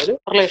theta എന്നൊരു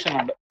റിലേഷൻ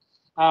ഉണ്ട്.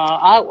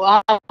 ആ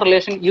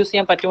റിലേഷൻ യൂസ്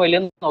ചെയ്യാൻ പറ്റുമോ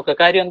ഇല്ലെന്ന് നോക്കുക.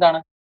 കാര്യം എന്താണ്,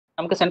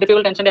 നമുക്ക്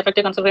സെൻട്രിഫ്യൂഗൽ ടെൻഷന്റെ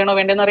എഫക്റ്റ് കൺസിഡർ ചെയ്യണോ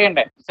വേണ്ടെന്ന്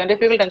അറിയണ്ടേ?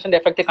 സെൻട്രിഫ്യൂഗൽ ടെൻഷന്റെ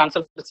എഫക്റ്റ്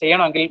കൺസിഡർ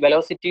ചെയ്യണമെങ്കിൽ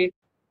വെലോസിറ്റി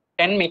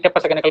 10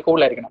 മീറ്റർ/സെക്കൻഡിനേക്കാൾ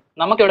കൂടുതലായിരിക്കണം.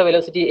 നമുക്ക് ഇവിടെ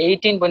വെലോസിറ്റി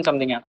 18 പോയിന്റ്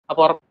സംതിങ് ആണ്.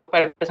 അപ്പോൾ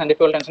ഉറപ്പായിട്ട്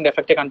സെൻട്രിഫ്യൂഗൽ ടെൻഷന്റെ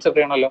എഫക്റ്റ് കൺസിഡർ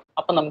ചെയ്യണമല്ലോ.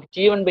 അപ്പൊ നമുക്ക്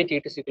T1 /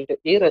 T2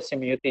 = E raised to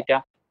mu theta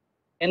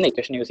എന്ന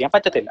ഇക്വേഷൻ യൂസ് ചെയ്യാൻ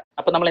പറ്റത്തില്ല.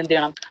 അപ്പൊ നമ്മൾ എന്ത്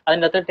ചെയ്യണം,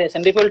 അതിൻ്റെ അകത്ത്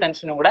സെൻട്രിഫ്യൂഗൽ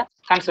ടെൻഷനും കൂടെ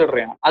കൺസിഡർ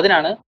ചെയ്യണം.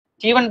 അതിനാണ്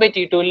T1 /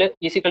 T2-ൽ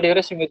E = E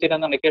raised to mu theta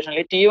എന്ന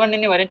ഇക്വേഷനിൽ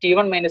T1-ന് വരെ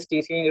T1 -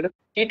 TC ഇടും,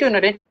 T2-ന്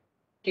വരെ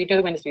T2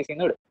 - TC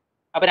എന്ന് ഇടും.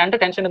 അപ്പൊ രണ്ട്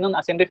ടെൻഷനിൽ നിന്നും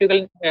സെൻട്രിഫ്യൂഗൽ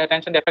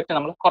ടെൻഷന്റെ എഫക്ട്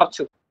നമ്മൾ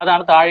കുറച്ചു.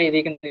 അതാണ് താഴെ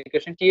എഴുതിയിരിക്കുന്ന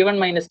equation. T1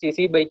 -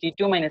 TC /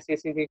 T2 -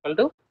 TC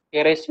 =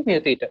 E raised to mu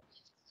theta.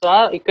 So ആ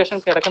ഇക്വേഷൻ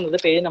കിടക്കുന്നത്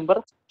പേജ് നമ്പർ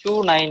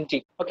 290.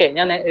 ഓക്കെ,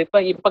 ഞാൻ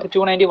ഇപ്പൊ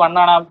 291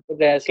 ആണ് ആ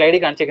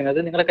സ്ലൈഡിൽ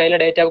കാണിച്ചിരിക്കുന്നത്. നിങ്ങളുടെ കയ്യിലെ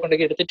ഡേറ്റ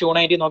കൊണ്ടൊക്കെ എടുത്ത്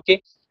 290 നോക്കി.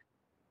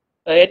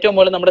 ഏറ്റവും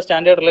മുകളിൽ നമ്മുടെ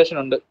സ്റ്റാൻഡേർഡ് റിലേഷൻ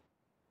ഉണ്ട്,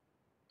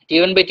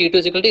 T1 / T2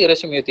 = E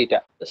raised to mu theta.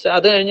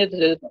 അത് കഴിഞ്ഞ്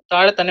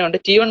താഴെ തന്നെ ഉണ്ട്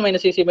T1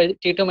 - TC /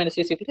 T2 -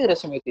 TC = E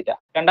raised to mu theta.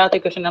 രണ്ടാമത്തെ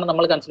ഇക്വേഷനാണ്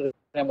നമ്മൾ കൺസിഡർ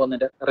ചെയ്യാൻ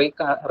പോകുന്നത്.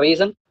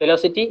 Reason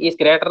velocity is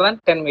greater than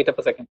 10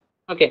 metre second.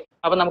 Okay,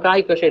 അപ്പൊ നമുക്ക് ആ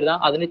ഇക്വേഷൻ എഴുതാം.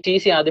 അതിന്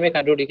TC ആദ്യമേ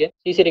കണ്ടുപിടിക്കുക.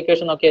 TC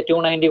ഇക്വേഷൻ നോക്കിയാൽ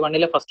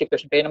 291-ലെ ഫസ്റ്റ്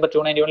ഇക്വേഷൻ, പേജ് നമ്പർ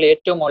 291-ലെ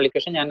ഏറ്റവും മുകളിൽ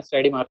ഇക്വേഷൻ ഞാൻ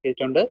സ്ലൈഡിൽ മാർക്ക്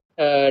ചെയ്തിട്ടുണ്ട്.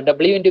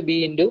 W × B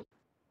 ×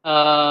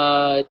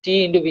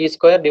 T ×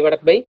 V²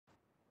 divided by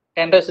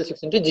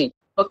 10⁶ G.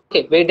 Okay,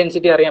 wait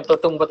density അറിയാം,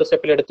 തൊട്ട് മുമ്പത്തെ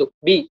സ്റ്റെപ്പിൽ എടുത്തു.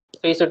 ബി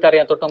ഫേസ് വിട്ട്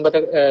അറിയാം, തൊട്ട് മുമ്പത്തെ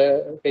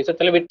ഫേസ്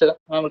വിട്ടിലെ വിട്ട്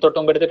നമ്മൾ തൊട്ട്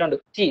മുമ്പ് എടുത്തിട്ടുണ്ട്.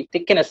 T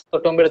തിക്നെസ്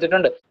തൊട്ട് മുമ്പ്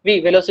എടുത്തിട്ടുണ്ട്. V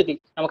വെലോസിറ്റി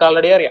നമുക്ക്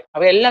ആൾറെഡി അറിയാം.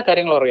 അപ്പൊ എല്ലാ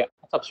കാര്യങ്ങളും അറിയാം.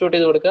 സബ്സ്റ്റിറ്റ്യൂട്ട്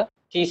ചെയ്ത് കൊടുക്കുക,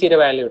 TC-യുടെ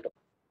വാല്യൂ കിട്ടും.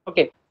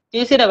 ഓക്കെ,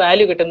 TC-യുടെ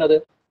വാല്യൂ കിട്ടുന്നത്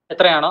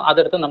എത്രയാണോ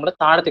അതെടുത്ത് നമ്മൾ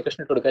താഴത്തെ ഇക്വേഷൻ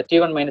ഇട്ട് കൊടുക്കുക.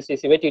 T1 -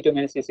 TC / T2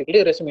 - TC =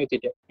 E raised to mu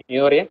theta.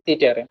 mu അറിയാം,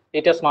 തീറ്റ അറിയാം.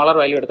 തീറ്റ സ്മാളർ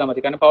വാല്യൂ എടുത്താൽ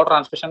മതി, കാരണം പവർ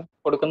ട്രാൻസ്മിഷൻ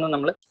കൊടുക്കുന്നത്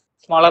നമ്മൾ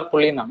സ്മോളർ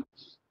പുള്ളി എന്നാണ്.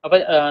 അപ്പൊ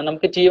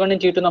നമുക്ക് T1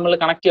 T2 നമ്മൾ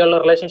കണക്ട് ചെയ്യാനുള്ള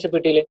റിലേഷൻഷിപ്പ്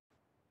കിട്ടിയില്ലേ?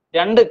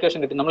 2 ഇക്വേഷൻ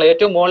കിട്ടി. നമ്മൾ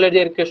ഏറ്റവും മുകളിൽ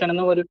എഴുതിയ ഇക്വേഷൻ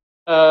എന്ന ഒരു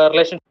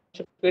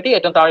റിലേഷൻഷിപ്പ് കിട്ടി,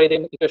 ഏറ്റവും താഴെ എഴുതിയ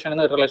ഇക്വേഷൻ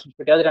എന്ന ഒരു റിലേഷൻഷിപ്പ്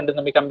കിട്ടി. അത് രണ്ടും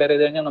തമ്മിൽ കമ്പയർ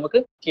ചെയ്ത് കഴിഞ്ഞാൽ നമുക്ക്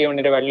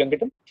T1 വാല്യൂ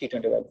കിട്ടും,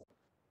 T2 വാല്യൂ.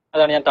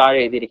 അതാണ് ഞാൻ താഴെ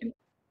എഴുതിയിരിക്കുന്നത്.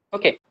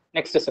 ഓക്കെ,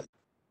 നെക്സ്റ്റ് സ്റ്റെപ്പ്,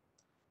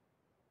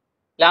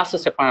 ലാസ്റ്റ്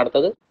സ്റ്റെപ്പാണ്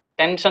അടുത്തത്,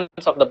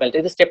 ടെൻഷൻസ് ഓഫ് ദ ബെൽറ്റ്.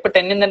 ഇത് സ്റ്റെപ്പ്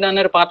 10 തന്നെ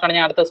ഒരു പാർട്ടാണ്,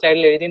 ഞാൻ അടുത്ത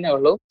സ്ലൈഡിൽ എഴുതിയേ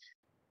ഉള്ളൂ.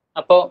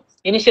 അപ്പോൾ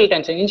ഇനിഷ്യൽ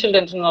ടെൻഷൻ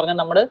എന്ന് പറഞ്ഞാൽ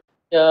നമ്മൾ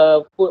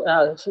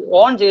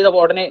ഓൺ ചെയ്ത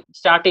ഉടനെ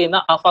സ്റ്റാർട്ട് ചെയ്യുന്ന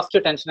ആ ഫസ്റ്റ്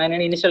ടെൻഷൻ,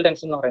 അതിനാണ് ഇനിഷ്യൽ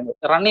ടെൻഷൻ എന്ന് പറയുന്നത്.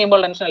 റൺ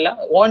ചെയ്യുമ്പോൾ ടെൻഷൻ അല്ല,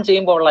 ഓൺ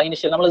ചെയ്യുമ്പോൾ ഉള്ള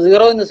ഇനിഷ്യൽ, നമ്മൾ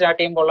 0 നിന്ന് സ്റ്റാർട്ട്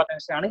ചെയ്യുമ്പോൾ ഉള്ള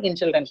ടെൻഷനാണ്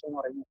ഇനിഷ്യൽ ടെൻഷൻ എന്ന്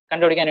പറയുന്നത്.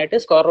 കണ്ടുപിടിക്കാനായിട്ട്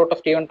square root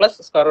of T1 plus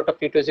square root of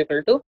T2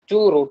 =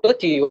 2 root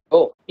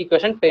TO.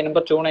 Equation page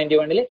number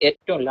 291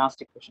 ഏറ്റവും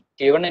ലാസ്റ്റ് ഇക്വേഷൻ.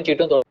 T1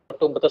 T2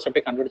 തൊട്ട് മുമ്പത്തെ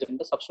സ്റ്റെപ്പിൽ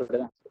കണ്ടുപിടിച്ചിട്ടുണ്ട്, സബ്സ്റ്റിറ്റ്യൂട്ട്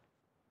ചെയ്താൽ.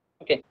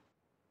 ഓക്കെ,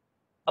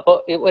 അപ്പോൾ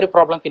ഒരു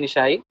പ്രോബ്ലം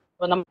ഫിനിഷായി.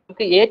 അപ്പോൾ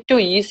നമുക്ക്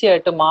ഏറ്റവും ഈസി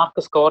ആയിട്ട്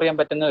മാർക്ക് സ്കോർ ചെയ്യാൻ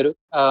പറ്റുന്ന ഒരു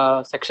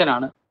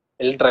സെക്ഷനാണ്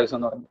ബെൽറ്റ് ഡ്രൈവ്സ്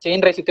എന്ന് പറയുന്നത്. ചെയിൻ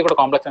ഡ്രൈവ്സ് ഇത്തിരി കൂടെ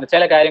കോംപ്ലക്സ് ആണ്,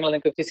 ചില കാര്യങ്ങൾ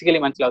നിങ്ങൾക്ക് ഫിസിക്കലി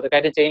മനസ്സിലാവും.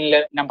 കാര്യം ചെയിനിലെ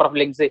നമ്പർ ഓഫ്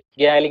ലിങ്ക്സ്,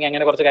 ഗ്യാലിംഗ്,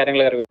 അങ്ങനെ കുറച്ച്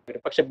കാര്യങ്ങൾ കയറി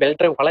വരും. പക്ഷെ ബെൽറ്റ്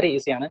ഡ്രൈവ് വളരെ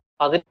ഈസിയാണ്.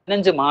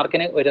 15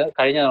 മാർക്കിന് ഒരു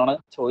കഴിഞ്ഞ തവണ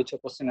ചോദിച്ച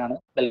ക്വസ്റ്റ്യൻ ആണ്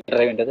ബെൽറ്റ്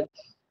ഡ്രൈവിൻ്റെത്.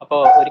 അപ്പോൾ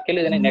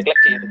ഒരിക്കലും ഇതിനെ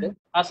നെഗ്ലക്ട് ചെയ്യരുത്,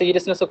 ആ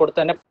സീരിയസ്നെസ് കൊടുത്ത്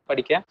തന്നെ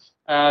പഠിക്കുക.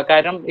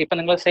 കാരണം ഇപ്പം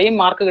നിങ്ങൾ സെയിം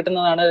മാർക്ക്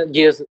കിട്ടുന്നതാണ്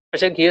ഗിയേഴ്സ്,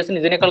 പക്ഷേ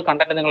ഗിയേഴ്സിന് ഇതിനേക്കാൾ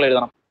കണ്ടന്റ് നിങ്ങൾ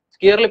എഴുതണം.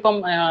 ഗിയറിൽ ഇപ്പം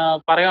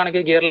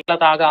പറയുകയാണെങ്കിൽ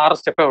ഗിയറിലകത്ത് ആകെ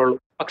 6 സ്റ്റെപ്പേ ഉള്ളൂ,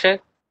 പക്ഷേ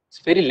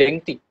ഇറ്റ്സ് വെരി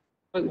ലെങ്തി.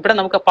 ഇവിടെ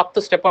നമുക്ക്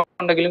 10 സ്റ്റെപ്പ്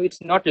ഉണ്ടെങ്കിലും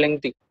it's not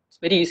lengthy,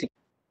 it's very easy.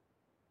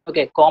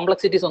 Okay,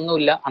 complexities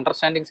ഒന്നുമില്ല,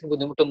 അണ്ടർസ്റ്റാൻഡിങ്സിന്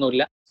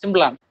ബുദ്ധിമുട്ടൊന്നുമില്ല,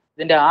 സിമ്പിൾ ആണ്.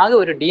 ഇതിന്റെ ആകെ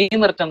ഒരു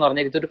ഡീമെറിറ്റ് എന്ന്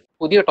പറഞ്ഞാൽ ഇതൊരു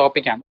പുതിയ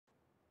ടോപ്പിക്കാണ്.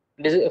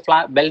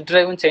 Belt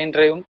ഡ്രൈവും chain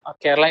ഡ്രൈവും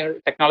Kerala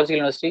technological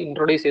university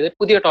introduce ചെയ്ത്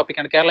പുതിയ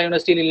ടോപ്പിക്കാണ്. കേരള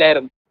യൂണിവേഴ്സിറ്റിയിൽ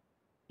ഇല്ലായിരുന്നു,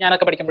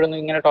 ഞാനൊക്കെ പഠിക്കുമ്പോഴൊന്നും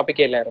ഇങ്ങനെ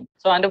ടോപ്പിക്കേ ഇല്ലായിരുന്നു.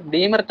 സോ അതിന്റെ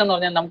ഡീമെറിറ്റ് എന്ന്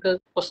പറഞ്ഞാൽ നമുക്ക്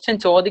ക്വസ്റ്റ്യൻ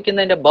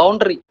ചോദിക്കുന്നതിന്റെ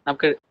ബൗണ്ടറി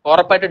നമുക്ക്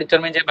ഉറപ്പായിട്ട്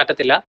ഡിറ്റർമൈൻ ചെയ്യാൻ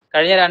പറ്റത്തില്ല.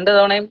 കഴിഞ്ഞ 2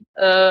 തവണയും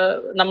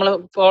നമ്മൾ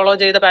ഫോളോ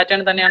ചെയ്ത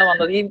പാറ്റേൺ തന്നെയാണ്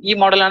വന്നത്. ഈ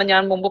മോഡലാണ്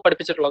ഞാൻ മുമ്പ്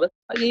പഠിപ്പിച്ചിട്ടുള്ളത്,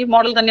 ഈ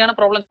മോഡൽ തന്നെയാണ്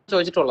പ്രോബ്ലം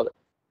ചോദിച്ചിട്ടുള്ളത്.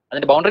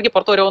 അതിന്റെ ബൗണ്ടറിക്ക്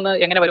പുറത്ത് വരുമെന്ന്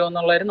എങ്ങനെ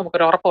വരുമെന്നുള്ളതിന്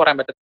നമുക്കൊരു ഉറപ്പ് പറയാൻ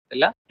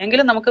പറ്റത്തില്ല.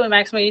 എങ്കിലും നമുക്ക്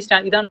മാക്സിമം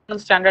ഇതാണ്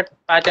സ്റ്റാൻഡേർഡ്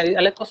പാറ്റേൺ.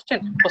 അല്ലെ,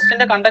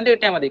 ക്വസ്റ്റ്യന്റെ കണ്ടന്റ്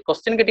കിട്ടിയാൽ മതി.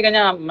 ക്വസ്റ്റ്യൻ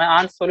കിട്ടിക്കഴിഞ്ഞാൽ ആ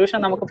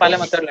സൊല്യൂഷൻ നമുക്ക് പല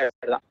മെത്തേഡിൽ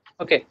എഴുതാം.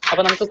 ഓക്കെ,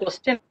 അപ്പൊ നമുക്ക്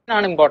ക്വസ്റ്റ്യൻ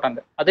ആണ്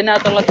ഇമ്പോർട്ടന്റ്.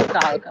 അതിനകത്തുള്ള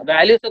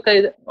വാല്യൂസ് ഒക്കെ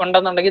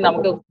ഉണ്ടെന്നുണ്ടെങ്കിൽ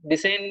നമുക്ക്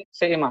ഡിസൈൻ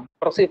സെയിം ആണ്.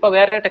 ഇപ്പൊ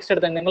വേറെ ടെക്സ്റ്റ്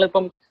എടുത്താൽ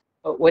നിങ്ങളിപ്പം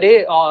ഒരേ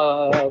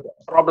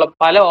പ്രോബ്ലം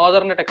പല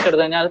ഓതറിന്റെ ടെക്സ്റ്റ്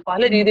എടുത്തു കഴിഞ്ഞാൽ അത്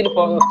പല രീതിയിൽ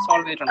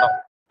സോൾവ് ചെയ്തിട്ടുണ്ടാവും.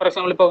 ഫോർ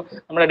എക്സാമ്പിൾ, ഇപ്പോൾ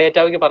നമ്മുടെ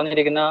ഡേറ്റാവിക്ക്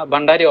പറഞ്ഞിരിക്കുന്ന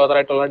Bhandari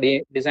ഓതറായിട്ടുള്ള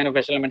design of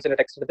special എലമെന്റ്സിന്റെ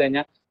text എടുത്തു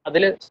കഴിഞ്ഞാൽ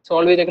അതിൽ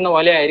സോൾവ് ചെയ്തിരിക്കുന്ന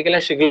പോലെ ആയിരിക്കില്ല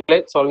ഷിഗിളിൽ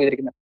സോൾവ്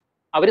ചെയ്തിരിക്കുന്നത്.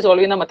 അവർ സോൾവ്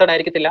ചെയ്യുന്ന മെത്തേഡ്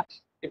ആയിരിക്കത്തില്ല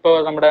ഇപ്പോൾ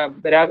നമ്മുടെ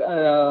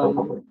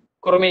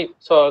കുറുമി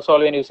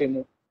സോൾവ് ചെയ്യാൻ യൂസ്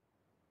ചെയ്യുന്നത്.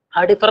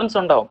 ആ ഡിഫറൻസ്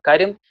ഉണ്ടാവും.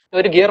 കാര്യം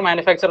ഒരു ഗിയർ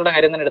മാനുഫാക്ചറുടെ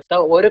കാര്യം തന്നെ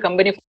എടുത്താൽ ഒരു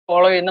കമ്പനി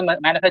ഫോളോ ചെയ്യുന്ന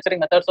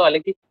മാനുഫാക്ചറിങ് മെത്തേഡ്സോ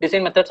അല്ലെങ്കിൽ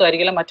ഡിസൈൻ മെത്തേഡ്സോ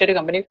ആയിരിക്കില്ല മറ്റൊരു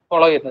കമ്പനി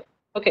ഫോളോ ചെയ്യുന്നത്.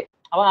 ഓക്കെ,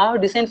 അപ്പോൾ ആ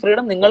ഡിസൈൻ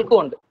ഫ്രീഡം നിങ്ങൾക്കും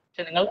ഉണ്ട്.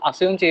 പക്ഷെ നിങ്ങൾ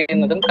അസ്യൂം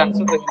ചെയ്യുന്നതും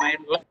കൺസിഡർ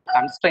ചെയ്യുന്നതുമായിട്ടുള്ള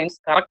കൺസ്ട്രെയിൻസ്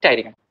കറക്റ്റ്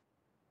ആയിരിക്കണം.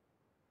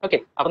 ഓക്കെ,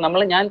 അപ്പൊ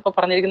ഞാൻ ഇപ്പോൾ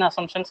പറഞ്ഞിരിക്കുന്ന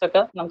അസംഷൻസ്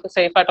ഒക്കെ നമുക്ക്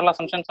സേഫ് ആയിട്ടുള്ള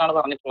അസംഷൻസ് ആണ്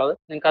പറഞ്ഞിട്ടുള്ളത്.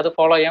 നിങ്ങൾക്ക് അത്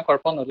ഫോളോ ചെയ്യാൻ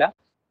കുഴപ്പമൊന്നുമില്ല.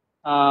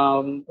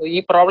 ഈ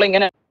പ്രോബ്ലം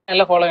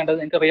ഇങ്ങനെയല്ല ഫോളോ ചെയ്യേണ്ടത്.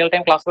 നിങ്ങൾക്ക് real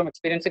time class room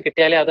experience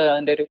കിട്ടിയാലേ അത്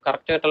അതിന്റെ ഒരു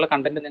കറക്റ്റ് ആയിട്ടുള്ള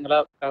കണ്ടന്റ് നിങ്ങൾ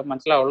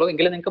മനസ്സിലാവുള്ളൂ.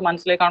 എങ്കിലും നിങ്ങൾക്ക്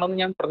മനസ്സിലായി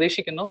കാണുമെന്ന് ഞാൻ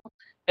പ്രതീക്ഷിക്കുന്നു.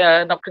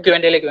 നമുക്ക്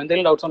Q&A-ലേക്ക്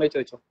എന്തെങ്കിലും ഡൗട്ട്സ് ഉണ്ടെങ്കിൽ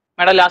ചോദിച്ചോ.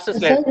 Madam, last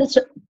slide.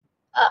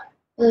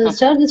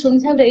 Sir, the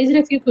students have raised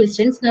a few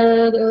questions.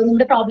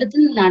 നമ്മുടെ പ്രോബ്ലത്തിൽ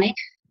നിന്നാണ്.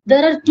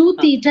 There are 2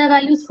 theta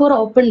values for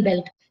open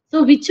belt. So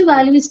which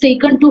value is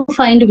taken to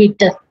find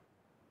width?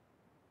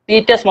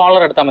 Theta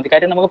smaller എടുത്താൽ മതി.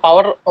 കാര്യം നമുക്ക്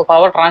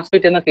പവർ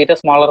ട്രാൻസ്മിറ്റ് ചെയ്യുന്ന തീറ്റ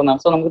smaller എന്നാണ്.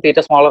 So നമുക്ക് തീറ്റ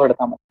smaller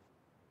എടുത്താൽ മതി.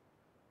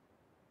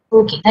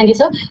 Okay, thank you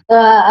sir.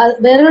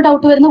 വേറൊരു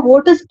ഡൗട്ട് വരുന്നത്,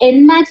 what is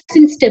Nmax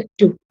in step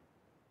 2?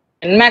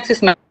 Nmax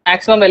is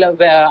maximum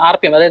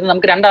RPM. അതായത്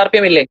നമുക്ക് 2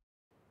 RPM ഇല്ലേ,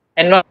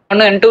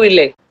 N1 N2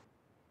 ഇല്ലേ.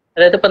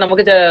 അതായത് ഇപ്പൊ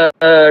നമുക്ക്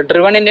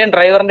ഡ്രിവണിന്റെയും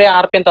ഡ്രൈവറിന്റെയും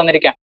RPM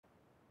തന്നിരിക്കാം.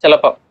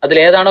 ചിലപ്പോൾ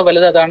അതിലേതാണോ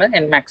വലുത് അതാണ്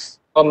Nmax.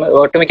 അപ്പം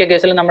ഒട്ടുമിക്ക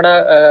കേസിൽ നമ്മുടെ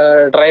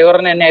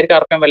ഡ്രൈവറിന് തന്നെ ആയിരിക്കും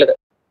RPM വലുത്.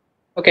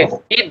 ഓക്കെ,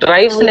 ഈ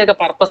ഡ്രൈവ്സിന്റെ ഒക്കെ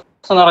പർപ്പസ്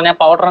എന്ന് പറഞ്ഞാൽ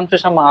പവർ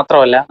ട്രാൻസ്മിഷൻ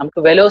മാത്രമല്ല, നമുക്ക്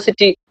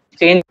വെലോസിറ്റി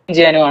ചേഞ്ച്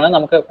ചെയ്യാനുമാണ്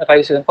നമുക്ക്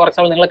ഡ്രൈവ് ചെയ്യുന്നത്. ഫോർ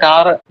എക്സാമ്പിൾ,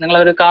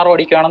 നിങ്ങളൊരു കാർ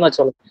ഓടിക്കുകയാണെന്ന്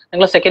വെച്ചോളൂ.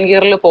 നിങ്ങൾ സെക്കൻഡ്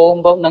ഗിയറിൽ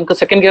പോകുമ്പോൾ നിങ്ങൾക്ക്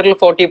സെക്കൻഡ് ഗിയറിൽ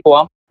 40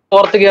 പോവാം,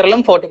 4th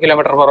ഗിയറിലും 40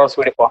 km/h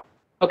സ്പീഡിൽ പോവാം.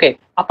 ഓക്കെ,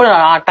 അപ്പോൾ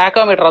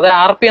ടാക്കോമീറ്റർ അതായത്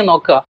RPM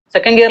നോക്കുക.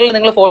 സെക്കൻഡ് ഗിയറിൽ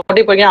നിങ്ങൾ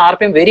 40 പോയി കഴിഞ്ഞാൽ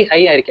RPM വെരി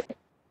ഹൈ ആയിരിക്കും.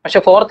 പക്ഷെ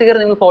 4th ഗിയർ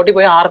നിങ്ങൾ 40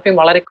 പോയാൽ RPM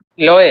വളരെ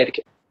ലോ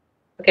ആയിരിക്കും.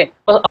 ഓക്കെ,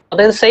 അപ്പോൾ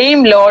അതായത് സെയിം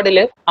ലോഡിൽ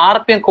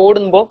RPM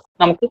കൂടുമ്പോൾ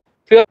നമുക്ക്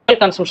ഫ്യൂവൽ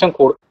കൺസംഷൻ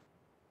കൂടും.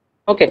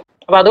 ഓക്കെ,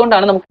 അപ്പൊ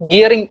അതുകൊണ്ടാണ് നമുക്ക്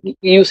ഗിയറിംഗ്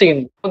യൂസ്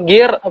ചെയ്യുന്നത്.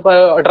 ഗിയർ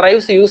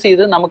ഡ്രൈവ്സ് യൂസ്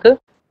ചെയ്ത് നമുക്ക്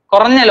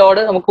കുറഞ്ഞ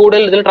ലോഡ് നമുക്ക്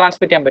കൂടുതൽ ഇതിൽ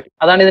ട്രാൻസ്മിറ്റ് ചെയ്യാൻ പറ്റും.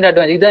 അതാണ് ഇതിന്റെ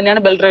അഡ്വാൻറ്റേജ്. ഇത്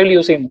തന്നെയാണ് ബെൽറ്റ് ഡ്രൈവിൽ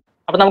യൂസ് ചെയ്യുന്നത്.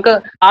 അപ്പൊ നമുക്ക്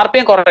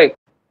RPM കുറയും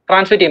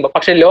ട്രാൻസ്മിറ്റ് ചെയ്യുമ്പോൾ,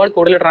 പക്ഷേ ലോഡ്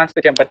കൂടുതൽ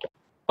ട്രാൻസ്മിറ്റ് ചെയ്യാൻ പറ്റും.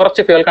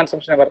 കുറച്ച് ഫ്യൂവൽ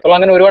കൺസംഷനെ വരത്തുള്ളൂ.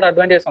 അങ്ങനെ ഒരുപാട്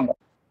അഡ്വാൻറ്റേജസ് ഉണ്ട്.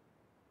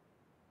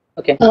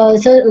 ഓക്കെ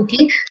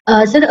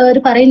സർ,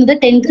 പറയുന്നത്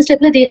 10th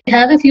സ്റ്റെപ്പിൽ they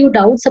have a few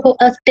doubts. അപ്പോൾ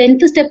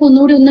 10th സ്റ്റെപ്പ്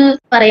ഒന്നുകൂടി ഒന്ന്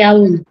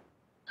പറയാമോ?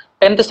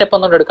 10th സ്റ്റെപ്പ്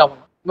ഒന്നുകൂടി എടുക്കാമോ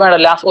വേണം?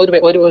 ലാസ്റ്റ്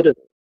ഒരു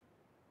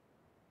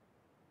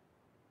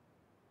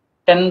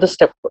 10th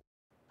സ്റ്റെപ്പ്.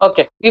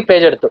 ഓക്കെ, ഈ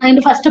പേജ് എടുത്തു.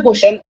 ഫസ്റ്റ്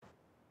പോർഷൻ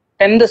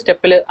 10th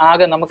സ്റ്റെപ്പിൽ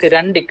ആകെ നമുക്ക്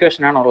 2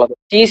 ഇക്വേഷൻ ആണ് ഉള്ളത്.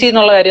 TC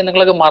എന്നുള്ള കാര്യം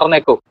നിങ്ങൾക്ക്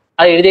മറന്നേക്കൂ.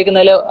 അത്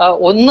എഴുതിയിരിക്കുന്നതിൽ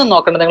ഒന്നും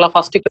നോക്കണ്ട, നിങ്ങൾ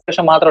ഫസ്റ്റ്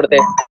ഇക്വേഷൻ മാത്രം എടുത്തേ.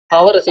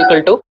 Power is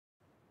equal to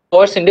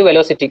force into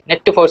velocity,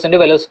 net force into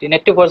velocity.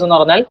 Net force എന്ന്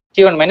പറഞ്ഞാൽ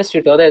T1 മൈനസ്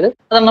T2. അതായത്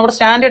അതാണ് നമ്മുടെ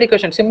സ്റ്റാൻഡേർഡ്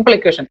ഇക്വേഷൻ, സിമ്പിൾ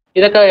ഇക്വേഷൻ.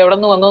 ഇതൊക്കെ എവിടെ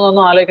നിന്ന്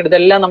വന്നൊന്നും ആലോചിക്കരുത്,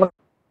 ഇതെല്ലാം നമ്മുടെ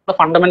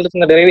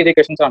ഫണ്ടമെന്റൽസ് ഡെറിവ് ചെയ്ത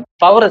ഇക്വേഷൻസ് ആണ്.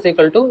 Power is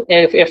equal to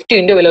Ft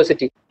into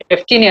velocity.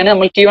 Ft-നെയാണ്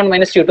നമ്മൾ T1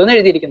 മൈനസ് T2 എന്ന്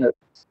എഴുതിയിരിക്കുന്നത്.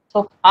 സോ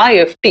ആ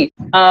Ft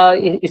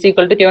is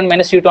equal to T1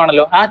 minus T2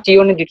 ആണല്ലോ. ആ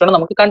T1 T2 ആണ്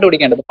നമുക്ക്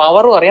കണ്ടുപിടിക്കേണ്ടത്.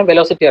 പവറും അറിയാം,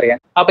 വെലോസിറ്റി അറിയാം.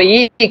 അപ്പൊ ഈ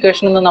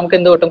ഇക്വേഷനിൽ നിന്ന് നമുക്ക്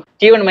എന്ത് കിട്ടും?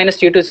 T1 minus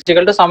T2 is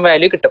equal to some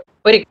value കിട്ടും.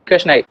 ഒരു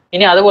ഇക്വേഷനായി.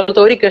 ഇനി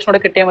അതുപോലത്തെ ഒരു ഇക്വേഷൻ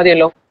കൂടെ കിട്ടിയാൽ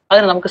മതിയല്ലോ.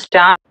 അതിന് നമുക്ക്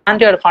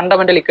സ്റ്റാൻഡേർഡ്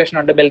ഫണ്ടമെന്റൽ ഇക്വേഷൻ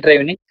ഉണ്ട് belt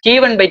ഡ്രൈവിന്.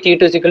 T1 by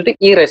T2 is equal to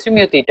E raise to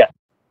mu തീറ്റ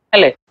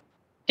അല്ലേ?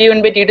 T1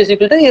 by T2 is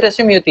equal to E raise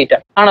to mu തീറ്റ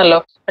ആണല്ലോ.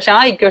 പക്ഷെ ആ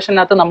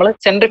ഇക്വേഷനകത്ത് നമ്മൾ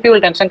സെൻട്രിഫ്യൂഗൽ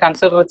ടെൻഷൻ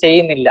കൺസിഡർ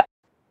ചെയ്യുന്നില്ല.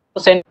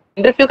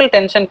 സെൻട്രിഫ്യൂഗൽ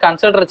ടെൻഷൻ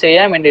കൺസിഡർ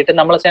ചെയ്യാൻ വേണ്ടിയിട്ട്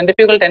നമ്മൾ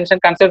സെൻട്രിഫ്യൂഗൽ ടെൻഷൻ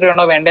കൺസിഡർ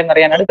ചെയ്യണോ വേണ്ടെന്ന്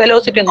അറിയാനാണ്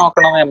വെലോസിറ്റി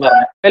നോക്കണമെന്ന് ഞാൻ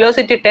പറഞ്ഞു.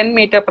 വെലോസിറ്റി 10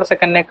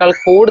 മീറ്റർ/സെക്കൻഡിനേക്കാൾ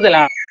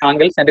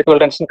കൂടുതലാണെങ്കിൽ സെൻട്രിഫ്യൂഗൽ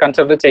ടെൻഷൻ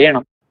കൺസിഡർ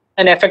ചെയ്യണം.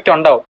 അതിന് എഫക്റ്റ്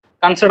ഉണ്ടാവും,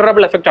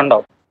 കൺസിഡറബിൾ എഫക്റ്റ്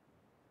ഉണ്ടാവും.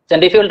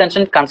 Centrifugal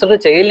tension consider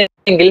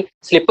ചെയ്യില്ലെങ്കിൽ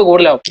slip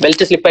കൂടുതലാവും,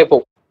 belt സ്ലിപ്പായി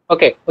പോകും.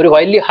 ഓക്കെ, ഒരു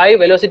വലിയ ഹൈ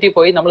വെലോസിറ്റി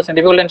പോയി നമ്മൾ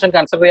സെൻട്രിഫ്യൂഗൽ ടെൻഷൻ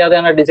കൺസിഡർ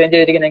ചെയ്യാതെയാണ് ഡിസൈൻ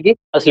ചെയ്തിരിക്കുന്നതെങ്കിൽ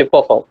അത് സ്ലിപ്പ്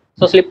ഓഫ് ആവും.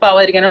 സോ സ്ലിപ്പ്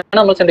ആവാതിരിക്കാനാണ്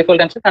നമ്മൾ സെൻട്രിഫ്യൂഗൽ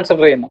ടെൻഷൻ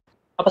കൺസിഡർ ചെയ്യുന്നത്.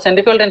 അപ്പൊ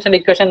സെൻട്രിഫ്യൂഗൽ ടെൻഷൻ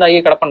ഇക്വേഷൻ ഈ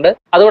കിടപ്പുണ്ട്,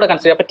 അതുകൂടെ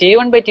കൺസിഡർ. അപ്പൊ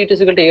T1 by T2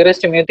 is equal to E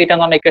raise to mu തീറ്റ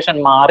എന്ന് പറഞ്ഞ ഇക്വേഷൻ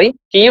മാറി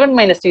T1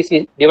 minus TC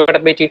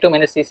divided by T2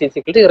 minus TC is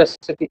equal to E raise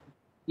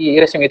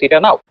to mu തീറ്റ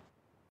എന്നാവും.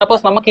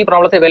 സപ്പോസ് നമുക്ക് ഈ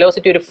പ്രോബ്ലത്തിൽ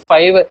വെലോസിറ്റി ഒരു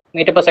 5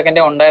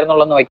 മീറ്റർ/സെക്കൻഡേ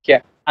ഉണ്ടായിരുന്നുള്ളൂ വയ്ക്കുക.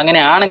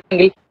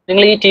 അങ്ങനെയാണെങ്കിൽ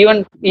നിങ്ങൾ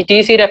ഈ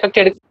TCയുടെ എഫക്ട്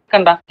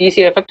എടുക്കണ്ട. TC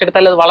എഫക്ട്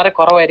എടുത്താൽ അത് വളരെ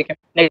കുറവായിരിക്കും,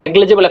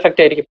 നെഗ്ലിജിബിൾ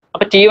എഫക്ട് ആയിരിക്കും.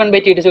 അപ്പൊ T1 by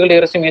T2 is equal to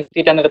E raise to mu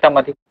തീറ്റ എന്ന് എടുത്താൽ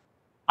മതി.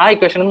 ആ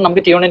ഇക്വേഷനിൽ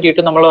നമുക്ക് T1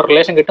 T2 നമ്മൾ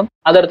റിലേഷൻ കിട്ടും.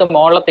 അതെടുത്ത്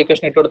മോളിലത്തെ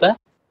ഇക്വേഷൻ ഇട്ട് കൊടുത്താൽ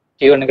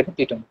T1 കിട്ടും,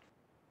 T2.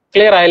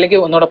 ക്ലിയർ ആയില്ലെങ്കിൽ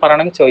ഒന്നുകൂടെ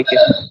പറയണമെങ്കിൽ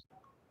ചോദിക്കുക.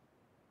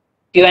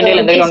 Q&A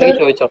എന്തെങ്കിലും ഉണ്ടെങ്കിൽ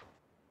ചോദിച്ചോ.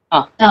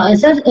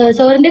 സർ,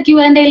 സാറിന്റെ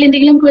Q&A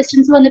എന്തെങ്കിലും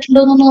ക്വസ്റ്റ്യൻസ്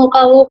വന്നിട്ടുണ്ടോ എന്ന്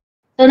നോക്കാവോ?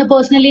 സാറിന്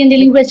പേഴ്സണലി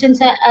എന്തെങ്കിലും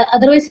questions?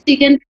 Otherwise you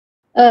can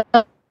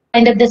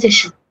wind up the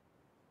session.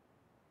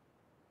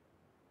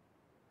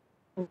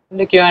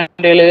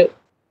 Q&A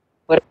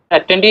ഒരു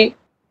അറ്റൻഡി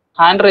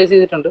ഹാൻഡ് റൈസ്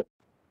ചെയ്തിട്ടുണ്ട്.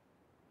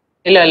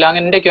 ഇല്ല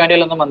അങ്ങനെ എന്റെ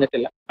Q&A ഒന്നും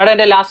വന്നിട്ടില്ല. അവിടെ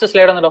എന്റെ ലാസ്റ്റ്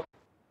സ്ലൈഡ് ഒന്നിടോ.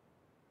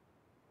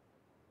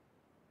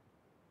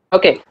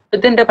 ഓക്കെ,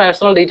 ഇതിന്റെ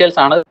പേഴ്സണൽ ഡീറ്റെയിൽസ്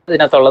ആണ്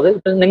ഇതിനകത്തുള്ളത്.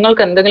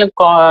 നിങ്ങൾക്ക് എന്തെങ്കിലും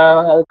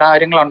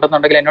കാര്യങ്ങൾ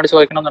ഉണ്ടെന്നുണ്ടെങ്കിൽ എന്നോട്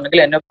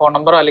ചോദിക്കണമെന്നുണ്ടെങ്കിൽ എന്നെ ഫോൺ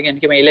നമ്പറോ അല്ലെങ്കിൽ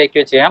എനിക്ക് മെയിൽ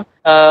അയക്കുകയോ ചെയ്യാം.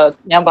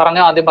 ഞാൻ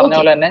ആദ്യം പറഞ്ഞ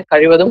പോലെ തന്നെ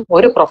കഴിവതും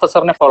ഒരു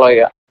പ്രൊഫസറിനെ ഫോളോ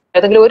ചെയ്യുക,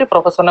 ഏതെങ്കിലും ഒരു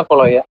പ്രൊഫസറിനെ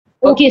ഫോളോ ചെയ്യുക.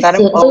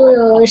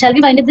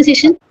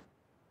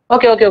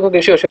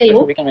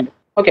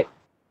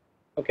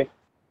 ഓക്കെ.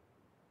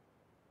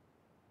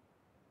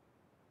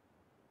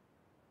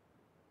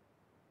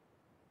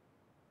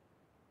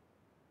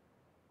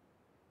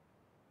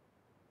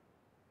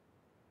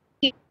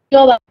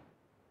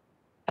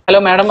 ഹലോ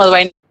മാഡം, അത്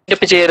വൈൻഡ്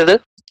അപ്പ് ചെയ്യരുത്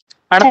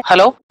മാഡം.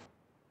 ഹലോ,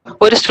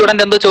 ഒരു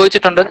സ്റ്റുഡന്റ് എന്തോ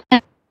ചോദിച്ചിട്ടുണ്ട്.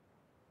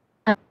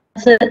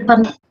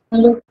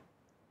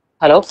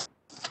 ഹലോ,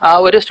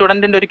 ഒരു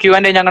സ്റ്റുഡന്റിന്റെ ഒരു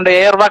Q&A ഞാൻ കണ്ടു,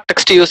 എയർ വാക്ക്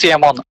ടെക്സ്റ്റ് യൂസ്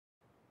ചെയ്യാമോന്ന്.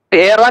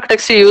 എയർ വാക്ക്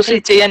ടെക്സ്റ്റ് യൂസ്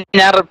ചെയ്യാൻ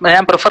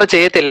ഞാൻ പ്രിഫർ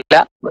ചെയ്യത്തില്ല.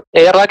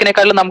 എയർ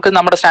വാക്കിനേക്കാളും നമുക്ക്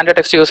നമ്മുടെ സ്റ്റാൻഡേർഡ്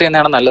ടെക്സ്റ്റ് യൂസ്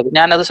ചെയ്യുന്നതാണ് നല്ലത്.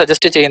 ഞാനത്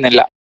സജസ്റ്റ്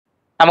ചെയ്യുന്നില്ല.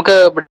 നമുക്ക്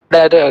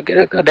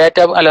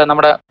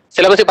നമ്മുടെ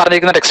സിലബസിൽ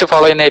പറഞ്ഞിരിക്കുന്ന ടെക്സ്റ്റ്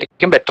ഫോളോ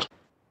ചെയ്യുന്നതായിരിക്കും ബെറ്റർ.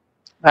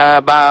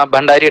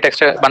 ഭണ്ഡാരി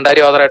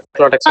ഓതർ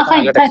ആയിട്ടുള്ള ടെക്സ്റ്റ്.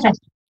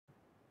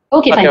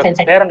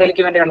 വേറെ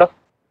എന്തെങ്കിലും വേണ്ടി ഉണ്ടോ?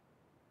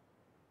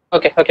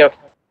 ഓക്കെ.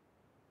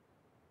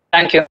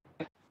 Thank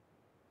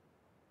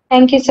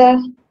you sir.